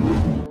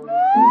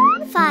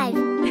 5.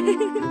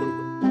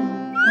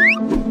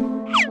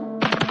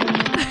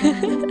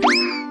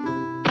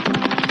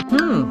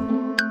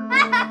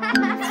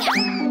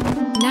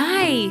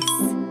 Nice.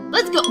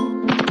 Let's go.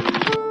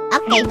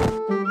 Okay.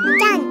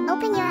 Done.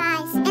 Open your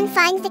eyes and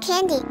find the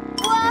candy.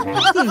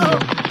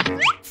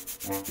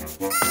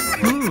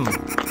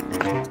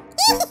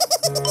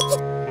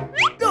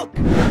 Look!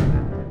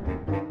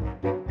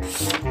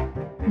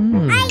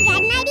 I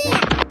got an idea.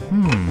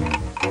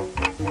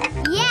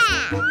 Yeah.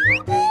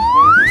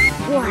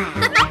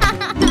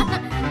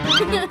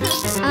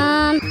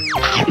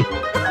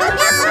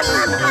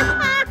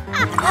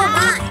 Oh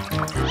my.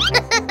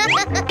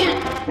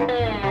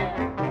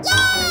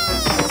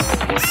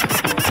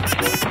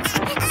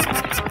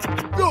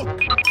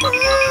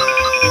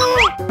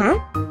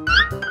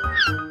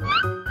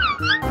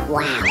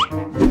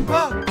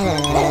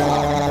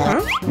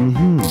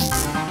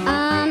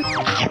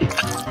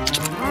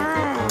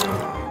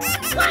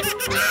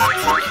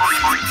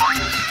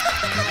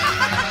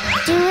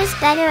 Stu is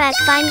better at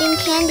finding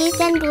candy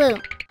than Blue.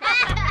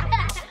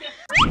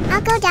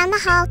 I'll go down the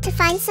hall to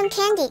find some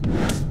candy.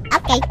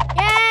 Okay.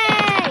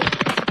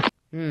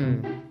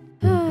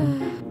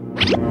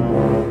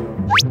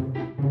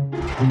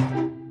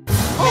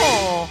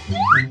 Oh.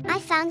 I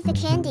found the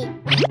candy.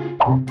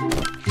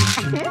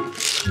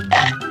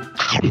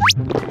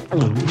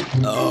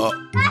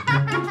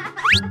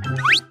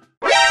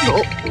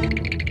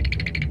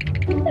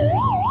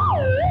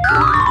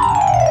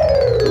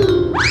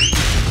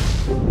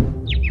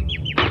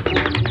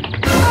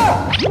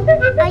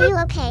 Are you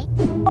okay?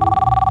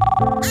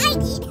 I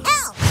need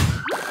help.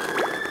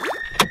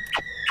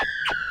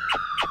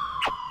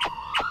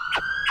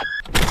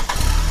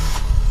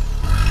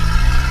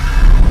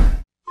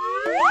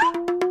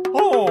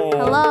 Oh.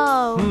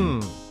 Hello.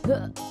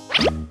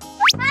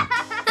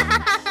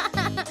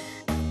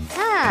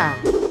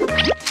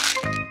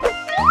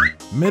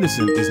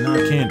 Medicine is not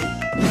candy.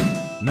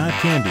 Not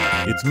candy,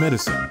 it's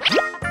medicine.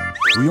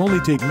 We only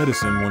take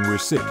medicine when we're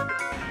sick.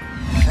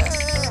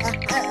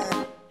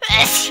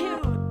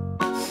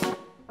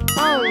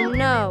 Oh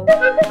no.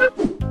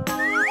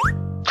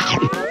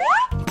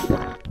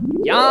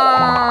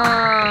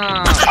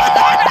 Yeah!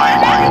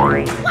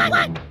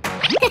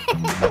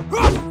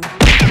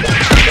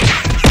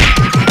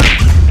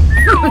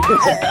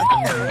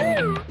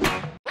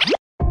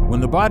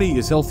 When the body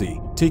is healthy,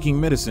 taking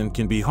medicine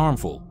can be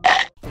harmful.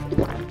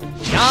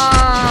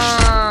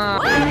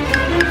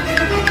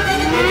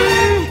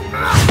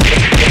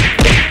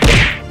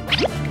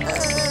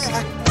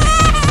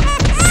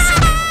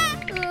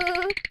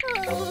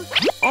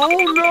 Oh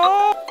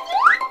no!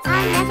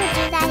 I'll never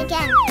do that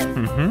again.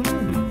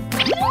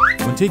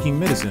 When taking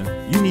medicine,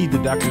 you need the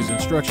doctor's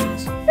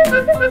instructions. I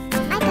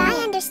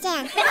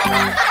understand.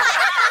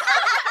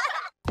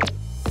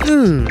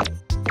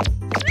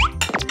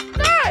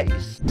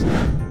 Nice!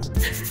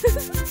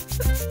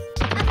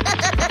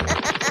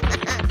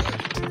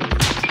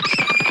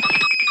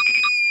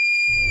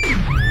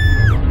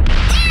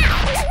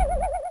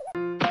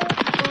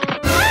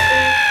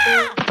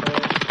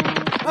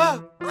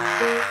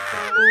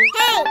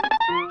 Hey!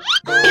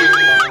 Oh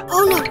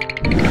no!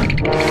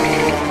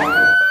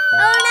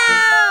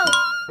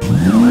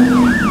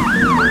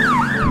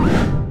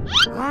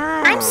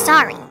 I'm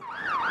sorry.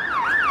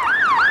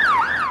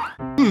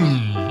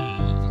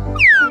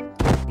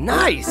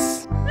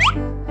 Nice!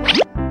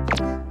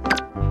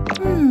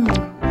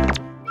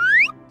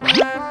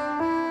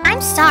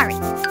 I'm sorry.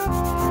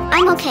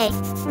 I'm okay.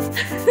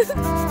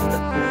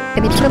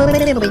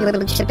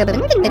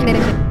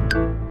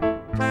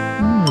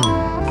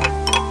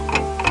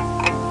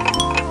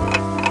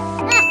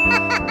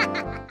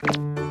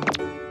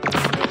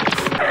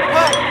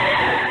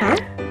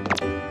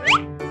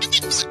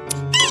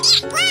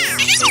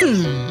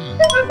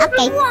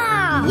 Okay.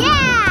 Wow.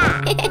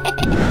 Yeah.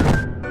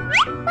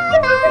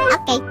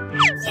 Okay.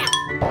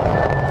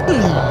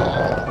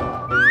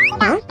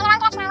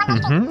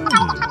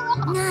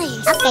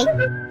 Nice. Okay.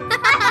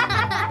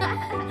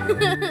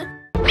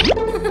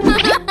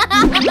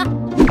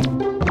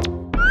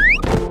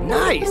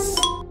 Nice!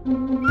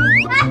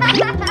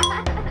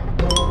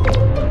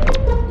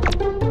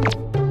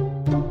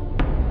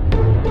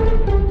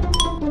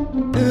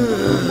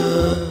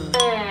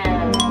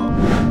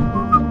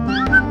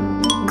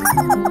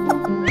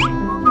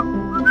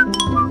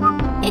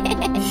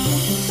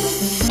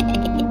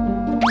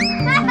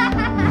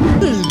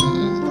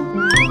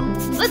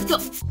 Let's go.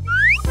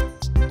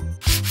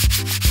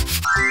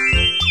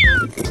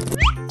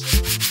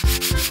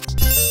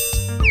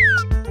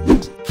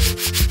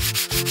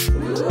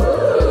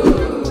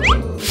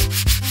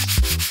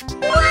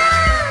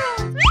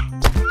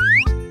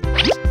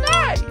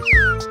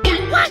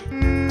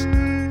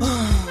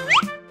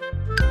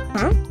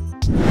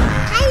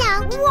 Hello.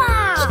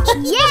 Wow.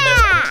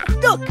 Yeah.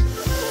 Look!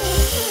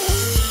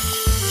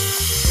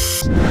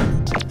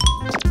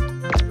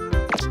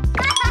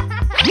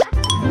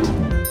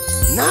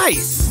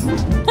 Nice!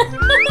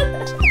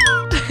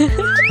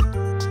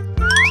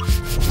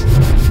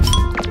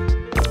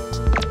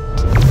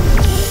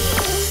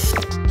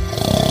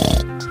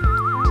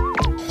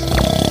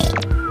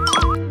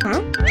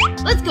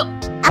 Let's go.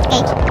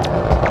 Okay.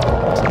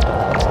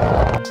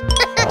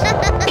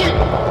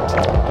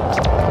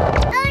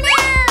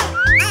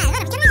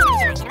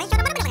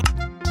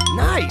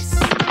 Nice!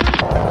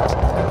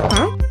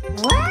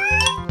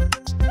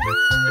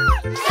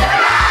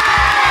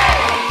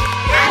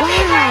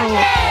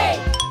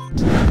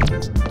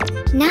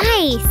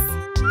 Nice.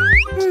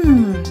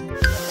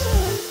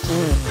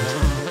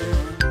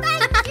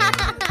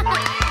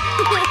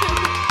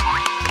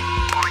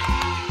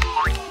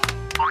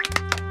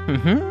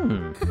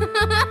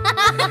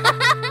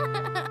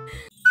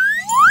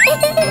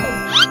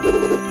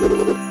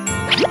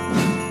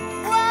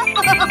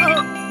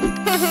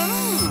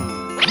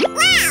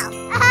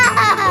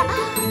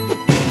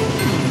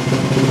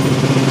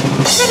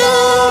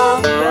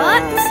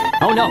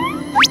 Oh no!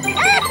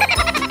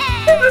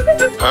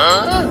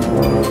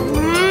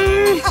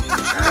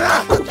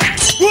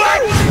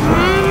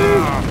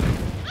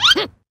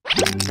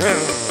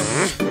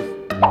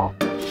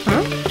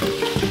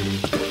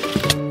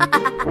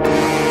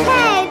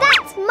 Hey,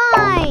 that's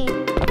mine.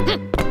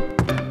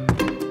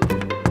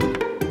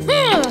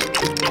 Oh!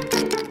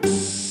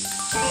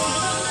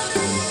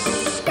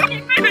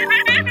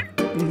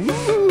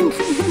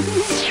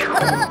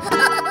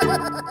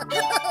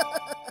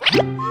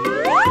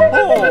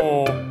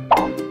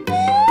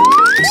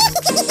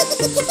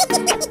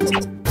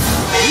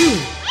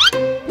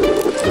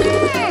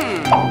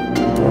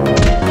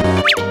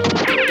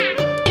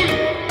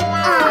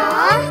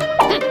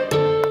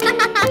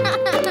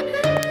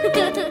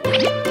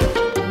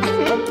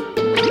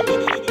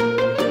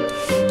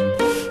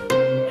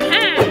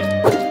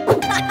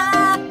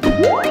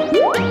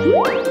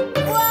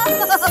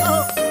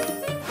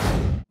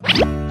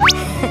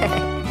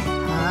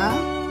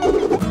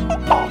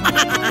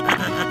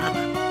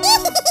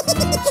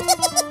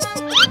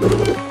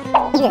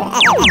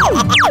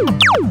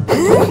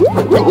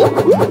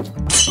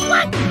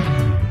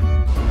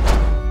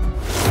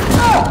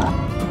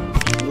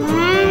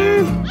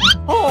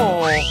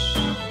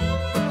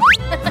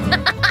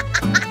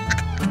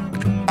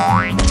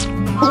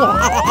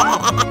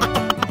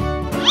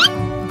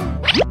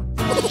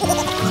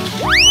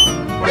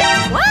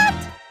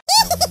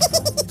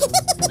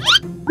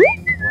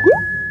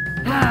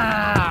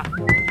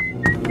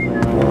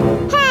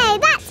 Hey,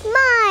 that's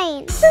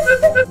mine.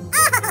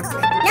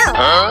 No.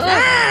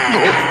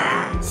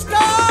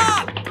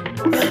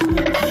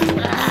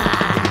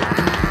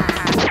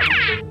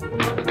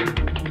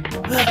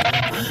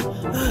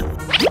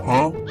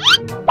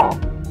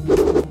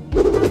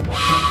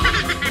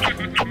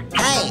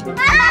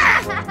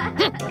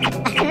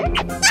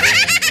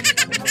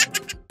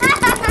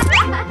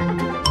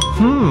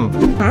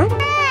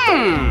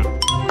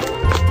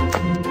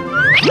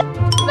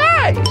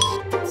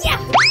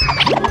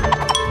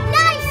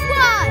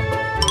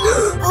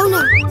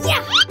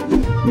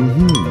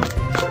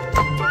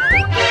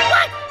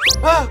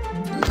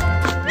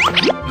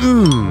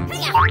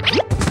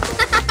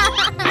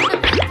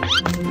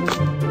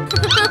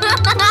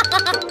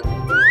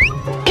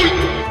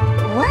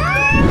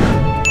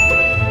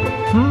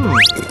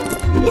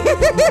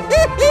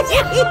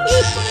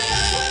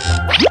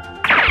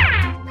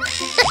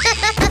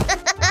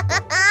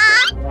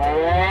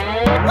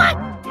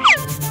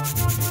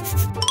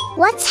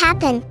 What's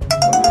happened?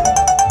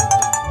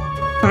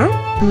 Huh?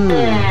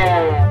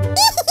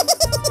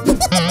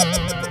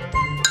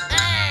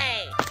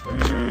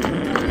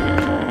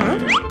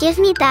 Give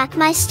me back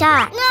my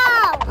star. No!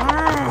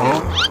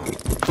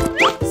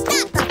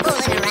 Stop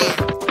fooling around.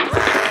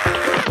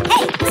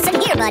 Hey, listen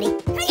here, buddy.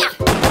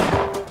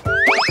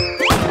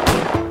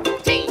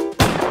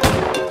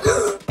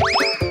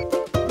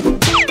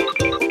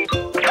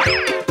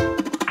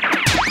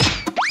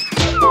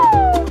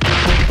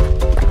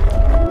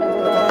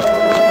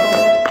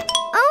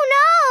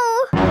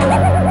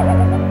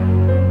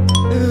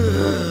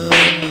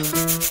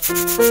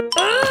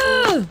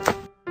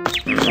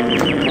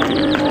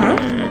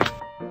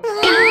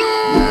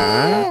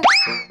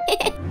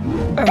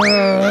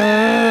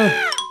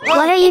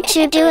 What are you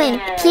two doing?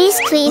 Please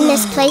clean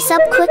this place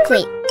up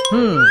quickly.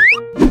 Hmm.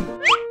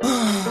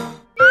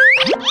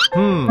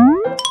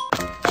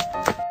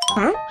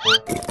 Huh?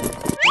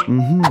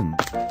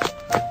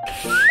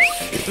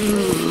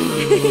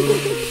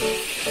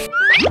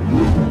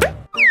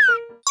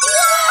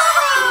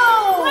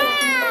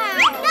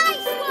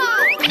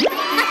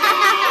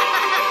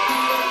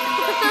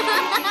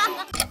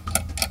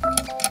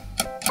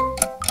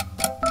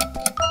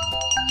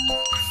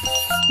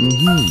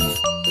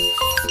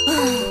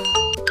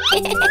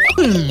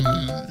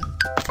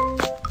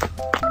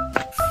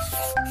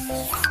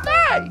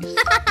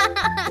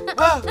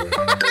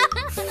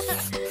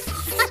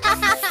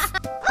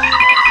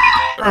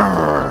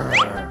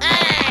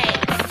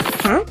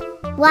 Huh?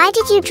 Why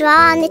did you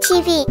draw on the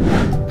TV?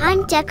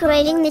 I'm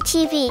decorating the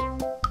TV.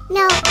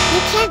 No,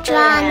 you can't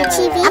draw on the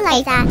TV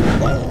like that.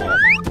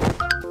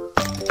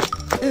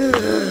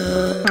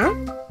 Huh?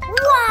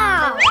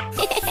 Wow!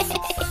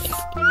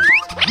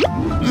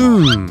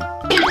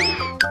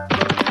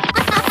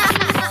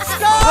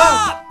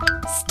 Stop!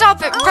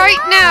 Stop it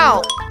right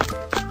now!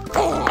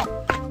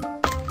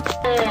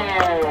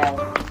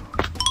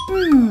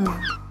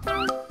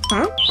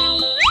 Huh?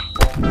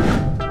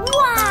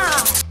 Wow!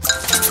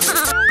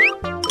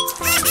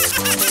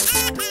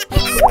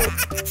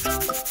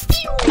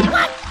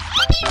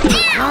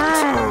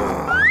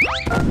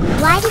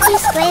 Why did you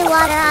spray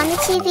water on the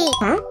TV?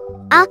 Huh?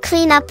 I'll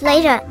clean up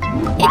later.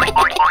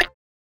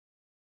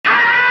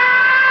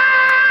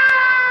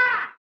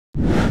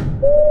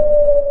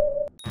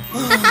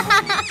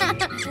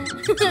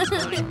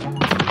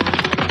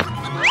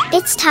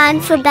 It's time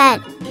for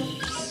bed.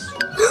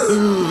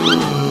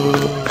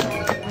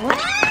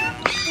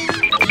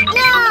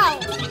 No!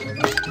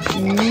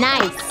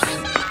 Nice.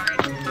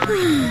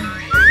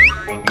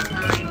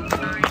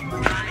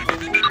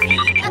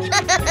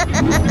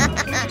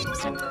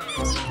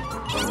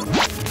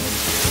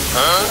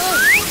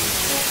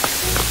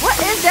 What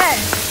is that?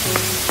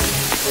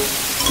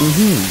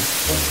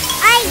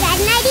 I got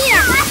an idea.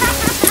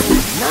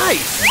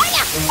 Nice.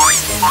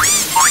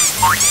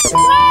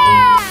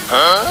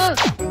 Huh?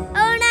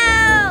 Oh no!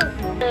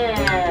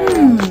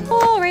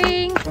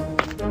 Boring.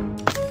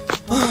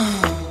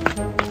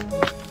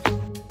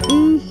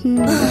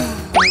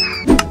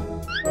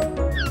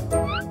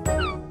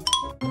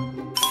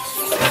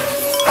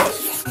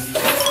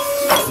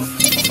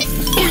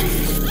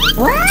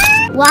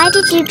 Why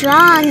did you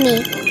draw on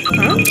me?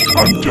 Huh?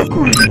 I'm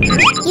decorating you.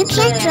 You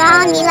can't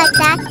draw on me like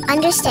that,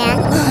 understand?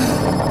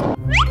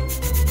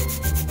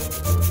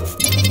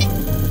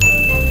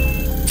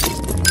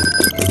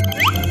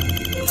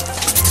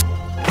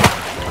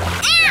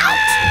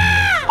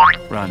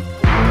 Run.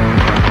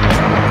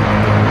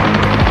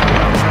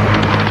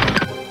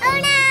 Oh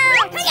no!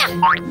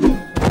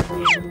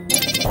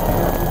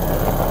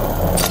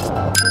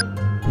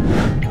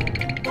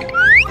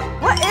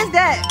 What is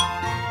that?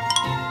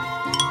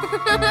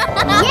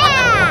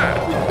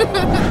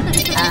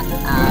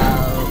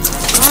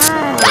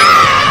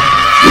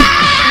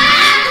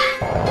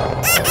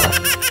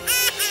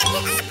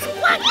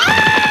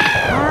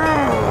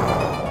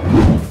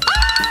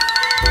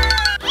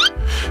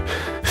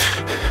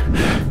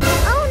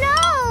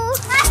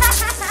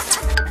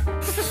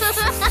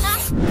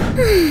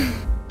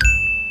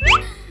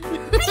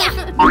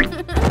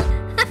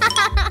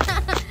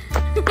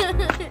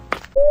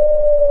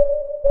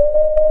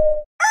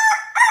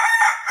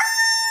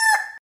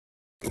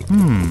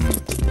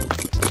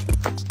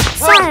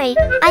 Sorry,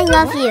 I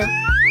love you.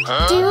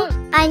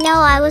 I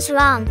know I was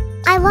wrong.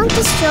 I won't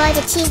destroy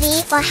the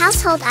TV or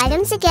household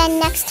items again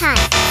next time.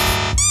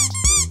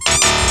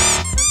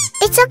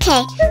 It's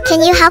okay.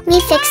 Can you help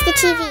me fix the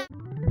TV?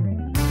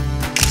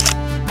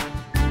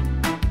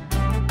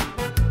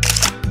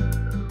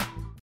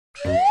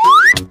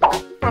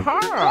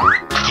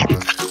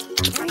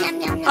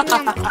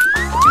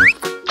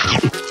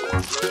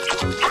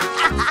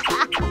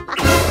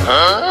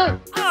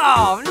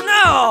 Oh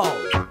no!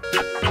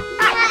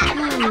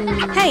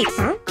 Hey,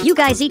 you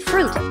guys eat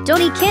fruit.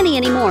 Don't eat candy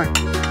anymore.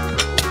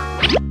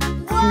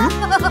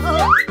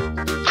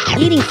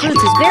 Eating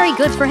fruits is very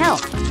good for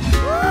health.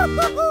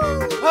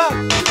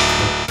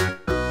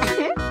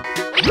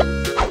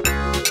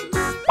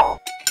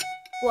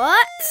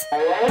 What?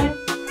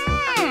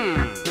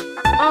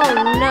 Oh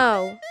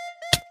no.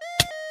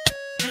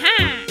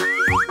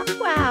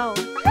 Wow.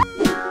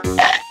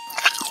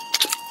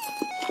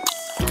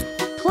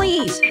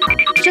 Please,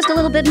 just a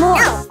little bit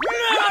more.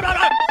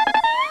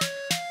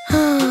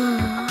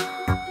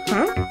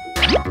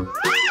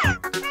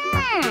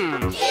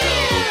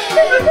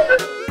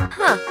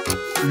 Huh.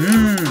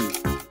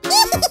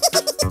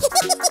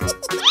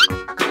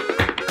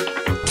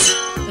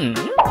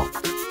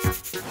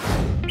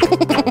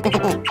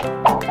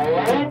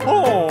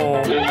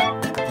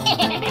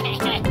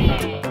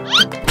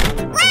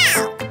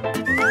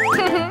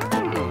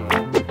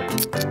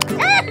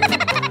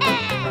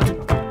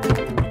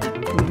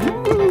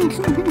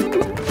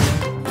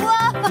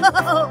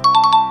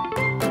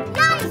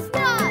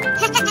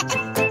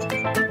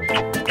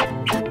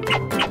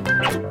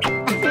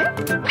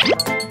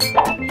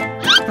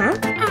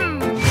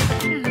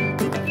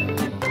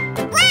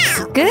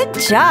 Good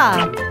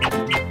job.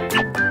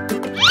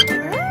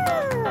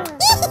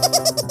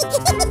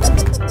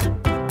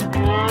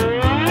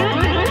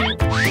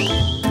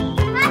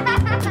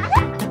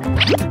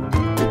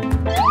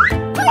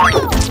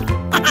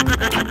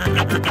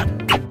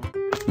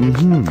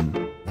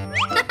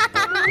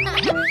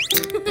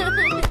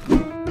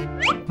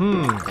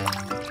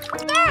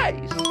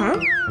 Nice. Huh?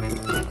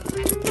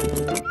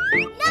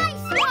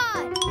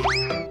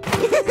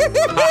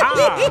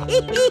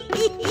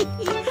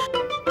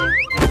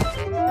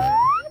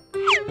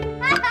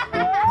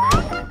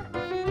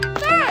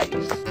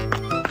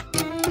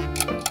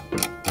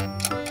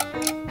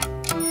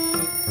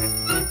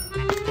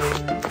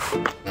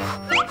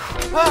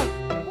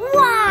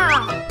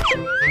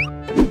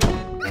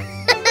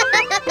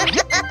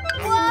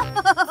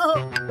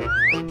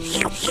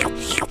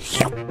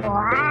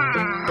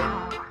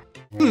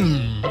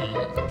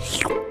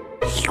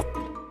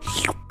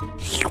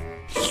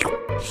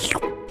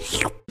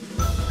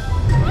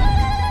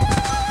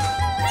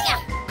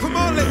 Come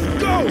on, let's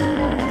go.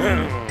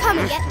 Come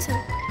and get to.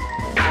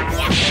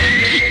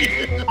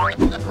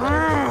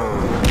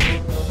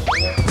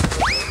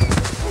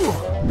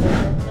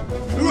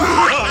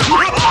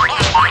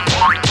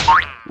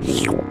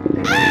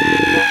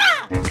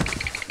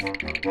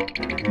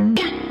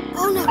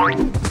 Oh no!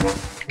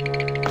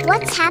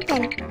 What's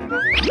happened?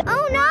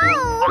 Oh no!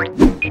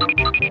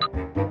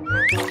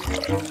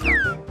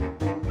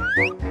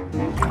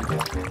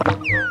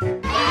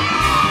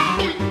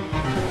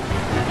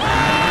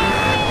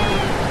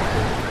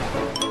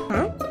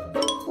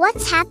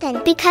 What's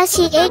happened? Because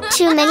he ate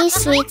too many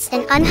sweets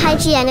and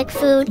unhygienic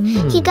food,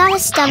 he got a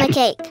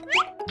stomachache.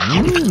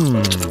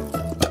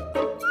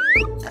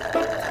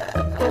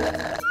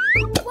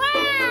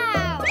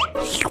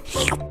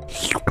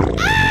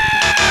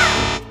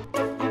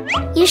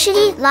 You should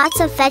eat lots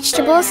of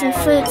vegetables and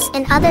fruits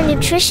and other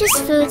nutritious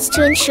foods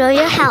to ensure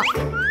your health.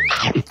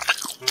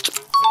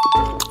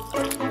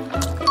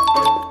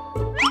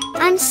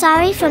 I'm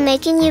sorry for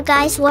making you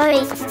guys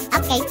worry.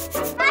 Okay.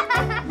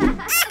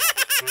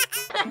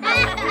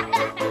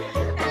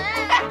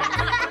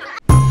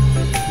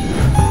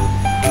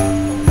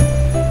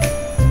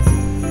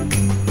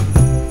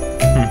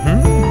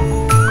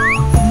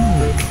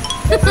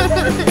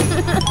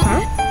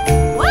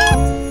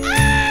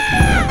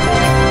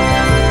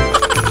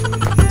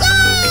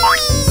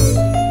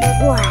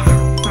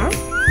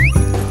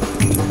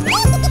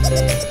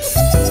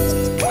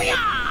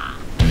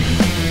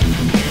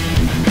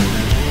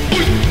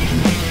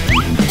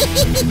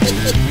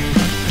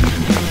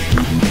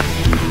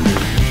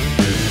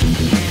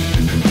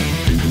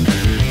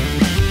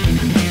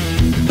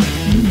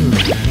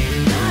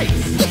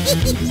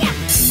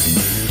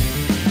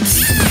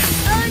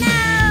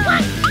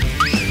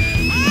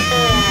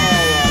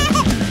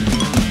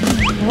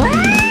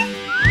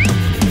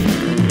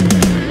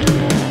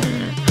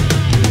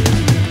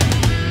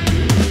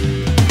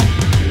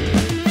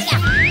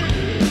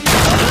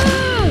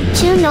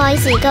 Too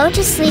noisy. Go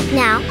to sleep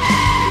now.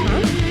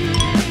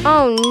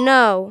 Oh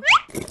no.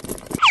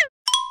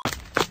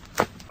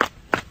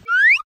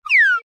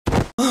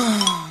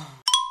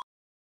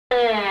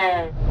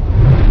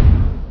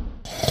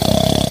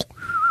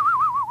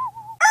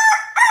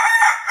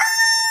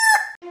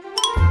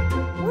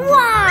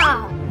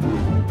 Wow!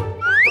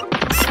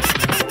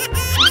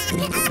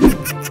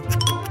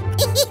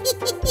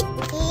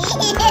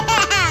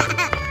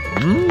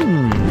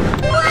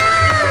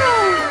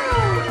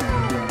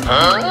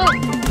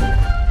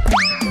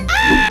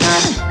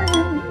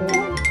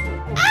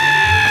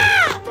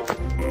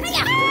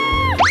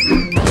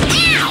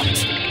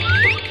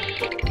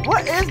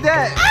 What is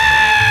that?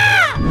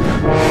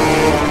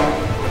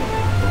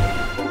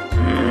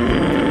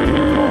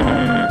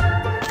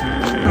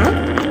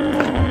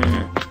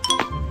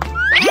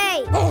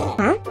 Hey!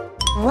 Huh?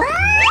 What?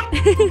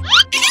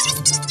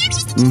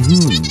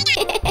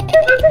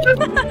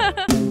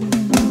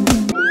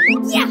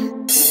 Yeah!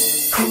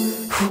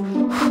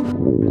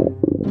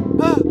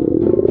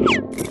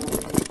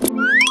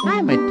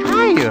 I'm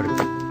tired.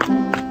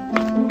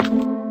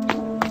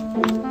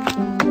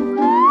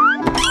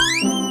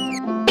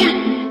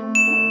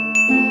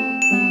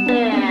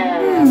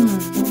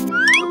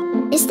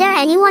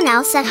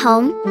 else at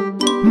home?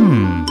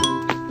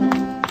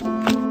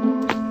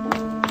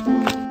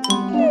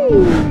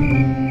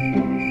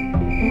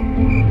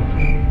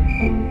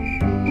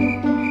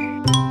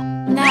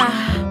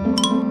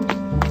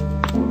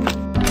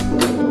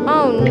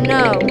 Oh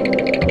no.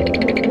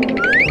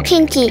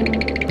 Pinky.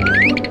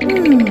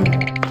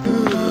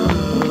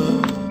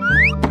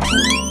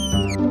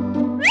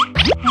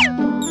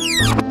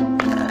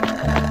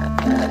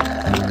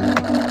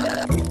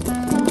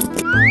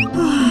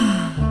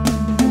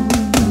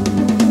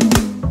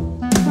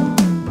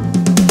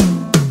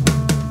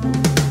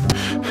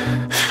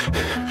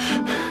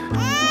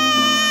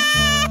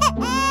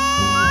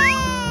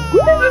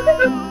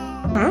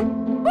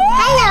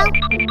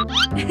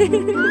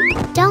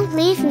 Don't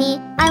leave me,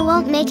 I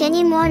won't make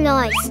any more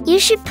noise. You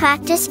should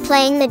practice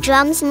playing the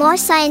drums more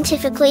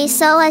scientifically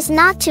so as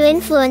not to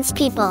influence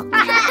people.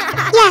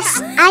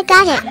 Yes, I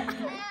got it.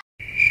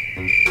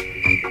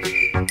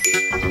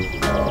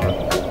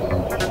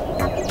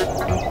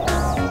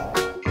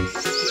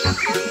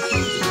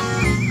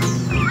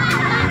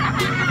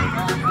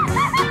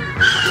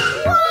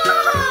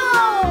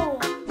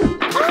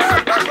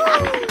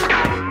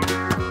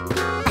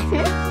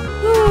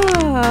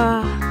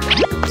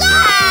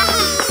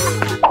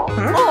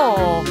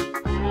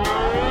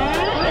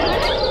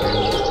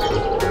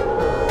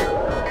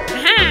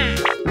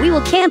 We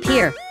will camp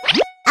here.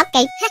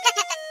 Okay.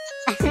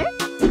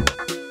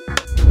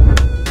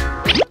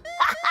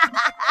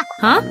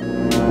 Huh?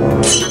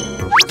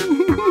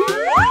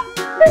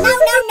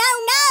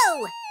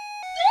 No!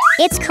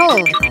 It's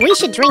cold. We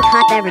should drink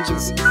hot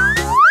beverages.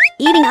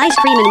 Eating ice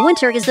cream in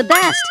winter is the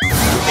best.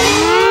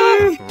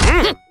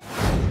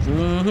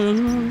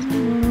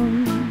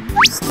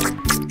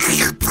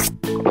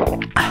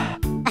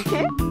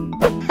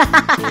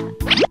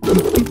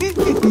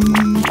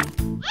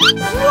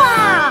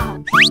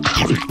 Wow!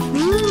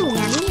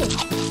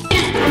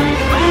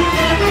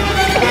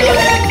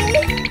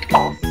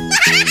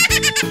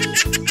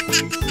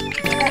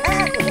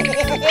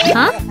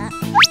 Huh?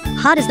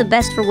 Hot is the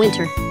best for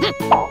winter.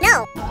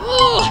 No!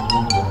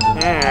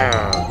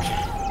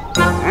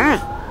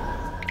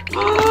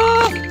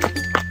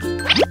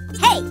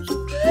 Hey!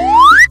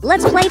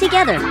 Let's play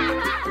together.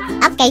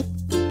 Okay.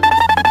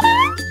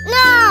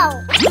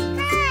 No!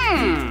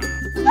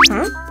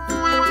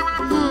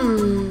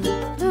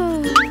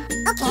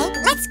 Okay,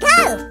 let's go!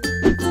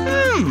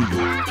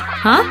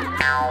 Huh?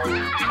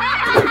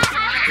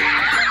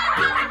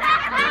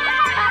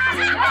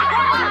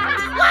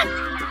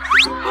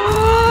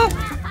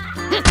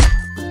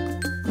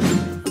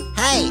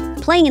 Hey!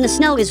 Playing in the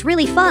snow is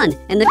really fun,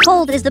 and the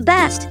cold is the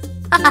best.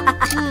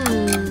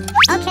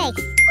 Okay.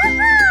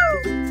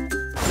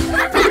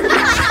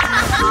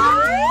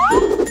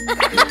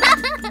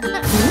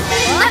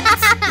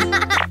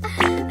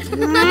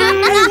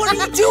 Hey, what are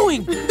you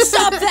doing?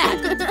 Stop that!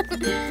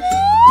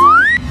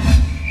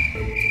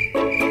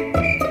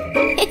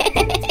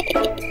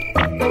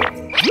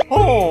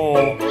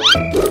 Oh!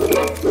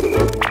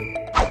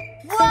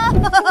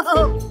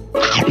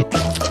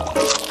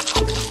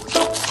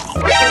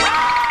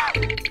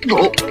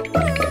 Oh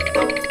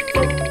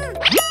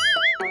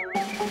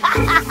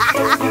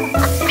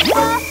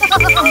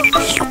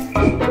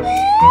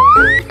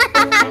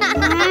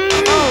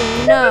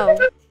no.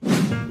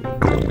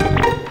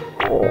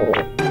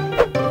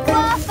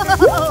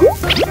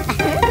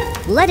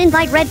 Let's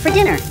invite Red for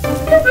dinner.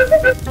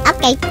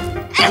 Okay.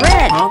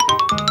 Red!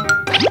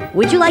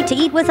 Would you like to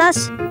eat with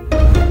us?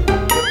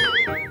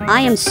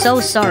 I am so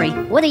sorry.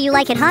 Whether you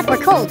like it hot or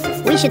cold,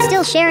 we should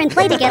still share and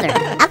play together.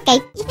 Okay.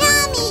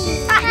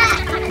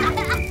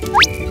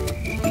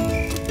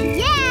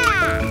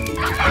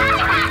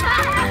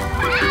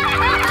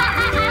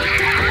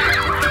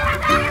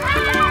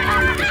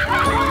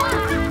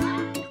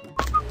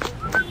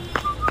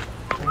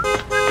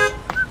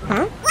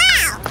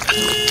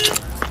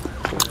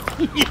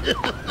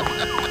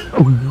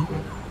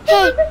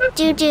 Hey,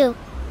 Doo-Doo.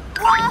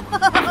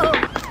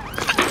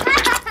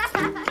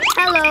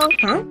 Hello.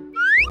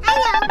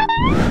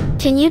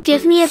 Can you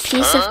give me a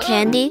piece of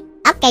candy?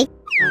 Okay.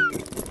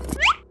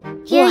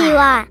 Here you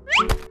are.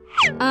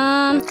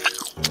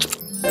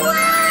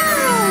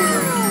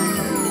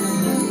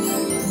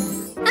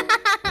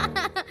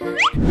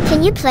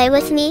 Can you play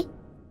with me?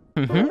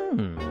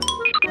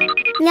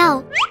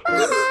 No.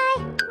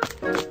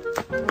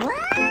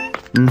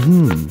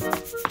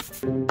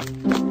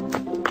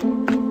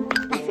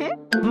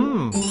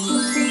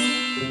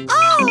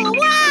 Oh,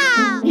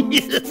 wow!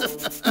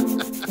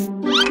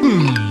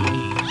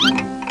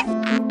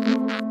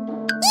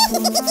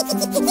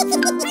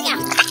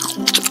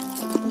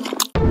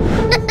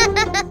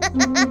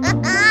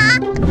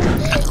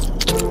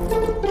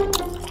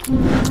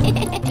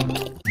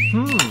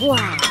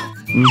 Wow.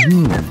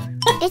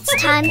 It's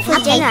time for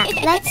dinner.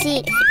 Let's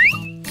eat.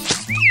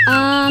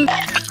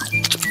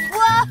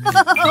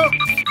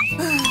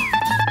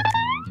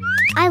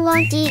 I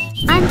won't eat.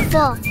 I'm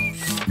full.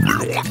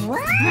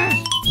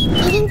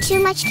 Eating too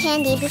much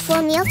candy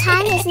before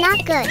mealtime is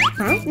not good.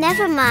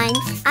 Never mind.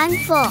 I'm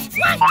full.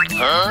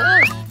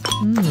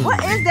 What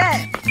is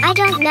that? I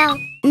don't know.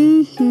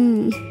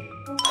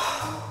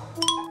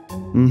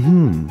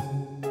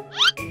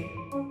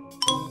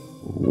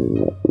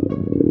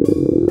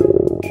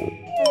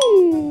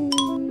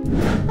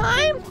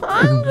 I'm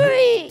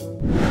hungry.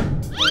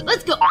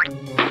 Let's go.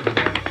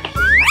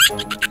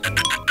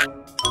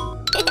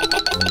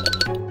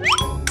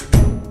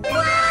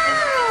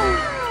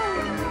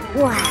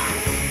 Wow.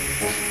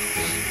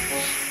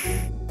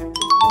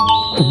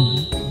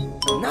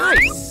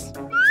 Nice.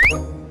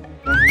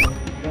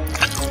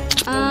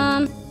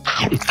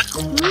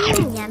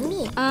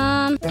 Yummy.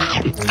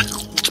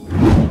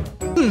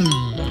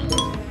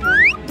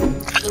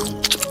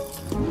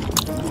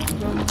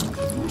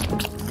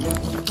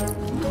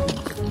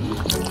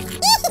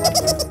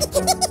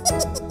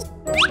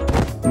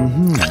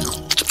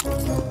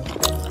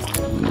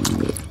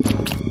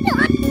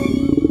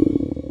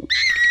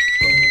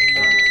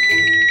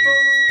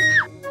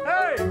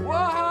 Hey,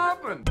 what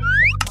happened?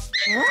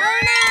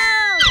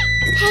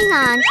 Hang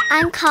on,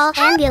 I'm called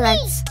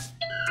ambulance.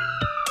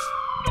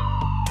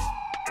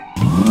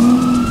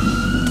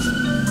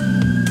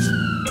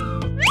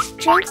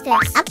 Drink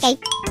this. Okay.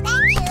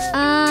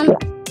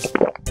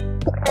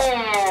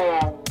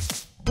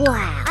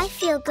 Wow, I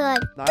feel good.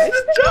 Nice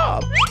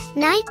job.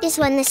 Night is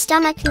when the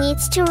stomach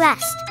needs to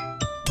rest.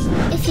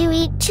 If you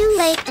eat too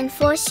late and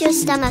force your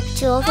stomach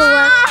to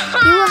overwork,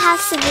 you will have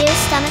severe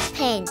stomach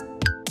pain.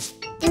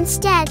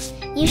 Instead,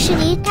 you should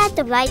eat at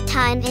the right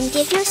time and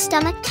give your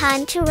stomach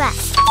time to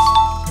rest.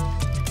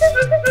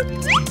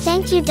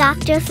 Thank you,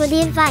 doctor, for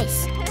the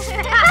advice.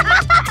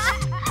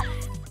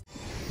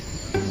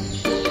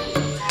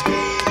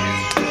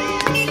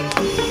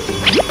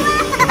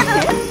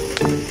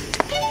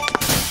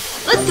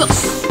 Let's go.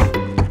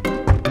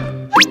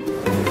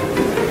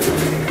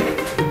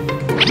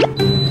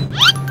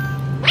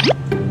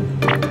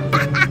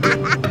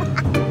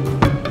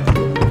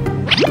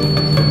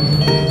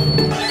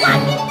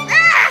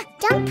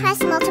 Don't press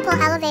multiple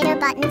elevator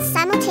buttons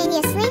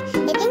simultaneously.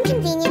 It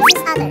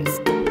inconveniences others.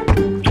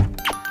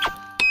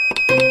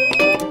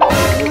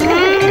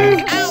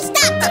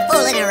 Stop the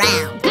fooling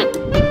around.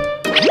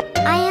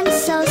 I am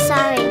so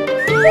sorry.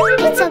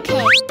 It's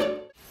okay.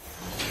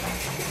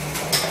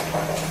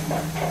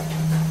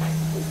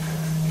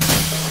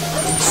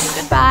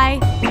 Goodbye.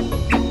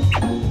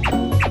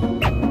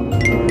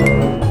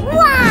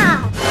 Wow!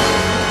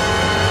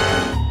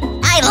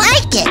 I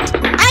like it.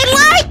 I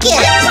like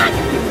it.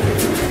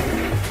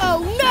 Oh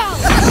no!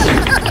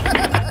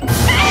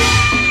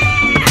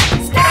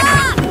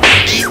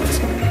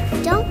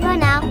 Don't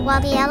run out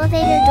while the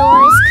elevator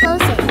door is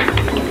closing.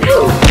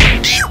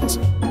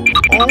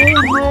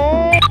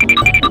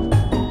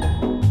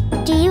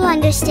 Do you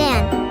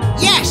understand?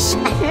 Yes.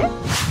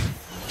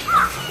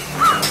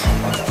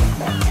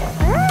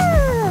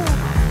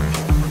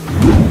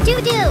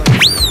 Doo-doo!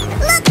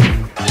 Look.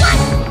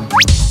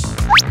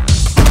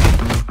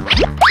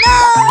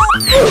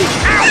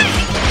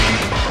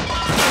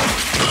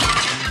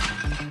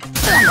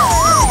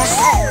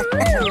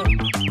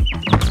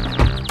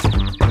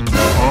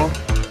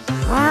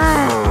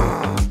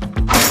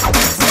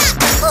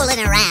 Stop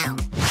fooling around.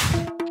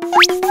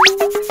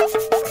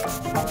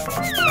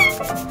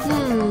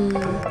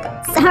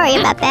 Sorry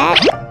about that.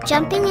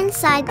 Jumping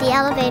inside the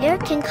elevator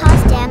can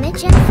cause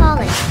damage and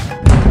falling.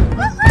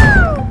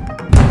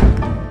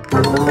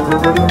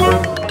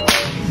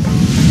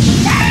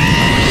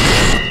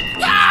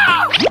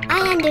 I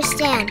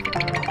understand.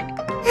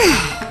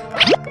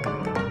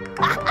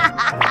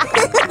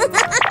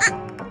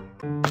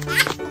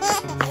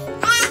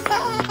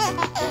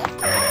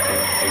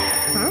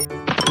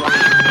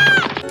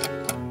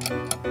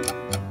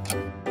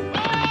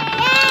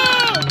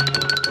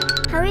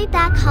 Hurry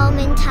back home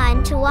in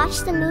time to watch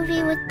the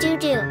movie with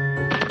Doo-Doo.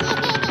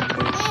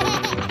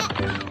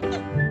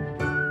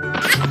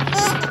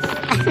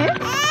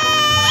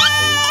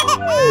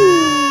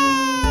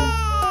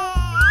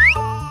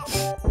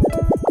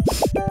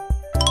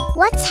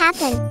 What's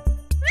happened?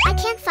 I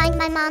can't find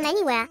my mom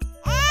anywhere.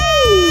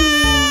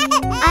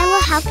 I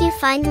will help you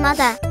find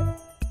Mother.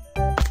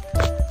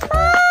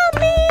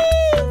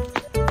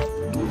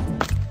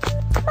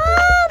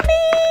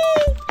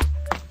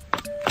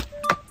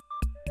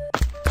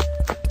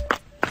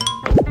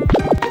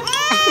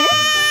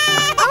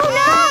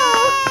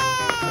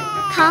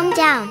 Calm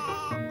down.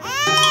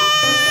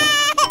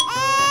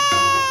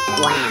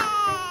 Wow.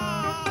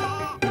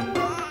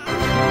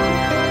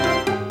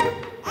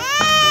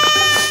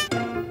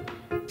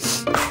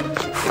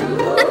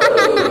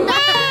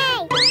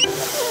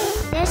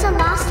 There's a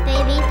lost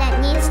baby that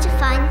needs to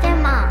find their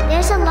mom.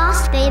 There's a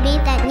lost baby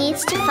that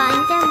needs to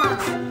find their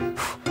mom.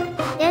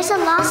 There's a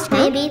lost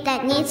baby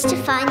that needs to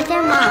find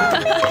their mom.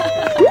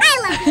 I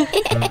love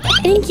it.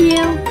 Thank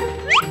you.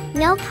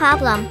 No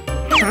problem.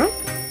 Huh?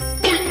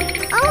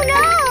 Oh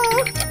no!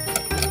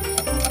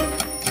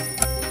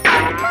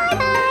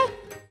 Bye-bye.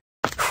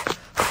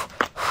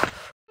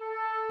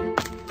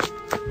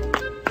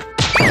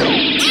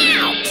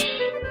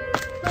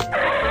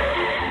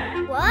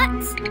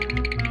 What?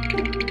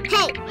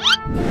 Hey,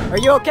 Are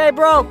you okay,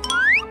 bro?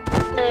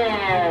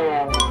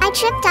 I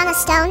tripped on a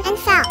stone and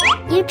fell.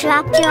 You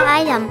dropped your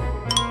item.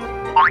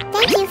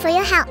 Thank you for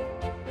your help.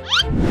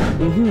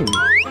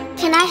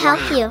 Can I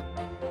help you?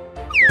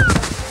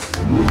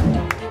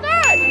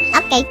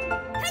 Okay.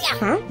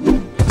 Huh?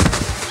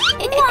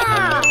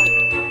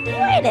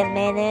 Wait a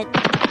minute.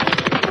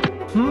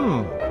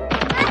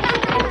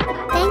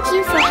 Thank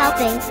you for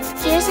helping.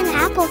 Here's an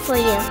apple for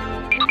you.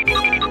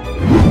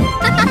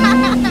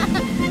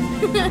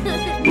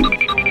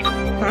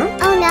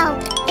 Oh no,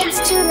 it's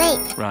too late.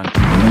 Run.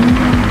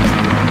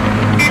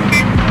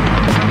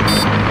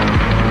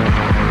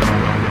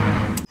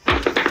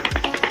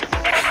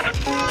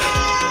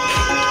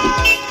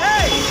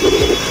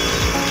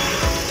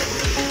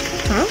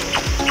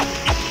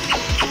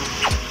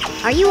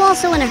 Are you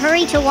also in a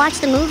hurry to watch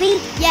the movie?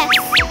 Yes.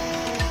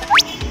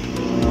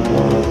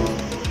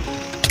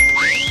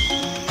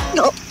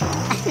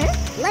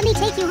 Let me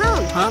take you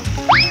home. Huh?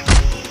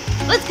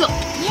 Let's go.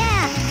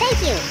 Yeah,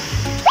 thank you.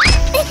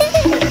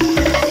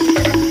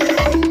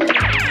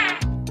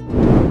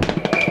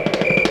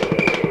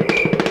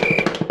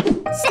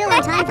 Still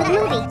in time for the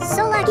movie.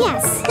 So lucky.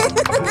 Yes.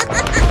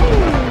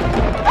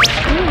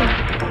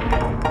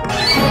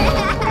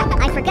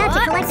 I forgot to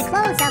collect the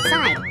clothes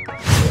outside.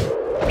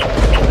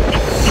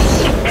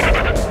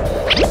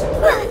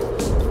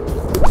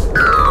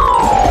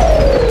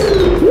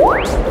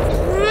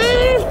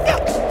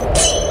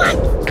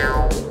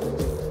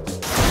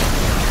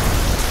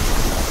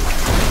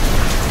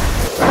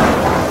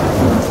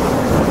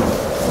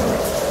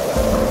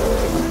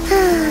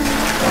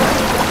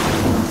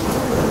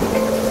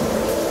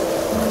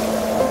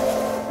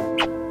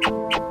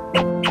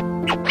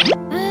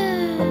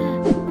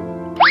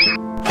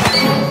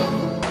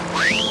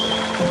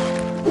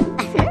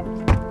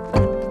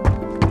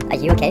 Are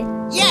you okay?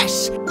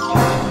 Yes!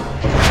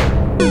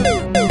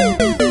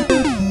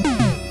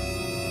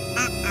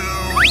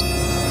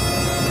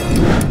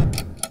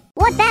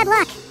 What bad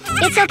luck?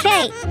 It's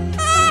okay.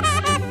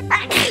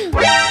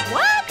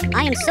 What?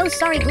 I am so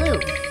sorry, Blue.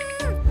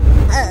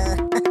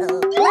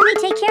 Let me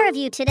take care of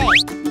you today.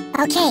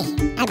 Okay,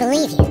 I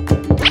believe you.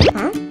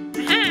 Huh?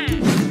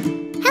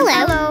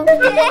 Hello.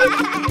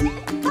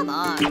 Come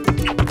on.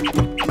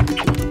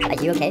 Are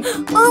you okay?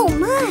 Oh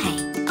my.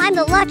 I'm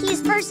the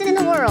luckiest person in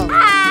the world.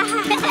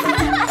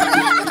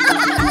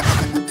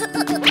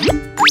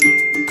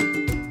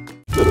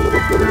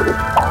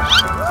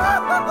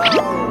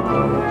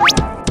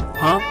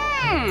 Huh?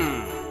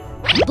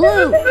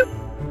 Blue!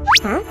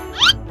 Huh?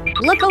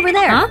 Look over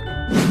there. Huh?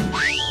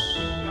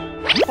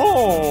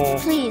 Oh.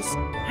 Please.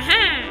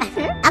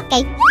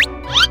 Okay.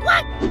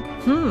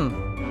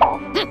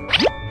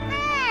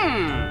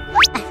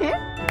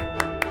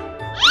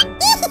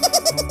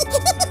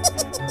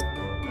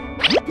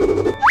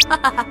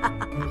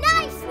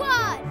 Nice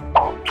one!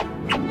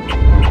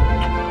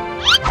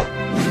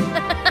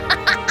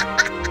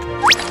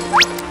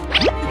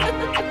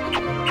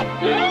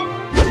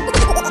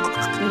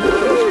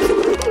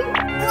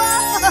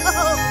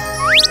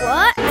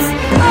 What?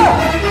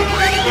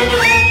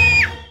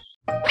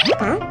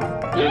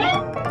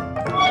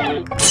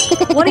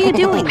 What are you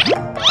doing?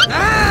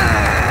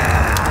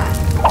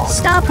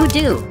 Stop,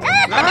 Hoodoo.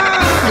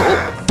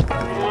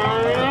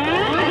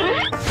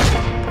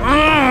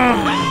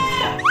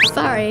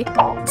 Sorry.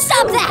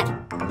 Stop that!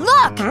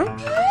 Look!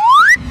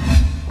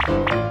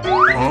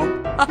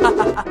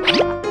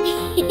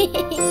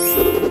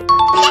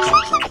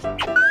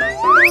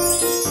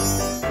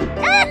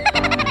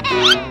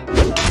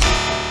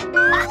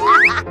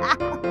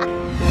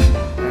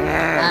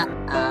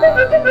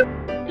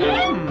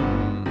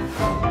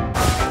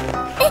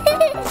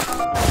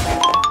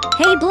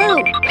 Hey, Blue.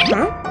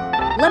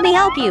 Let me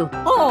help you.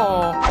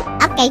 Oh.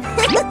 Okay.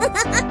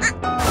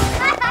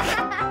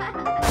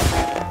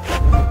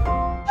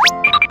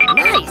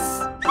 Nice.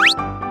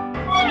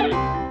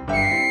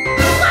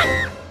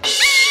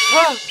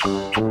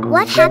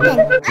 What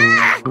happened?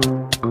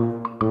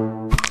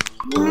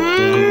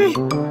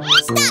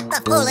 Stop the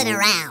fooling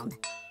around.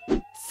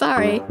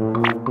 Sorry.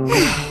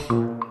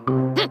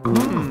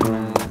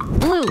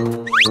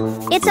 Blue.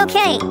 It's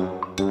okay.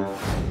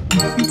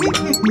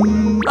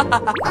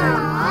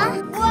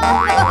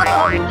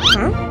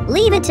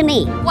 Leave it to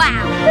me.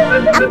 Wow.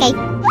 Okay.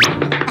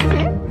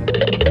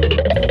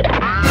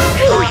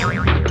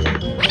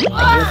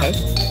 Are you okay?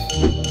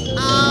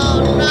 Oh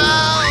no!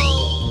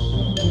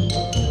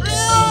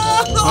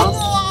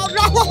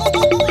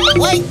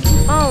 Wait!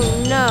 Oh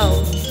no.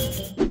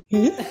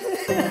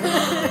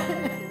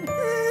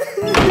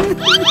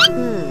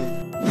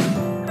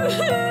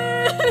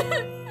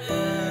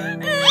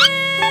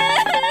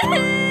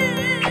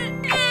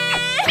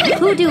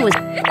 Hoodoo was...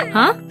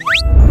 Huh?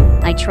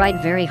 I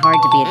tried very hard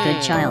to be a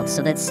good child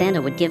so that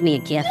Santa would give me a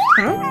gift.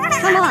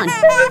 Come on.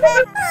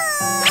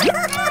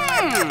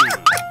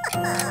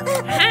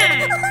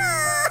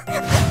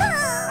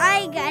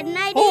 I got an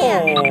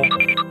idea.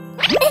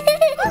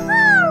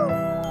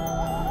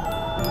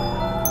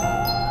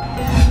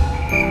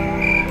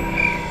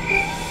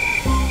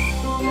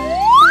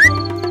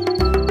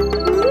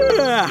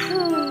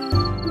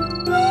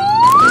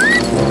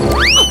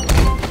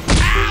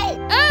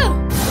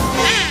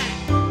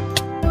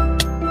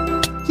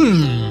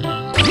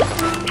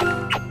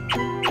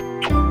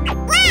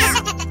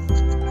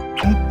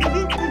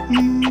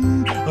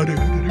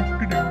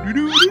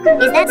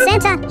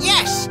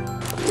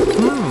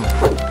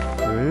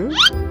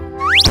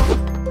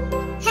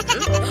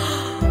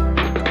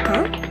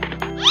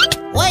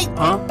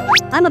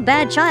 I'm a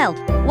bad child.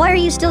 Why are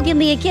you still giving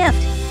me a gift?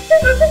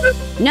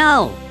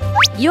 No,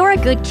 you're a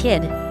good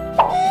kid.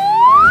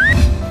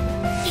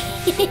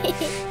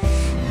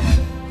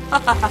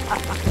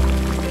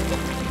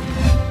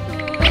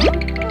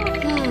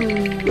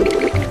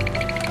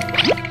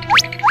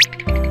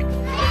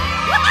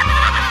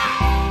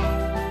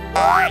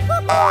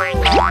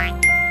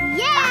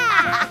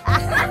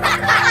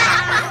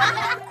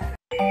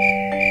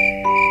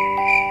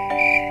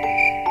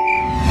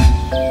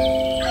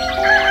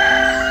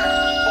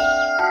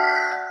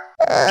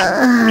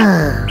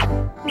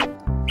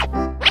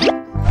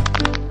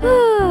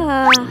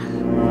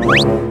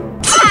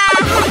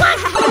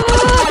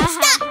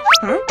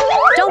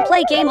 Don't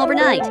play game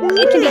overnight.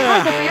 It can be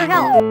harmful for your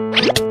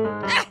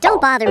health.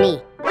 Don't bother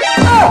me.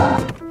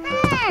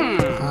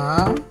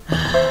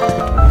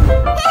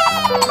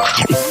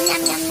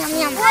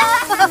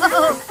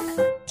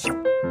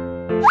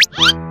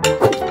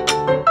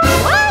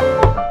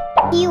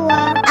 You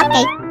are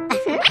okay.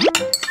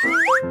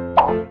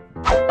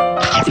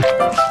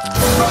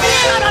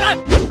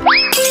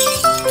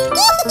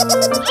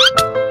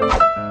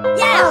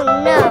 Oh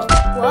no!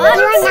 What?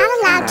 You are not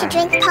allowed to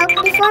drink Coke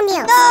before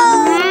meals.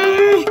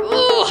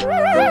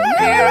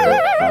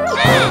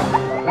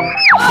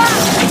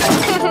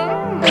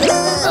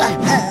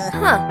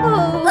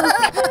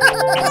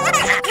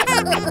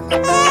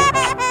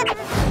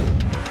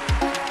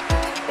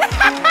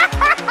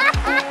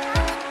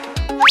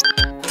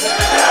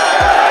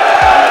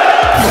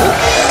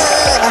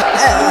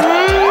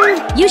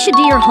 You should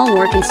do your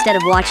homework instead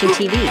of watching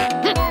TV.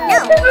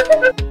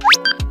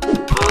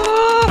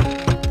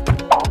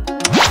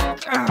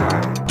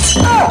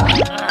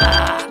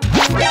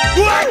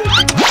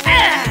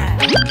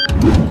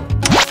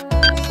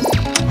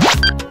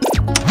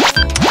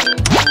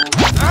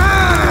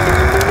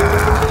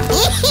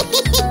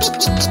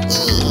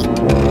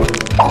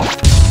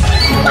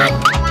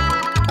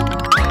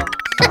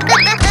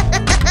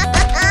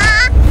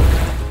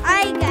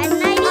 I got an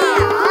idea.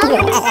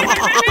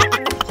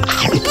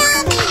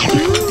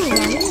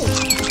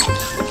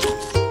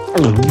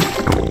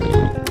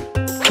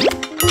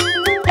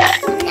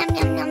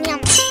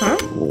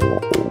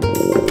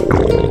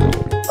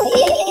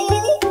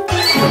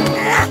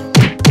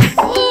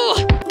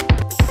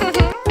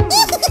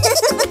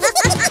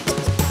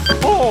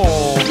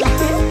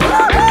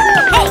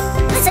 Hey,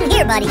 listen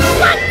here, buddy.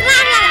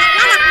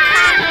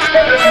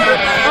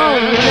 Oh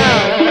no.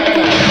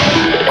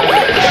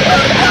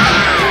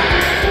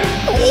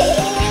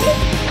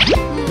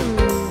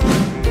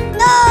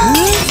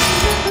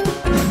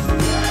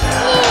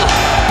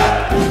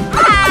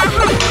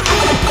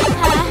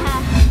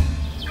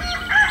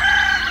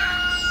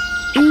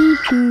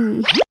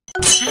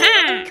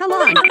 Come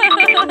on.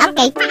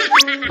 Okay.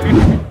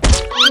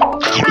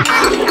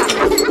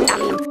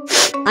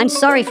 I'm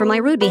sorry for my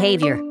rude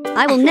behavior.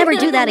 I will never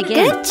do that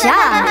again. Good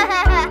job.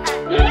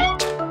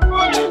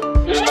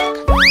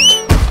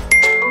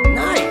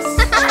 Nice.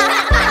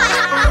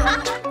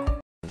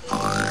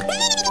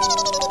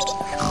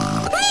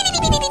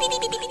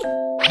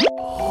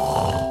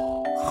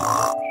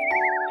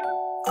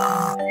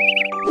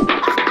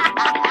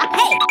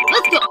 Hey,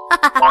 let's go.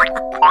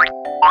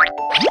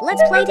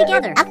 Let's play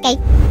together. Okay.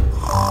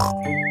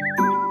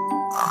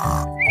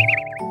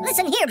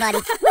 Listen here, buddy.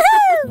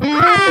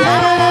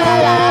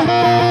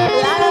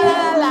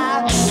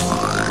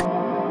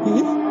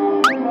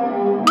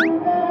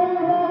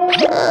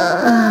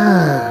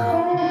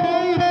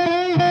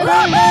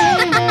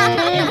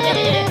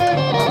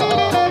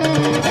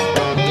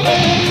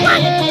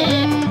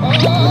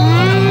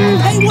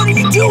 Hey, what are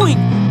you doing?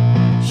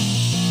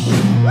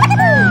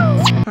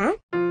 Huh?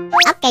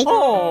 Okay.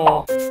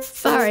 Oh.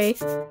 Sorry.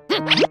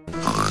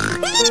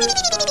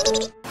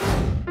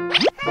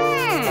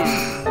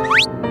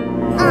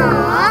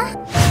 Aww.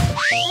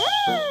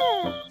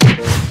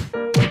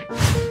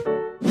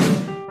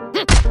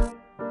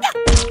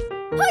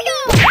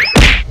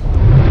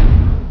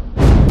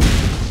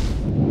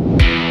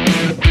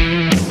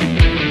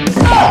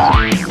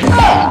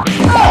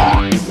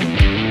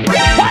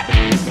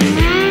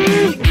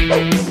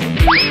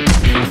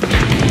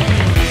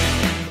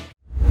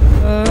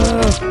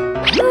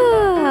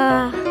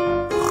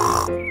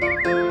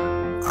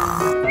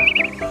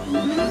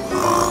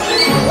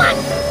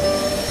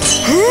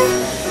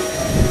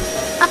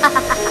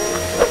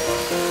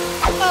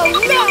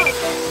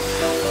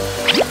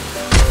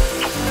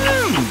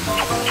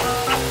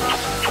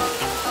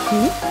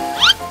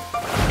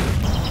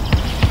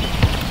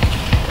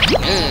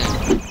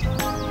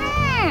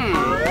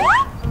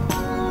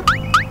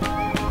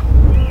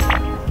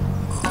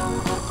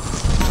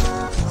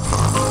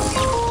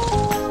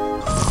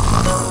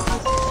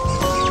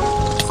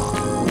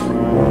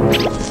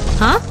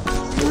 Huh?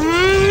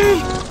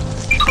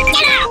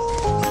 Get out!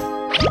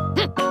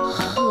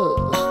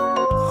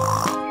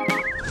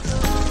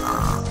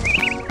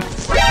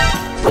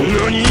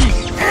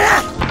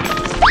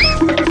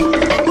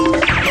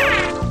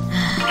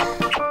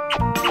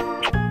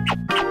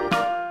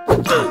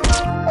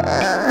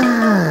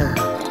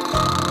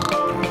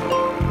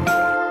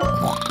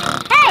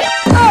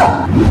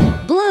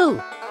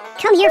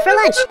 Come here for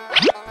lunch.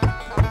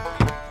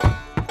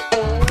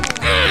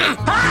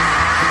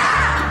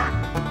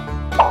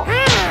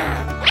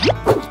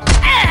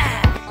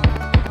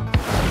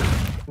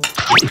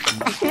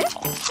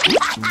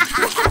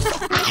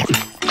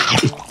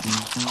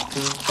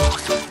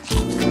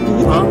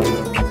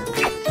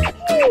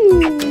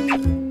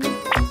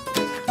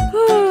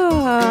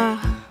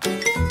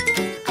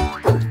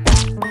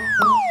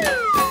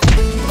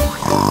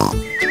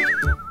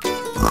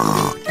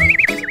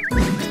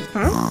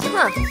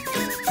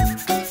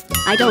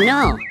 I don't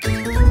know.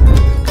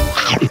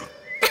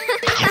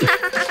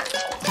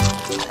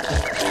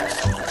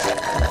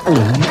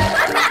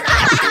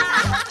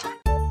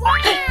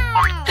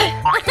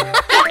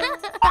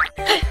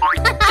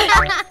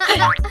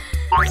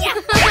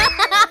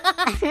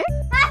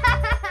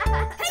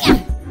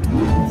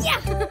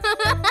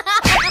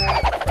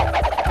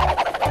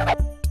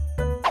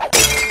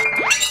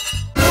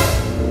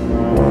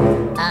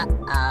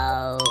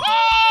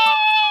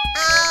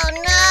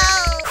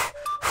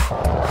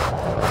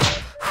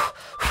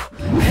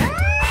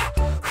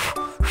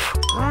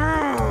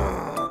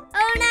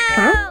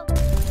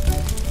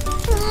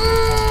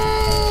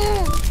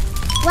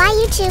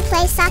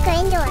 Play soccer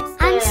indoors.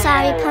 I'm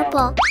sorry,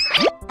 Purple.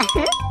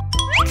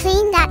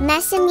 Clean that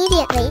mess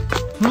immediately.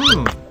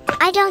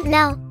 I don't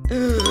know.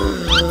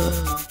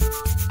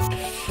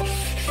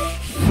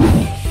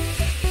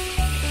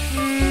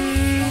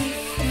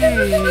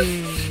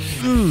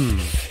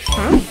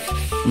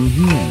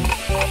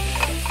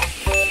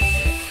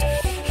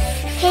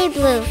 Hey,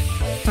 Blue.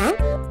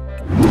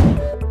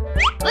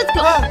 Let's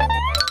go.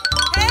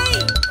 Hey!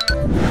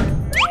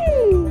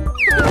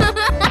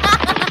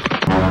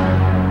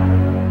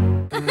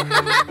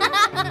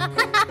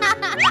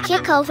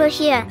 Kick over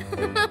here.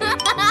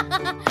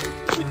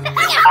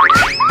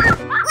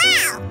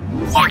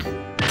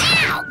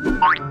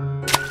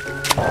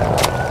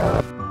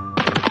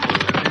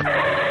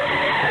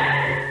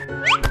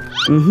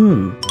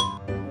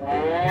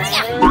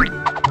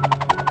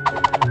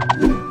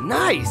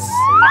 Nice.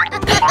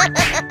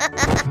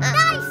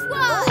 Nice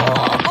one!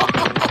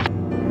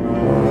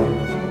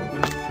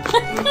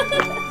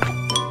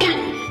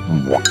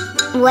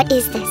 What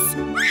is this?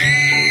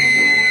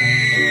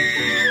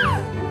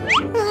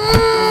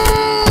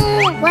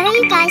 What are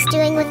you guys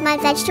doing with my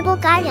vegetable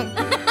garden?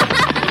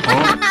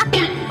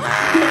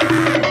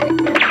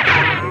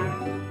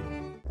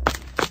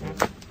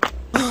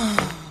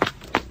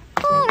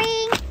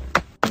 Boring.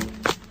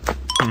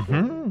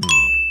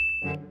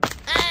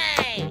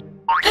 Hey!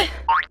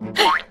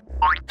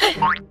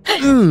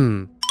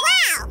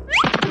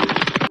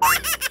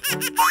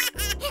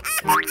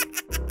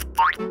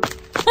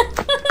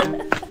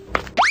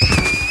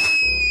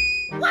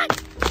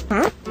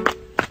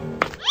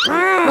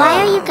 Why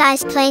are you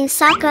guys playing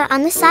soccer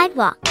on the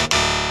sidewalk? What's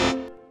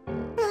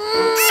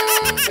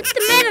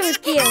the matter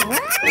with you?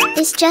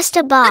 It's just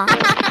a ball.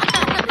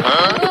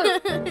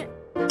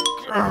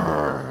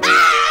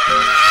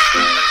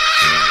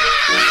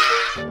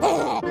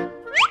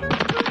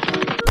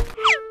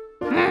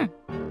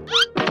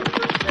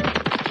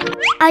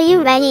 Are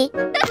you ready?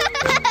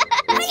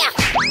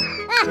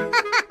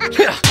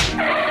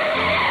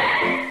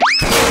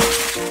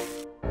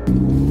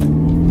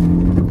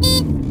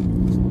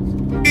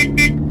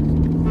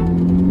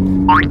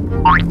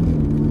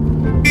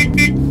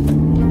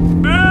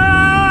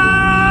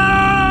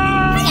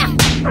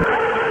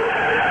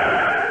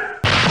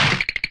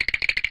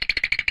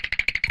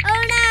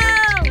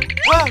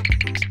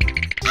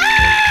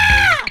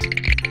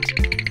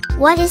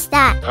 What is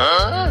that?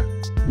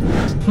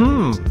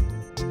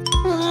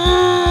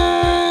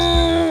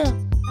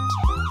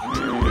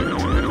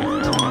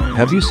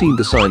 Have you seen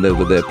the sign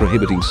over there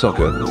prohibiting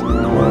soccer?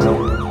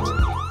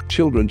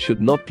 Children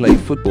should not play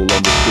football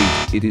on the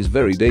street. It is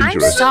very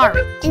dangerous. I'm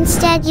sorry.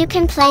 Instead, you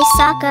can play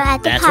soccer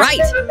at the That's park.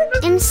 right.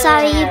 I'm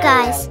sorry, you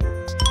guys.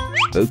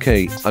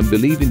 Okay, I'm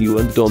believing you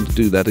and don't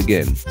do that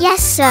again.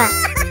 Yes, sir.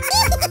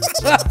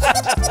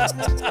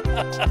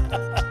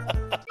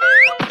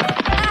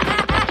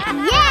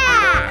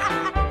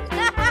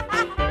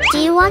 Do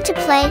you want to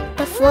play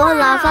the floor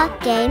lava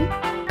game?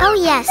 Oh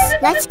yes,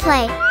 let's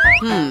play.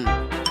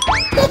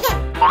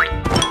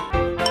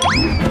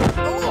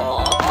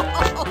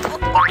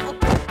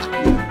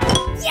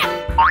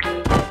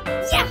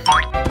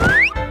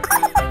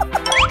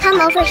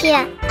 Come over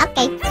here.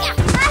 Okay.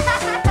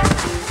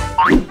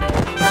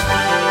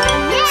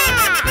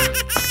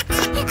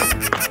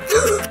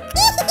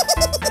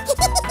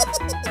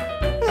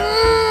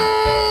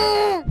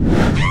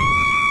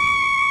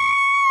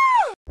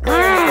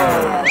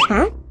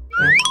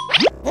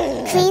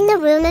 Clean the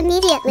room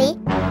immediately.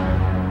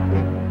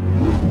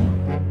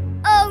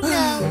 Oh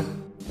no.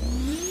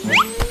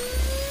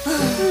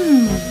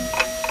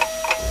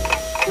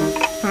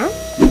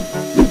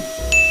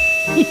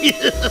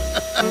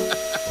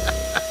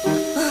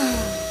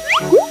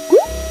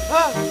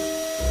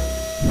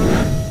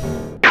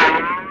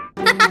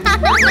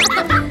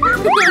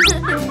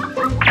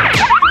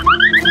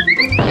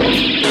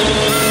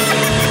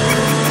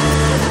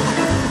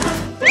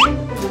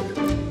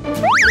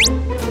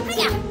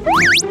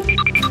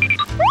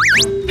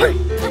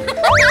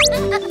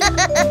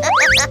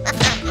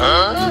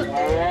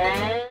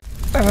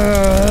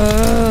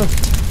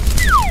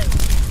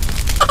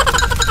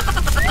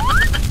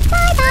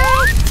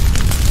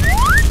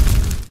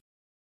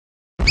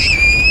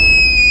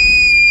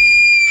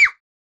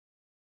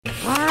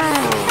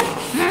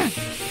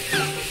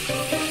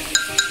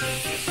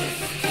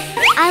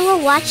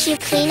 will watch you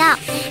clean up.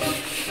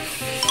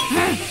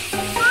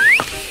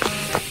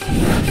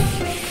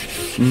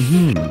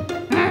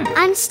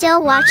 I'm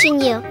still watching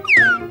you.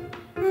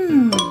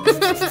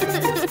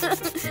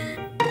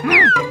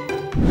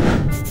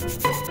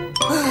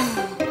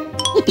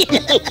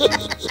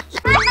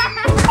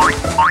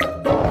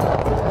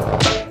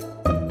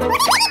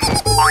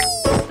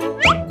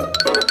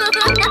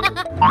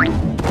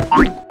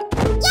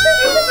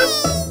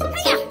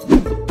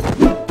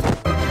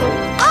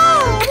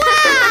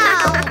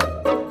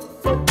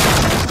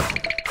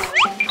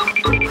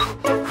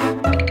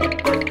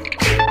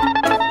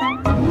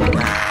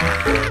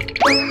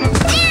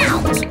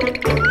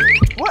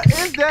 What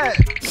is that?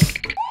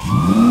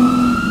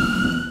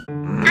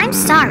 I'm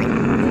sorry.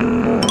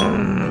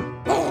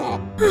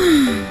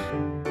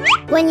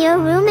 When your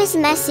room is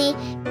messy,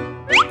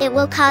 it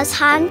will cause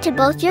harm to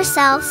both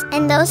yourselves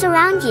and those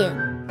around you.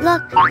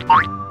 Look.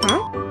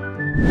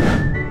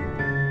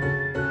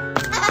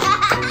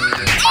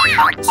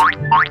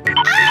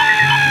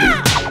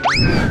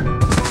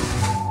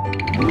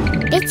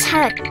 It's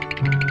hurt.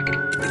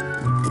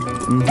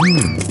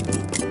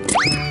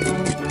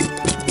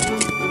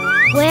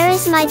 Where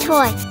is my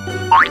toy?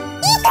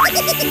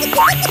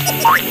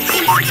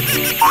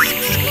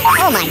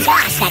 Oh my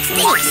gosh, that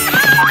stinks!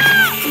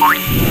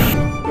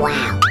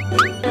 Wow.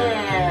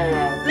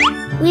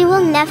 We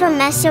will never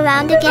mess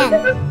around again.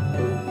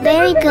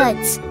 Very good.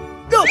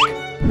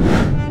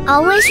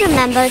 Always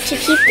remember to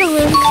keep the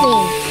room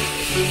clean.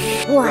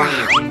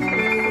 Wow.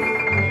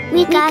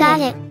 We got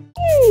it.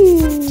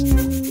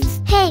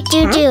 Hey,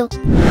 Doo-Doo.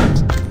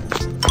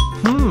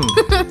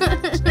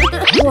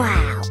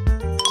 Wow.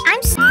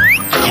 I'm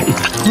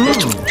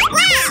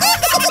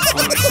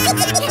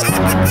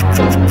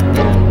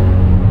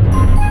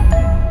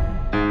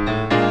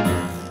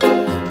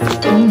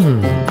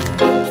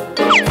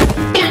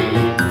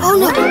Oh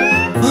no.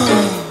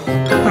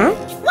 Huh?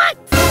 What?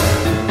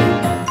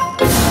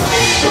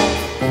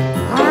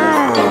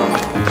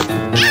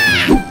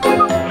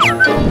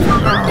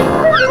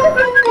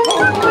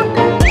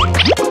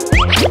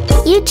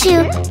 You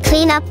two,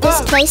 clean up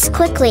this place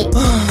quickly.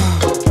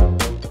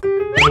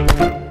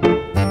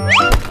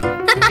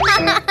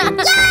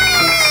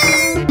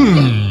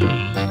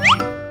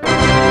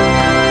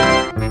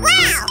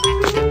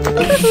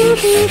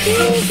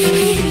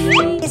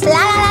 It's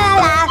la la la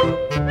la.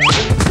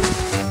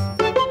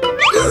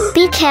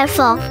 Be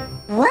careful.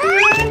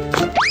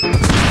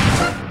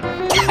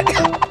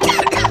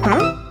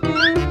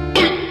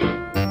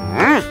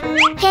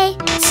 Hey,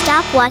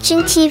 stop watching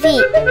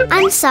TV.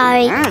 I'm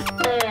sorry.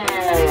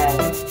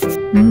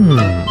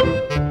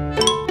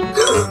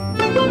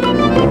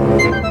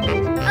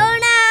 Oh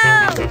no!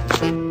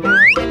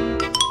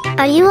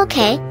 Are you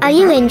okay? Are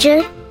you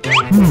injured?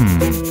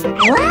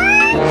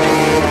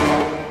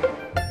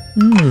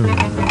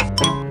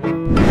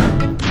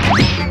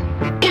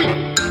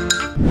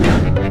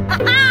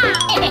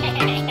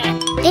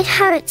 It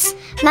hurts.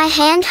 My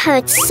hand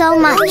hurts so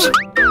much.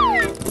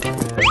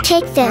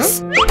 Take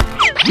this.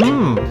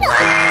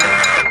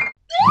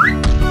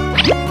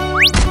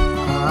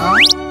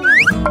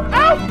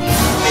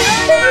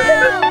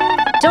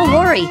 Don't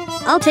worry,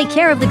 I'll take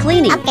care of the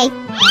cleaning. Okay.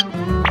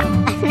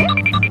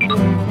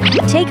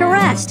 Take a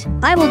rest.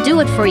 I will do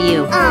it for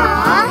you.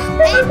 Aw,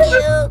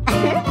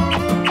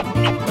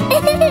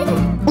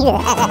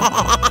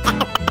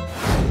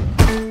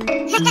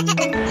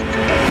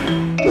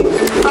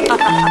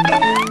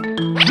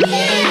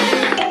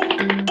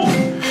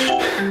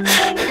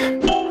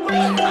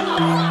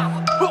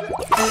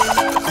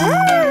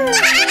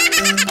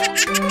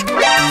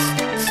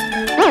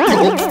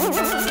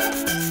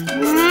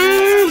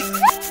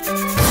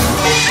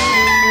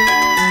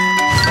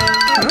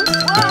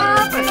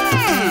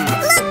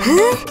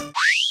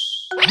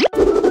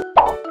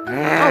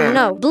 Oh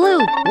no, Blue,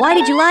 why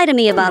did you lie to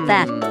me about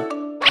that?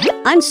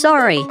 I'm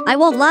sorry, I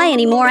won't lie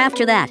anymore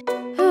after that.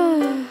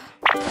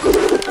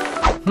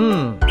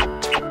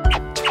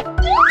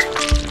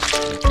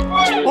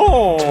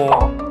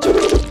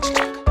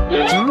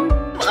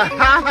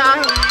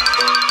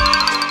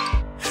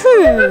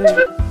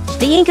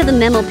 The ink of the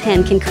memo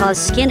pen can cause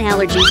skin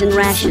allergies and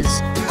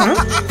rashes.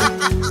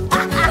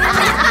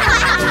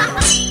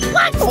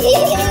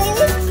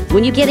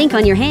 When you get ink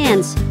on your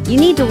hands, you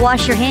need to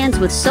wash your hands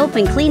with soap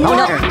and clean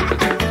water.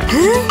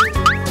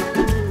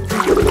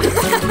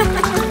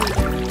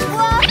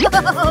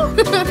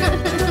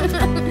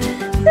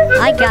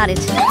 I got it.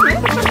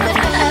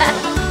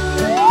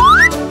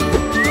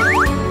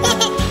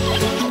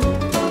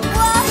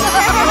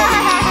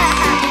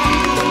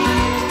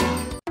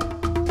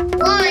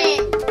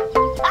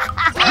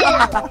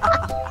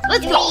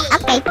 Let's go.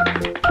 Okay.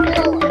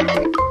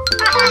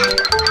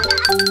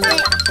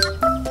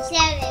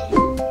 7.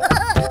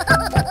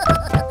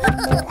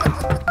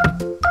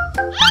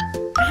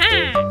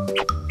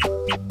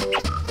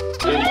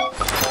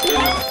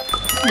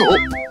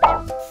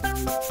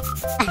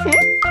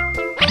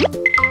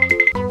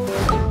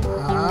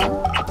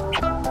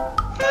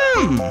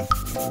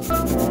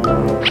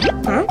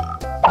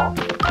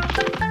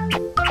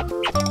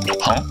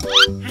 Huh?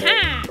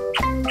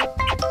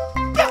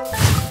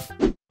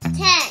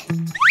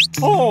 10.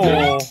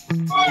 Oh.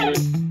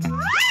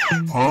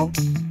 Huh?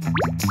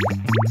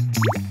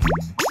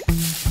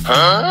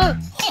 Huh?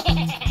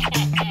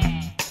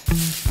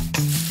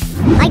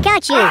 I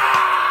got you.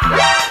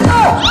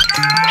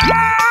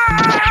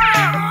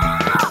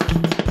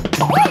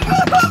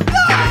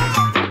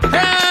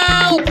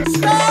 Help!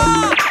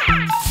 Stop!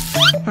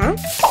 Huh?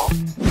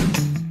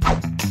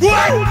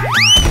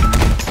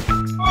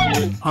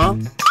 Huh?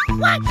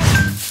 What?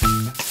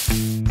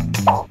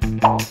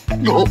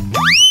 No.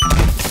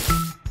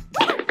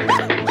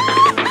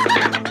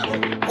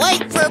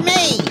 Wait for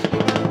me!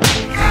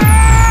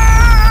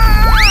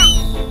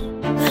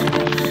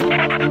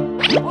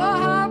 What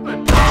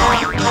happened?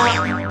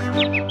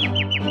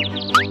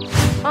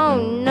 Oh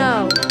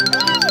no.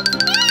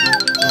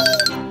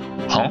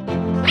 Huh?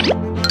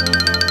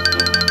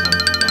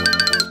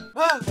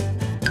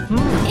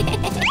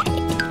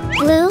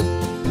 Blue?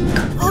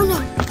 Oh no.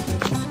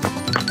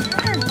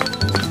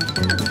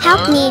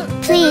 Help me,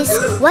 please.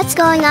 What's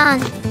going on?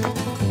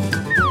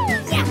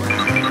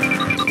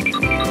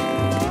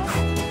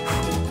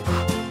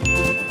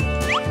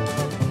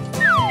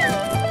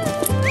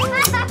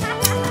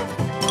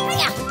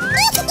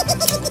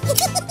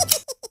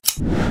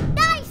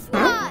 Nice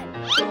one!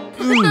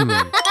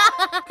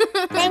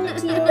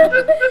 Thank you.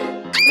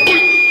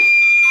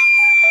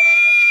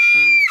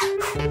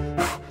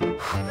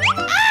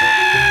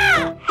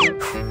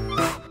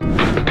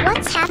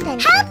 What's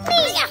happened? Help me!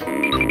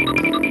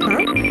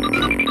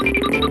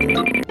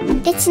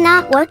 It's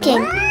not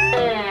working.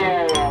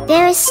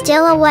 There is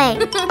still a way.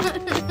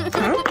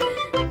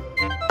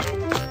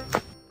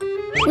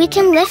 We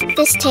can lift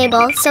this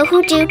table so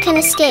Hoodoo can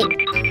escape.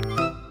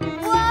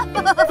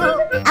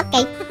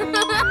 Okay.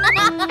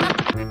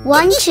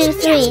 1, 2,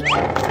 3.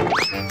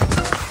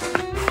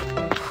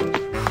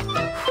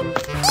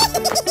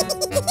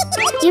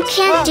 You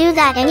can't do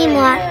that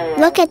anymore.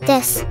 Look at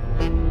this.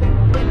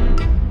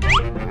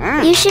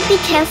 You should be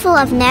careful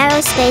of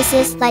narrow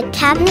spaces like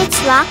cabinets,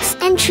 rocks,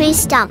 and tree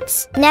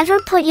stumps. Never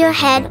put your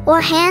head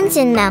or hands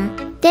in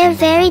them. They're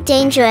very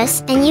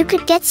dangerous and you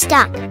could get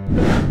stuck.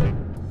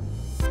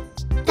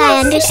 I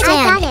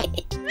understand. I got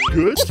it.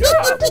 Good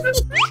job.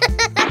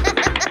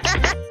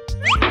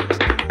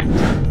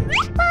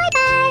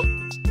 Bye-bye.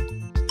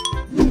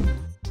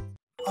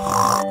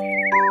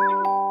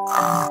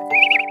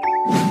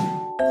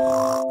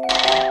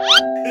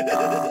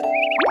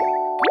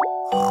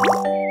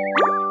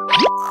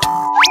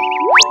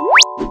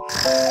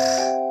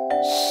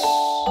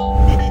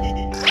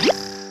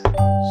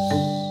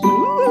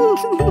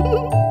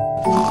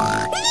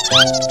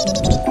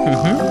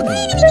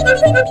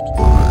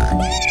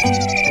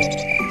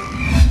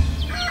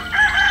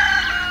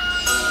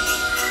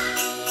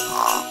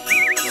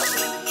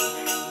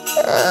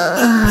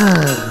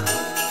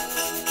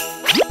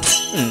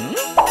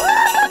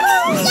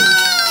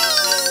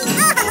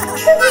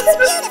 That's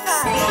beautiful!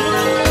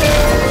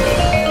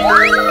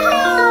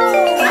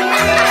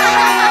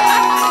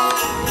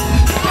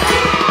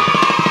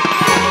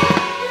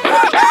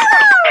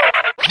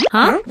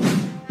 Huh?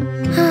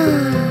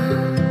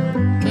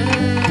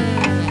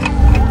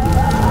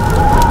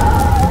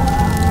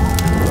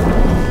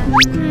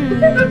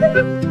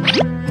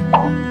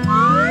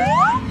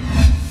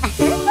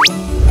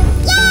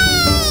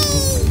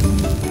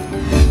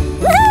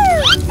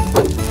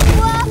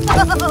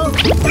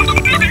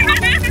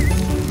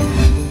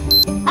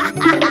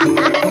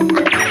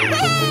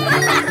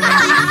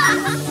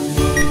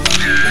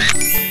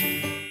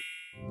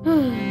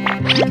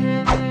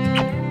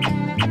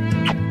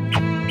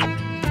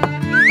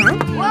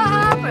 What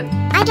happened?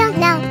 I don't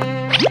know.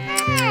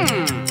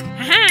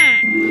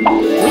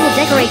 We will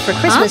decorate for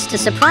Christmas to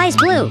surprise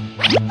Blue.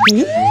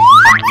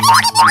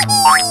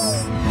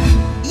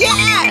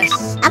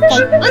 Yes! Okay.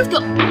 Let's go!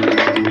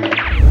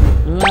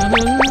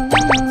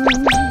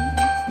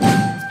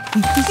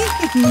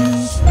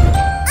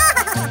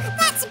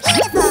 That's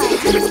beautiful!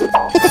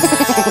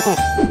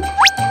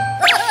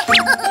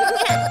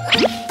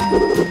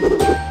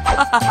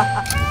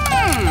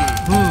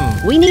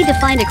 We need to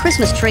find a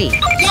Christmas tree.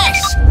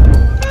 Yes!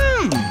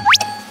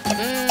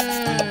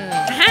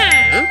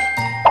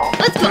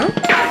 Let's go!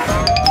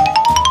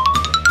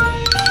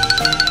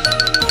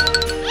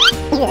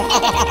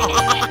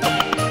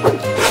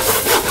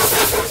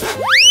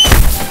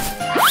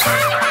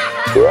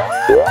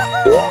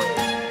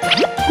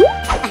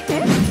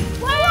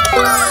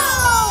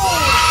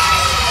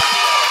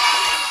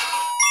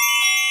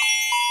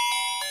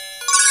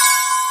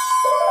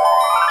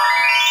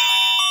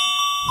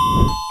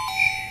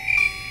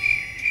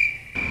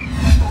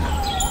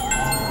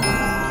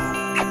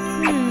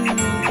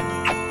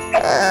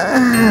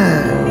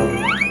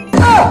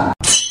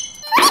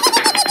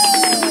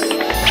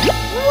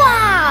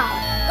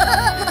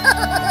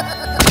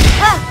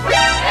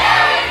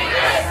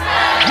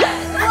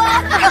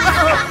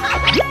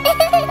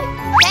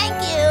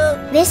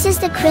 This is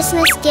the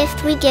Christmas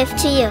gift we give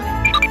to you.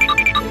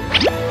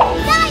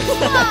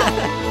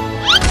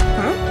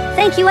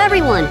 Thank you,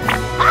 everyone.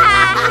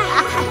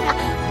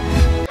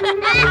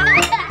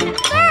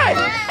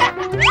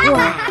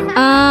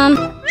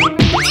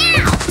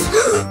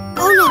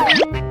 Oh no!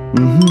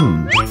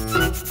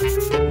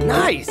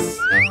 Nice.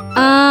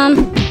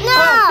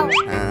 No!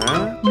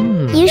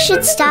 You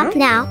should stop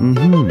now.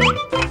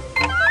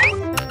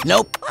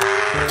 Nope.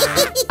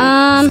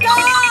 Oh no!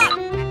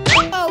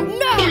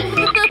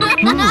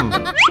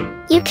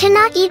 You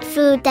cannot eat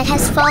food that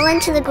has fallen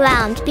to the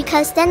ground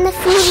because then the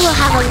food will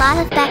have a lot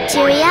of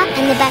bacteria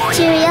and the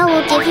bacteria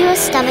will give you a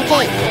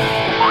stomachache.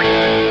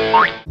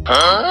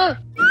 Huh?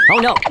 Oh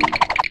no.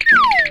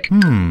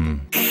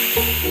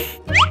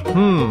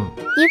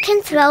 You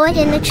can throw it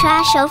in the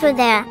trash over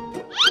there.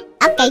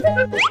 Okay.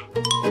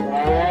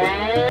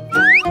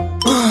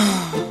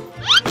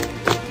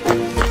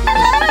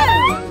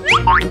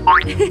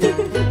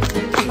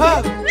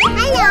 Hello!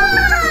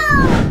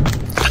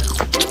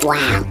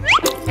 Wow.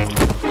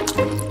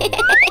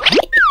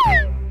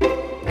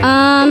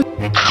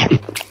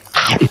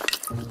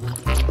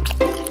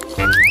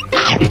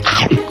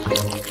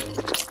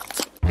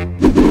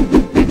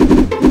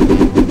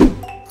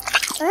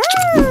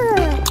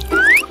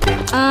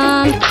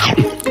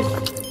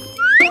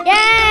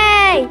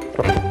 Yay!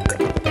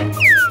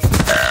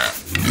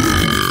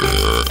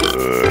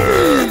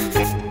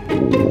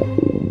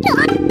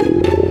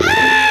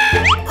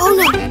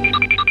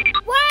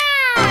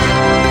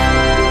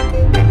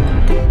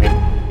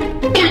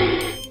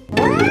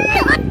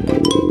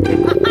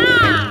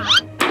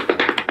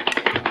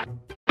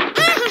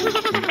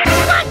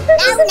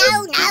 Oh no!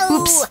 No.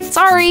 Oops,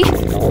 sorry.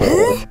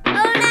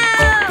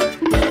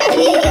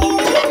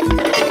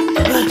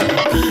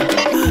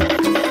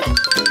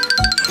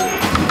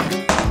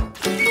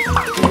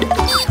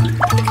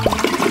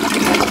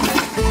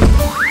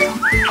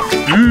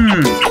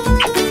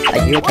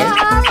 Are you okay?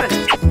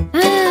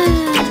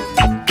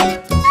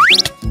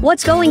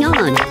 What's going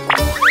on?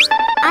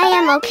 I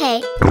am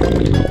okay.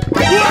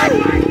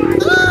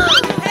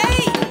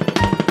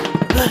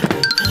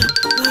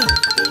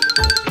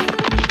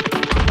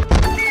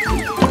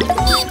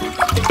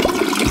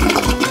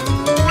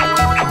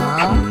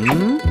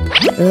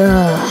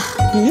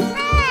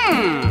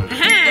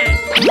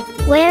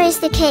 Where is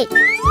the cake?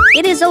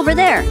 It is over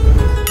there.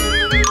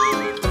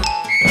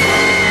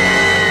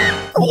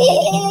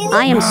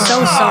 I am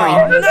so sorry.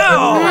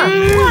 No!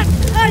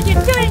 What are you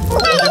doing?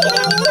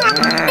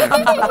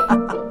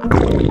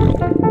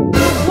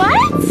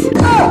 What?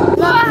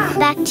 Look,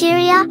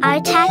 bacteria are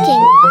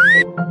attacking.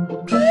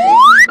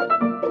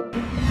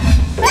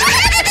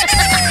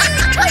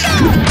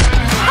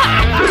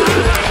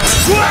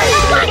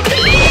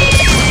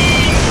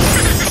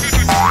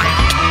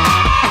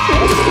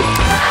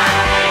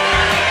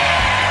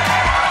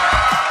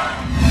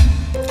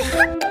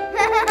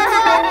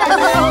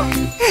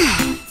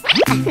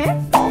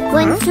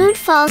 When food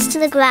falls to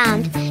the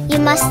ground, you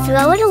must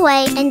throw it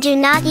away and do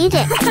not eat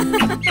it.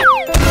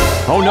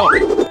 Oh no!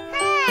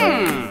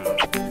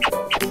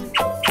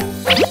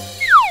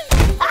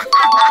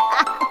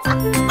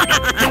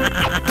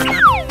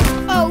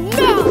 Oh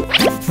no!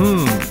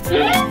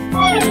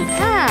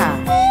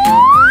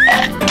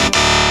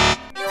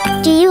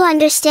 Do you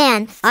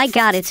understand? I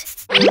got it.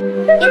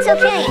 It's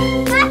okay.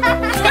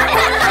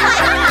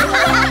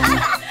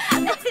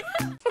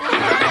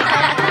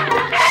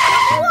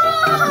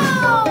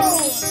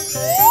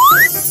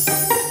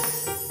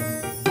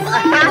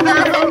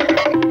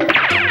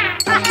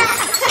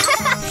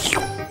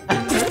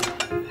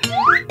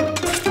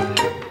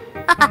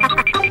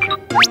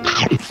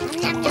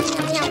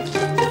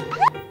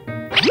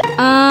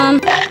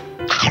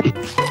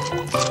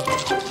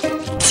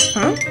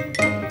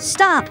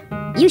 Stop!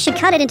 You should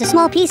cut it into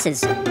small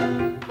pieces.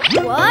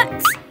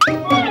 What?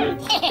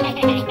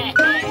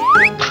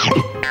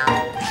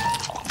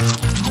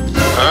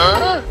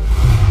 Huh?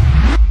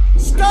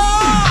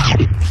 Stop!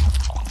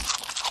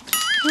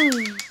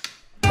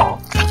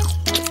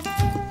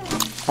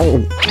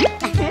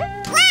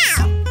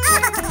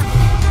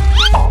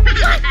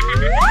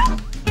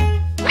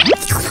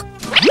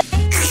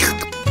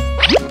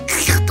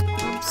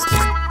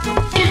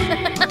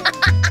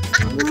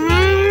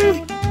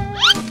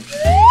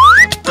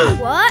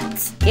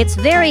 What? It's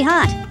very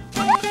hot.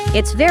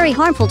 It's very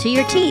harmful to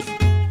your teeth.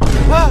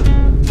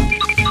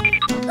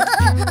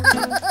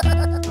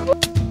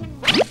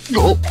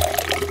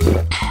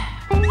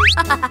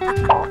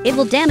 It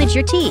will damage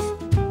your teeth.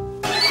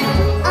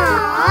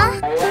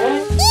 Aww.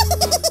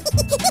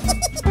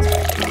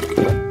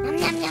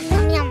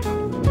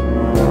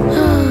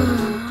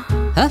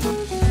 Huh?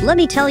 Let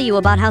me tell you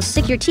about how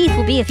sick your teeth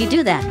will be if you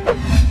do that.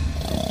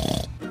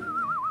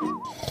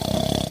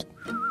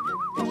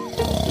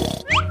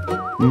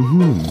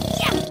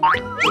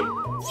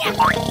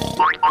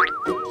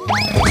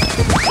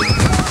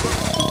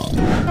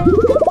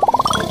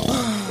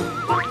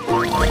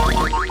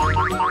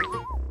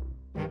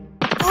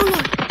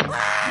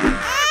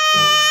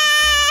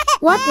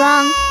 What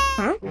wrong?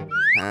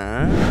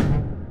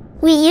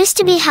 We used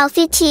to be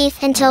healthy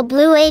teeth until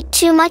Blue ate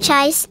too much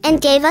ice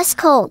and gave us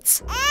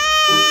colds.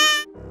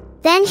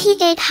 Then he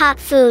ate hot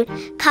food,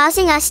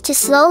 causing us to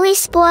slowly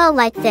spoil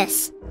like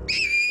this.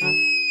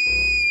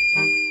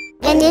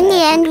 And in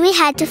the end we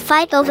had to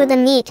fight over the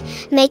meat,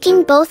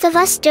 making both of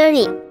us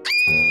dirty.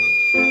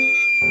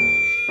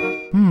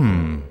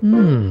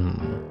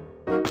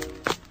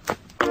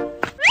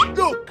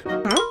 Look!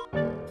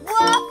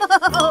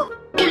 Whoa!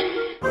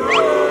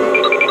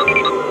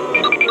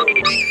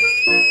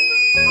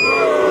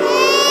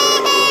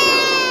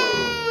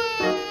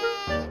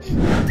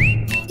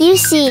 You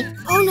see.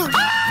 Oh no!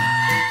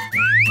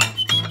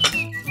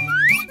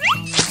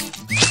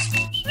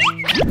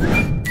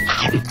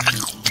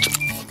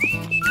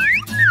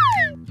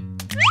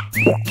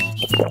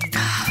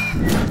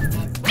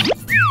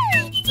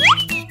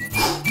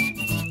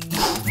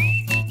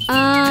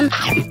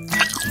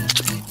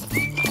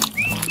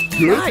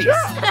 Nice!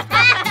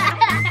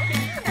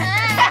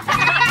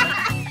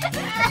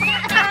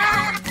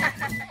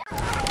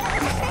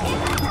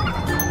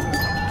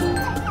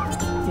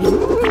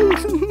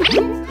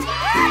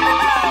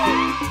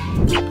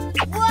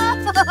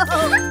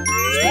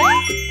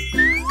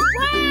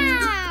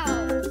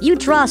 You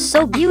draw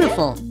so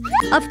beautiful.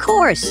 Of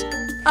course.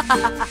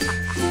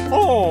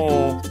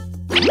 Oh!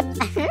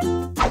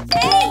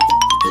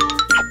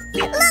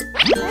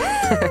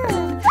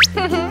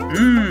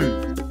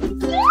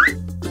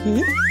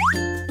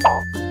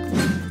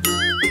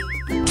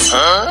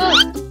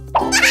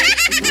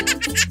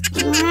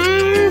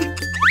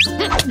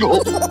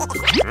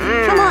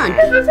 Come on.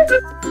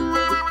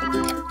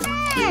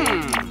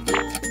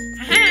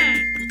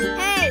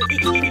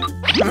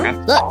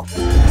 Look.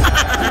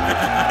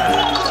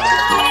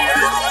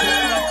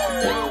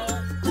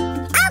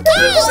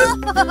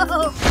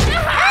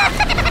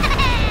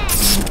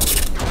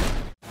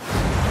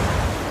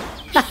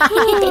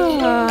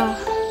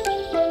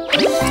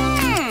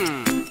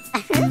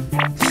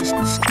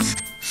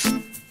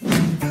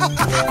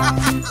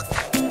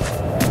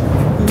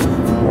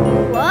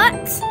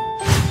 What?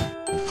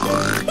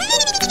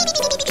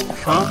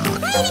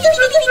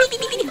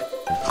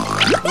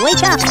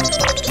 Wake up!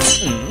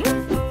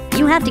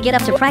 You have to get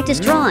up to practice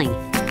drawing.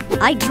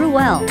 I drew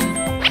well.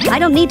 I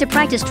don't need to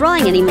practice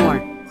drawing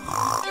anymore.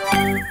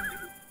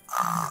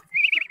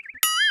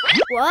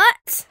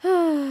 What?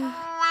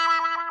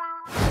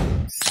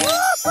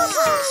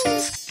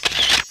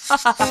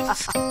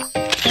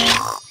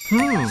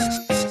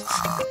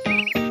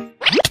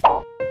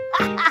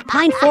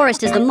 Pine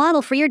Forest is the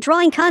model for your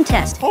drawing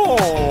contest. Oh!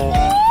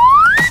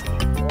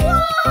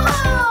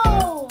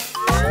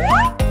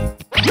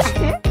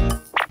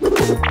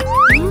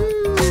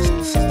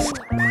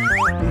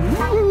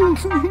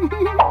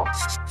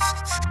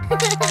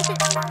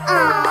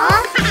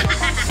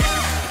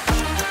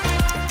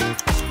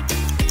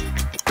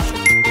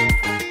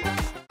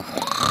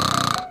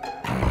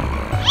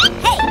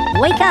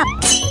 Wake up!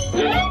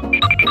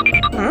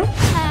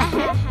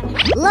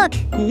 Look!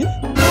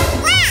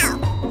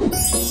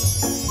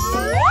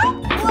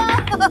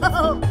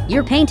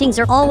 Your paintings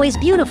are always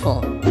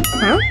beautiful.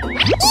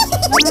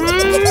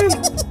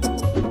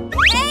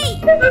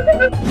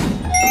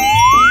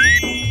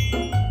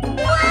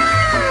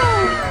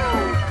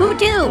 Who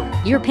do?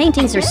 Your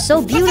paintings are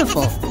so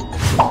beautiful.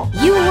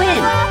 You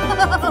win!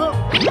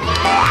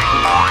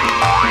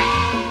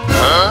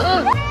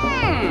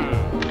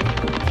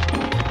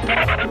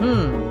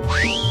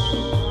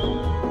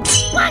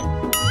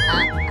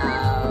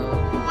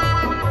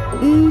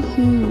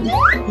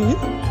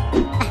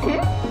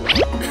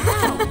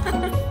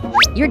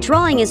 Your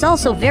drawing is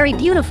also very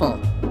beautiful,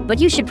 but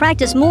you should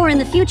practice more in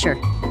the future.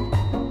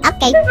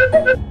 Okay.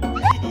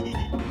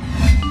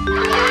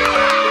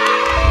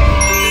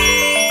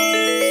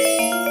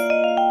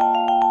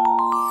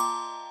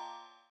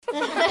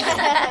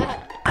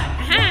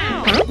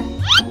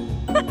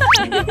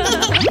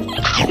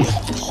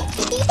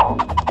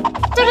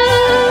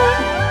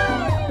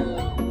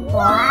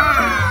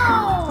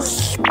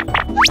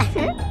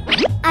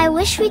 I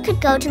wish we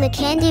could go to the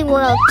candy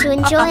world to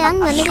enjoy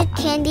unlimited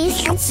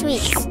candies and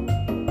sweets.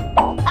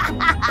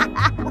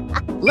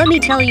 Let me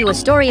tell you a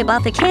story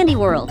about the candy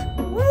world.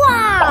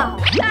 Wow!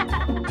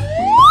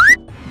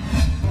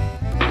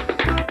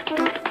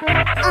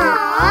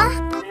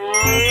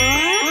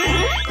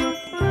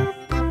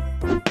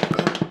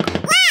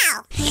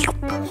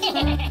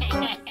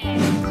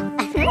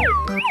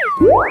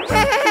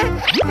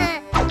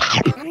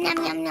 Yum,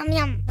 yum, yum,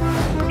 yum.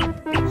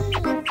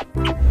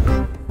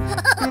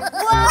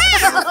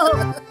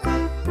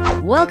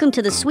 Welcome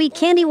to the sweet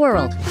candy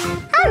world.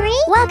 Hurry!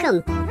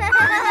 Welcome.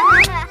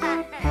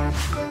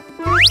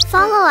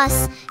 Follow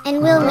us,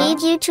 and we'll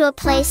lead you to a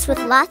place with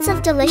lots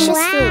of delicious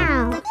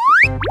food.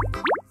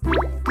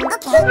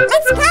 Okay,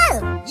 let's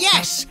go!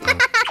 Yes!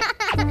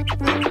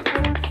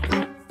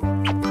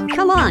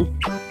 Come on.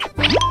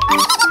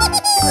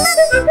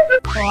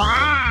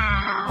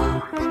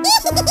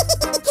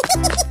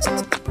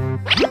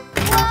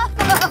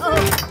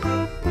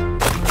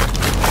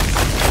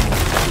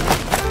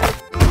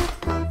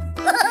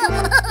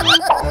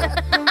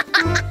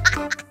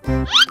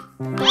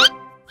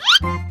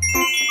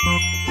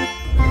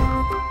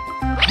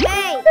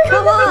 Hey!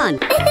 Come on.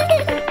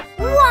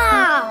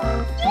 Wow!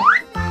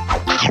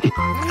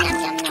 Yum,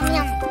 yum, yum,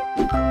 yum.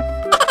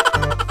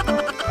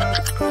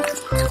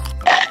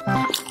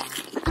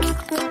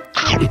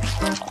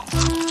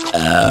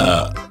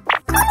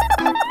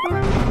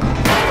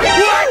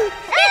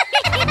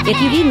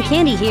 some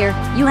candy here,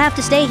 you have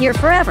to stay here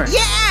forever.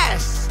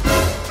 Yes!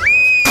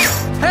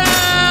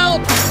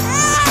 Help!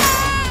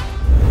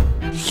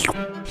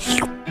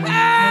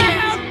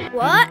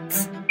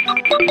 What?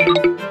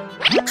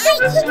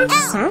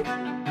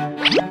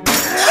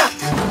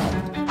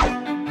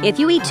 If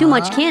you eat too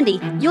much candy,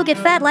 you'll get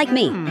fat like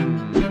me.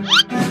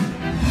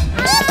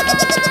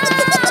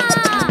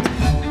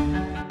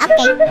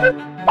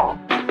 Okay.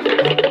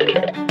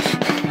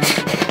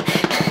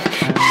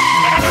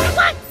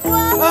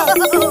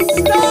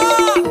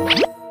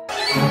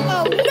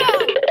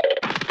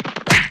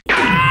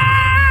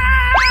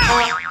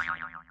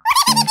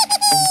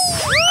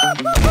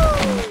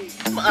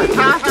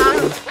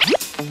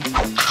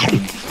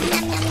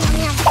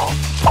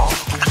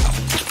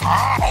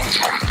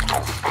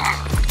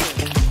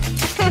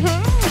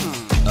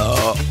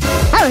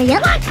 Hurry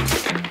up!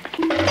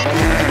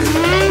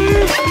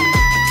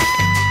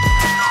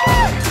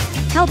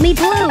 Help me,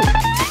 Blue!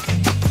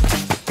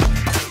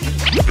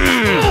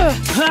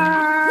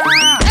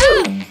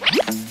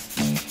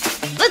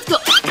 Let's go!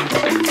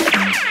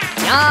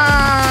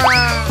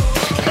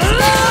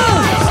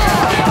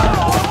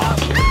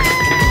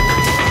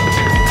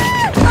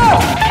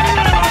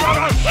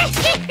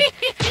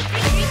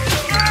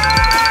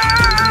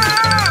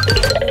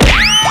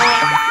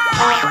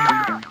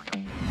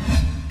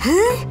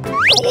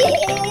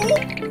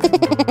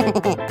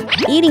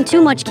 Eating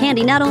too much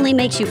candy not only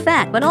makes you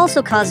fat, but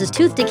also causes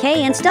tooth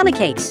decay and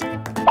stomach aches.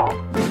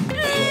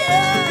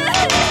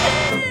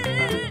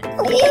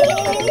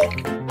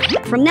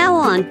 From now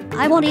on,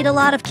 I won't eat a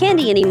lot of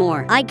candy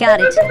anymore. I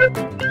got it.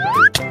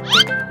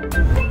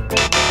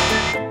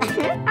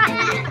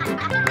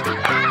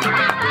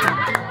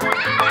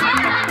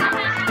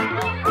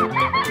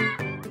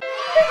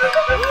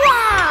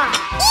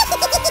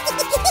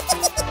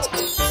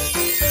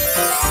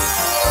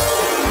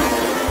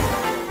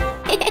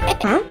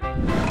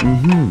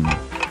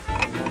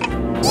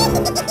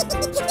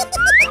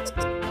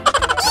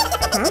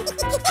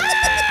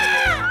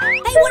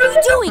 Hey, what are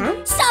you doing?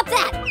 Stop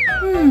that!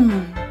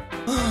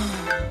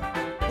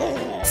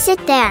 Sit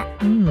there.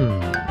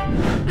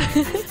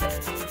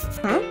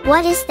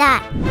 What is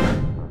that?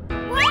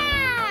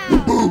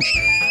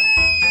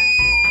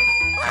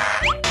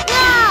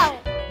 No!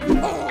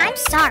 I'm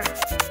sorry.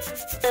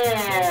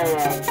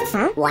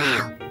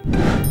 Wow.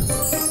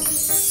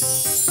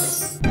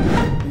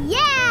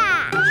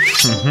 Yeah!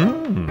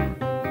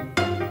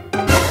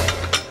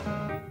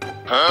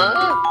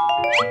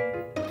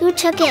 Who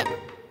took it?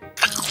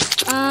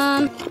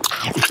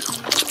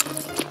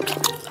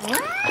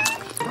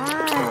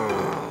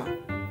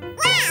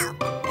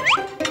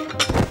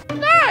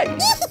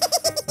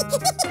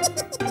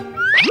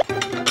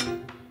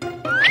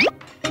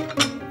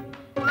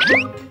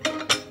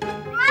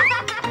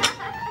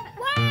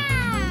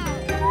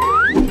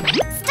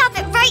 Stop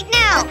it right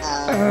now!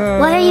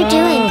 What are you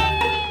doing?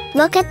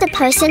 Look at the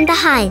person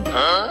behind.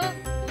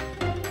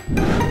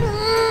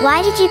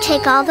 Why did you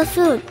take all the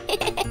food?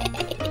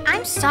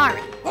 I'm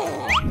sorry.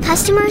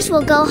 Customers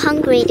will go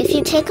hungry if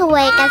you take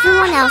away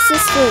everyone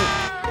else's food.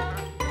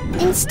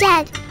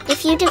 Instead,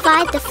 if you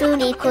divide the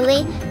food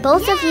equally,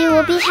 both of you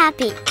will be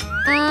happy.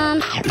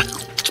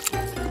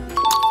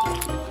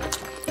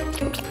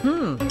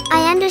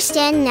 I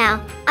understand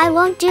now. I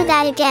won't do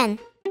that again.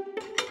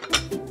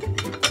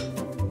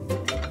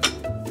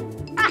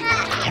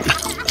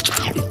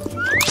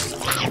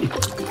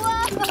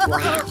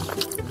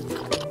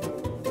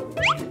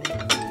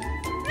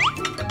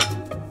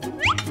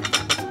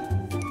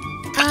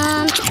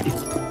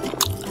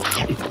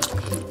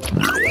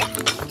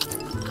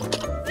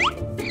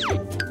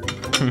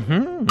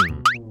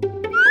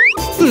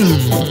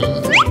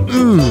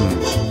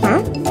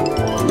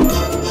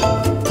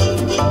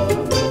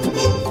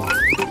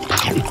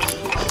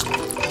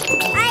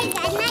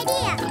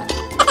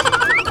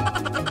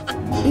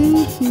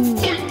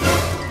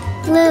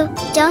 Blue,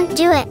 don't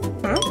do it.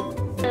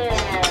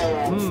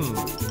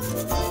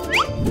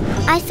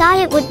 I thought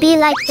it would be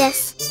like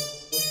this.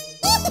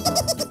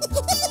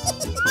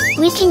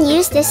 We can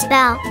use this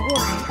bell.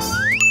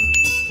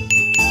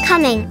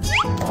 Coming.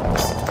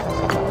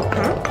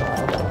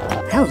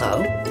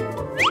 Hello.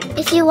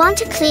 If you want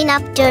to clean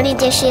up dirty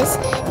dishes,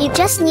 you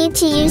just need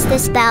to use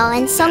this bell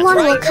and someone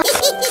will come.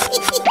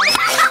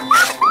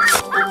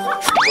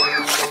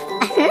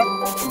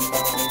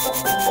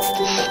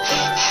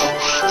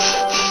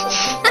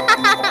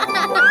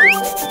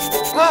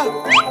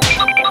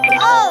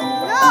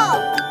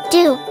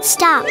 Do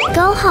stop.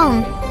 Go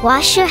home.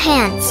 Wash your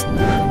hands.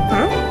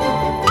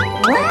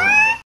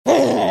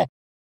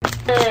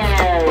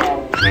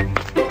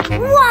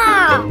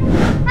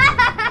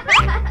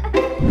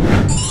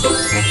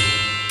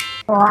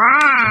 Wow!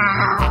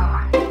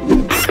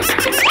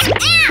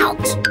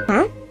 Ouch!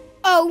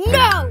 Oh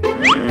no!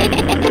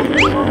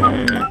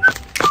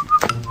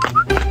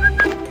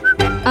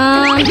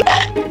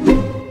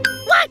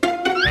 What?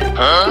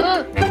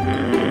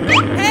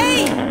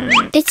 Hey!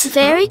 It's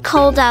very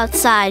cold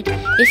outside.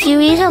 If you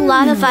eat a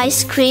lot of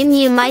ice cream,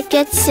 you might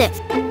get sick.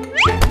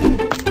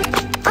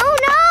 Oh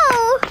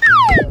no!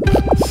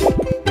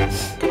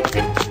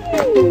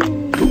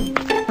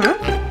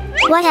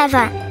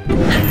 Whatever.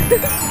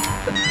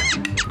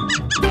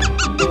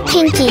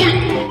 Pinky.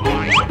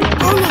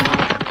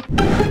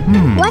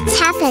 What's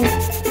happened?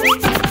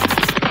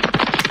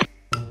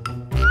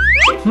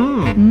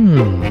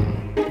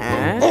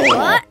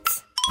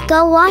 What?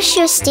 Go wash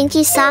your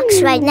stinky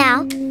socks right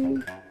now.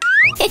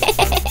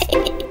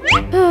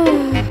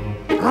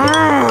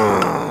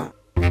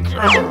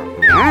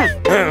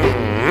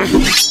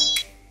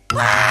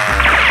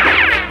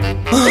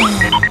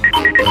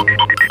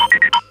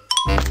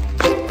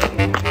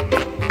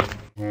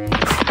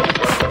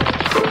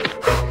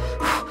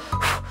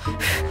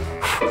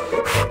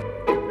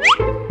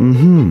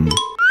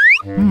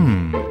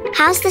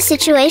 How's the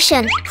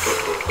situation?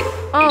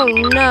 Oh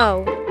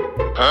no.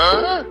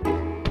 Huh?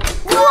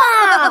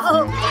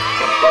 Wow!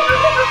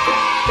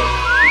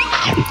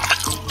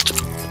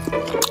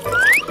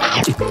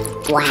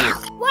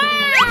 Wow.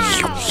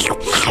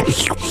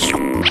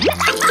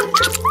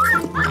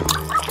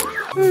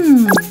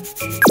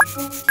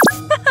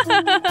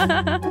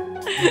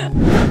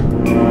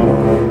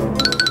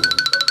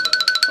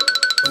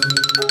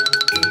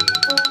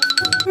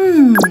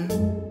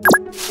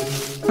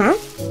 Huh?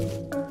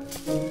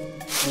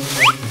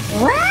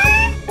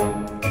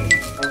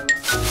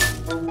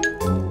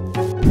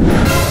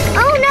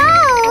 Oh no!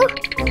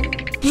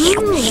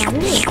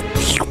 Yummy.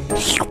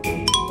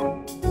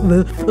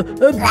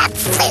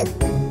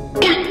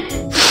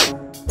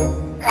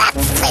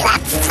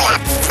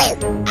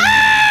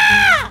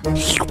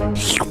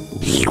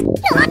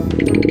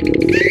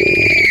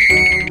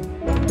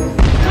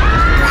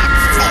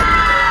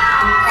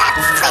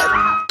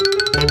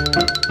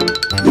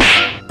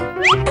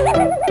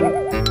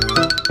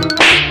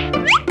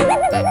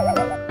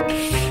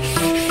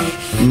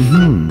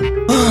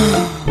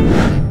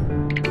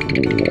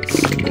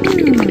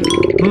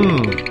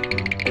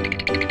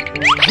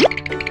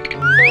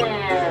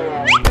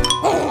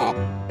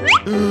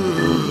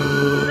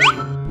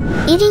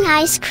 Eating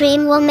ice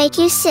cream will make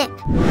you sick.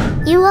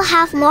 You will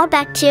have more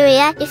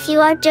bacteria if you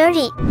are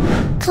dirty.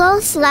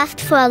 Clothes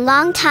left for a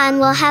long time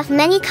will have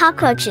many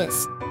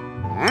cockroaches.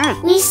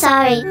 We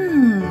sorry.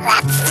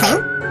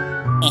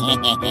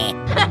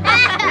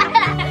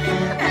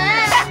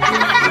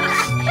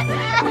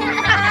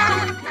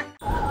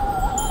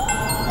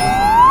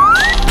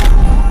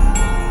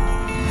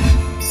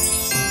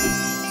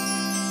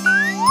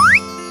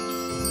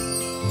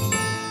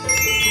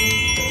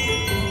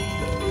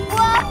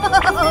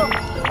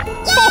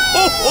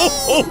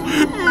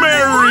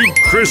 Merry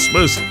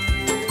Christmas!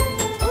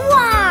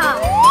 Wow!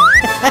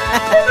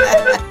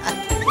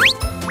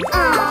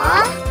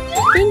 Aww.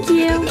 Thank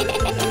you.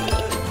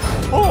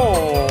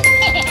 Oh!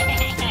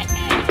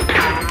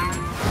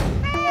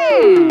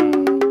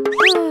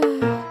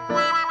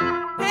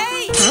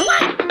 Hey!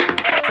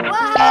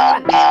 What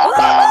happened?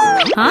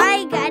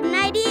 I got an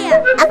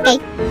idea. Okay.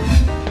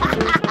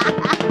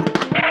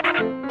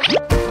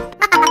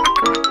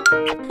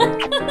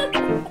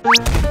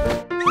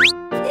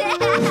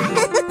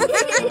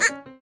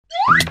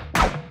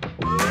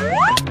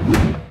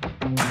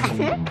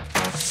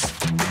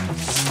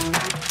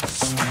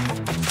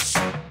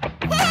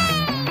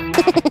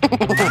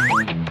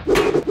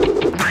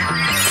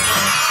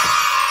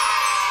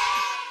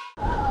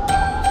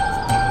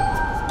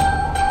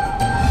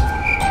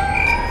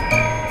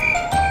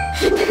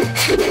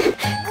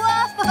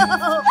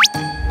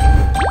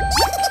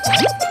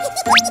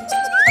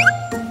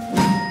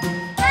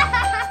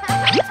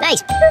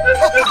 Nice.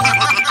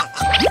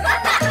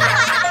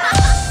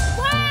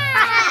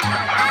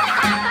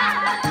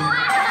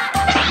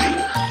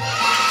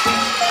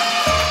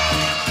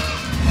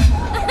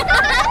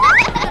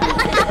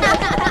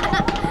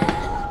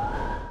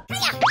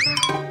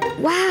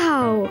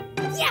 Wow.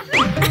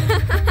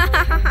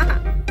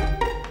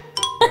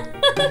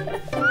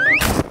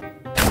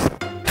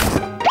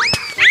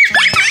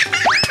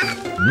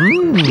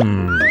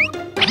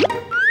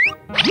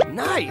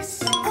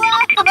 Nice.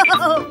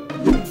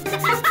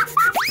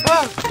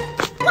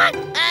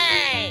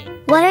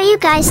 What are you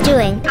guys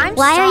doing?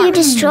 Why are you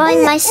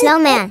destroying my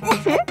snowman?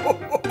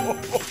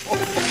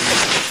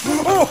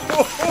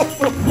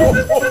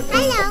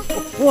 Hello.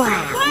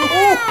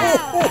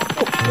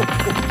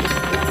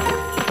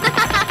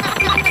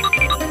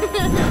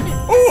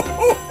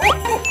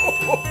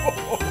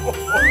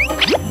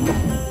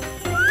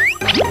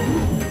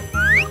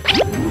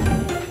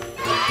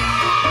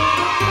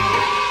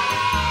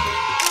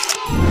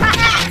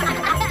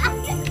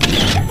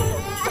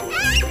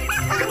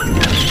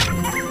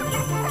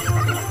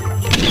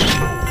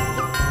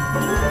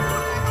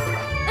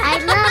 I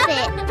love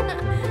it.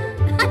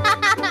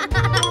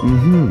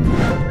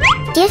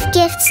 Give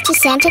gifts to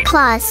Santa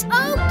Claus.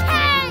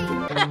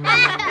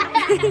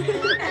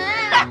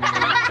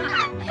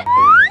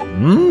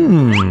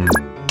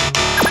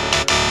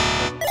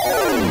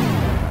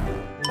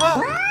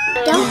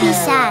 Don't be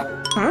sad.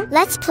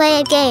 Let's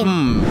play a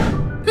game.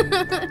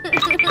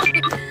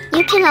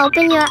 You can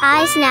open your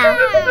eyes now.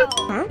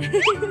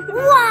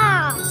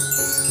 Wow!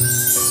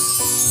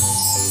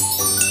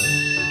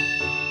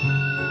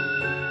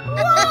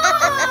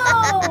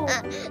 Whoa!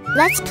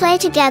 Let's play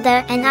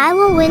together and I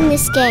will win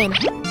this game.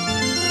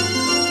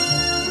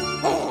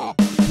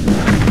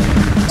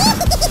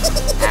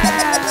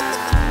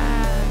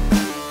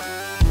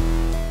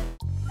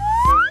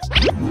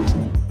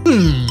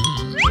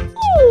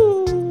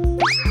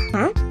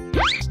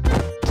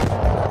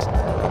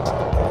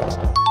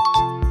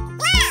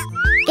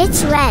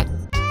 It's red.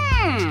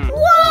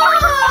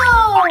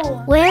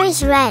 Whoa! Where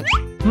is red?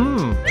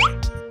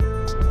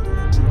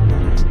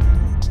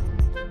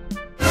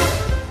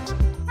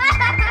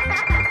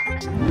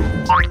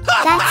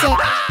 That's it.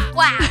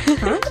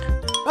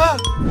 Wow.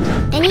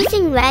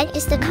 Anything red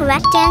is the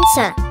correct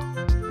answer.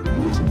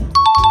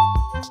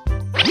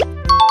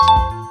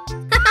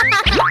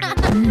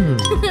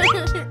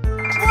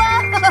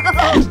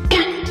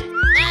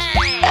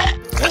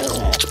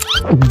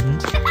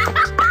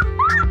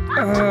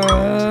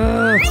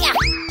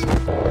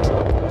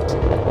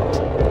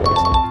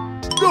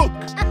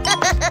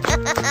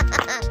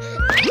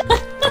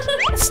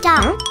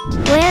 Stop.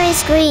 Where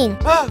is green?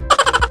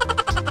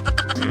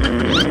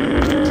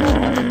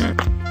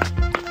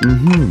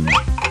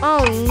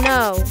 Oh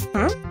no.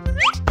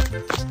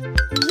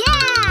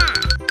 Yeah!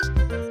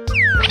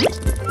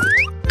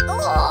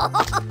 Oh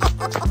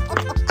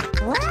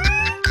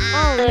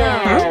no.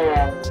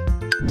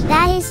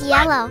 That is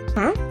yellow.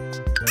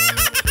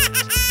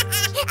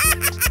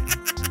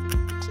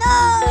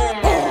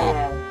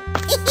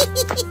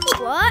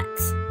 What?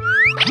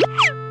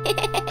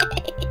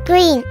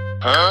 Green.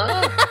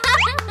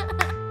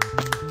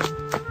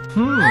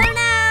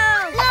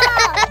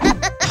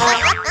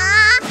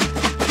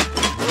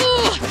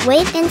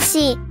 Wait and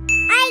see.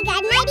 I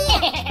got an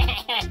idea.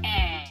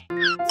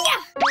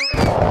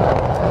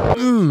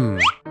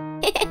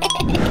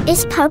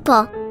 It's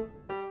purple.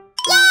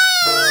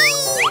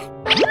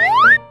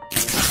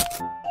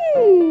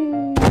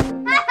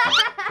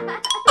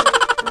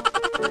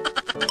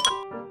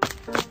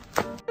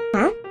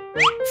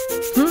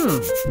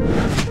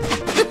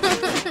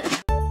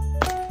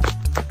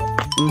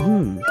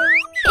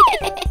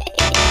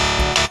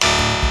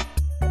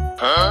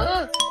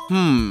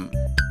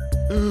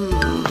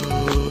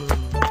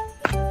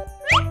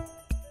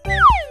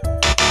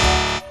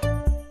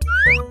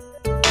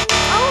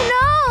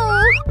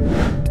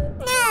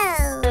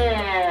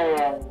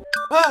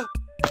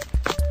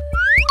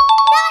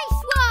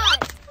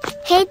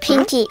 Hey,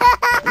 Pinky.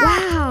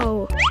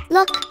 Wow.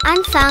 Look,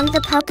 I found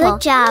the purple.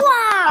 Good job.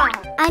 Wow.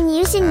 I'm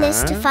using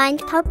this to find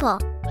purple.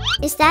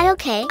 Is that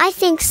okay? I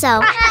think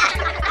so.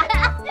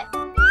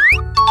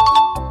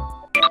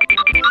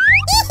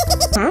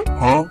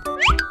 Huh?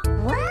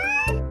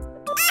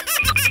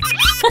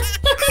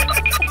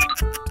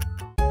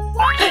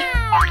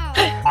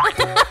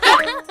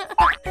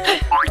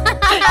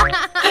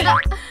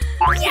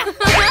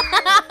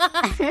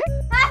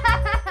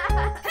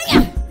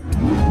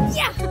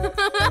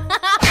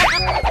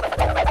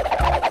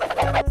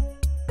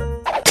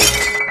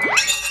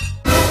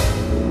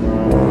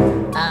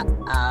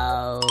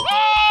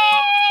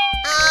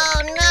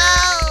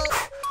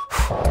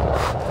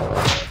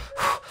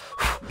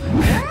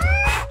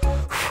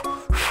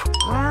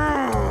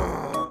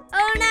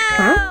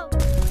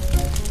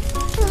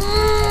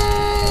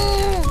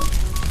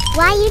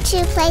 Why you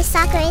two play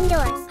soccer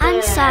indoors?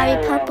 I'm sorry,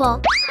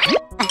 Purple.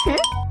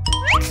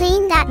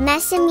 Clean that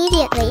mess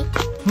immediately.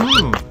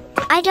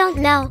 I don't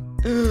know.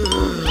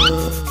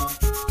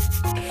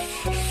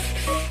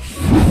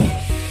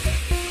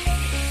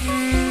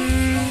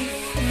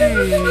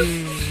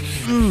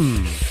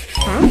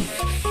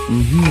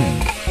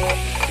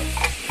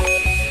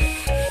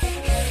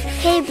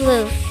 Hey,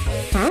 Blue.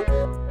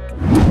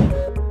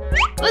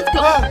 Let's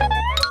go.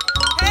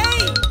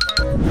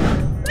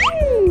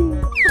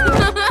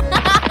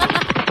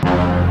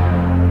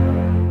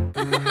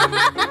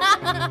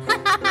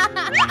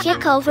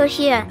 Kick over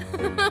here.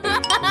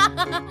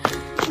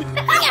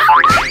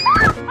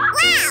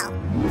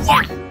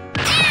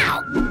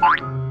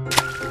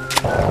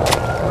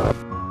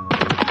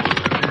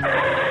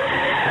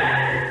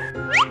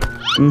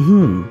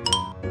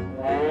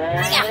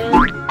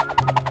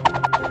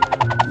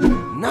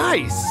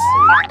 Nice.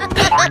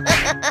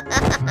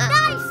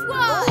 Nice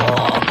one.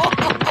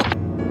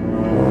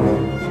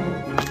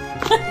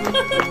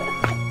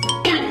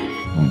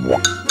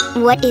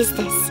 What is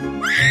this?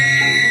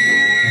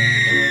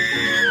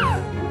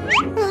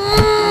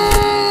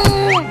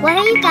 What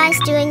are you guys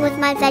doing with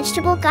my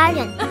vegetable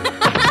garden?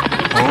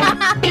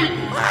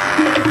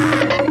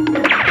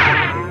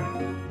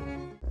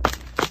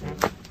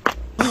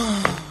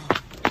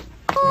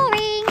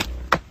 Boring.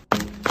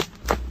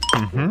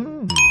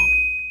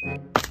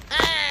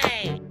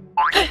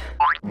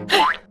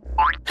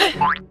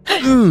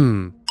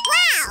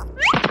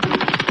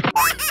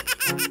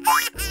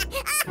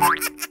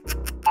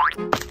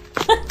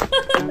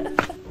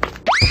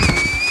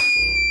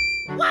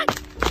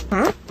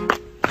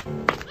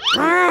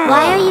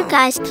 Why are you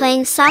guys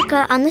playing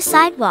soccer on the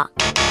sidewalk?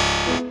 What's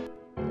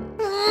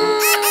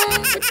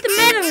the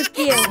matter with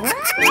you?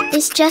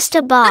 It's just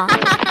a ball.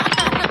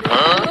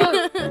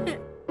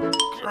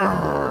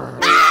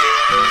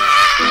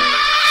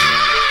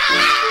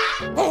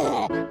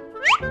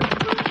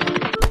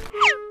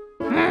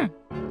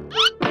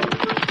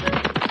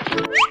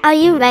 Are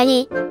you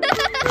ready?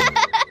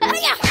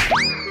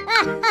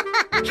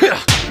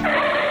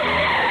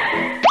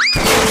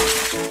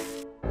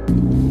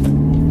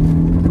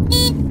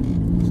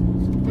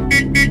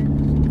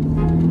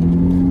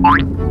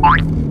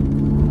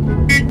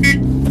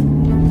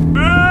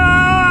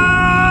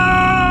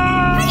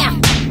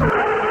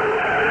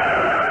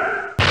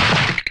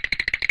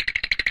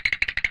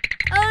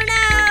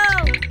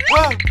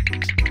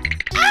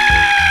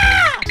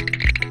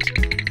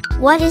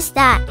 What is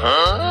that?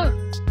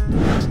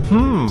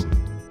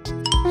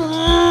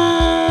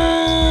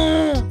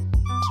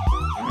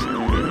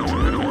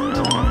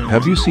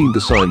 Have you seen the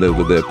sign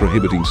over there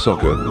prohibiting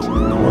soccer?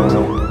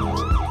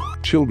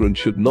 Children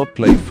should not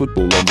play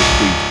football on the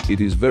street. It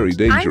is very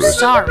dangerous. I'm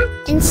sorry.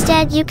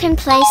 Instead, you can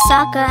play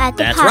soccer at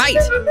the That's park. right.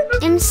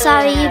 I'm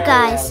sorry, you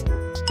guys.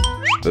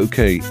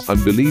 Okay,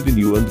 I'm believing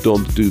you and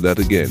don't do that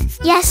again.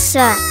 Yes,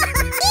 sir.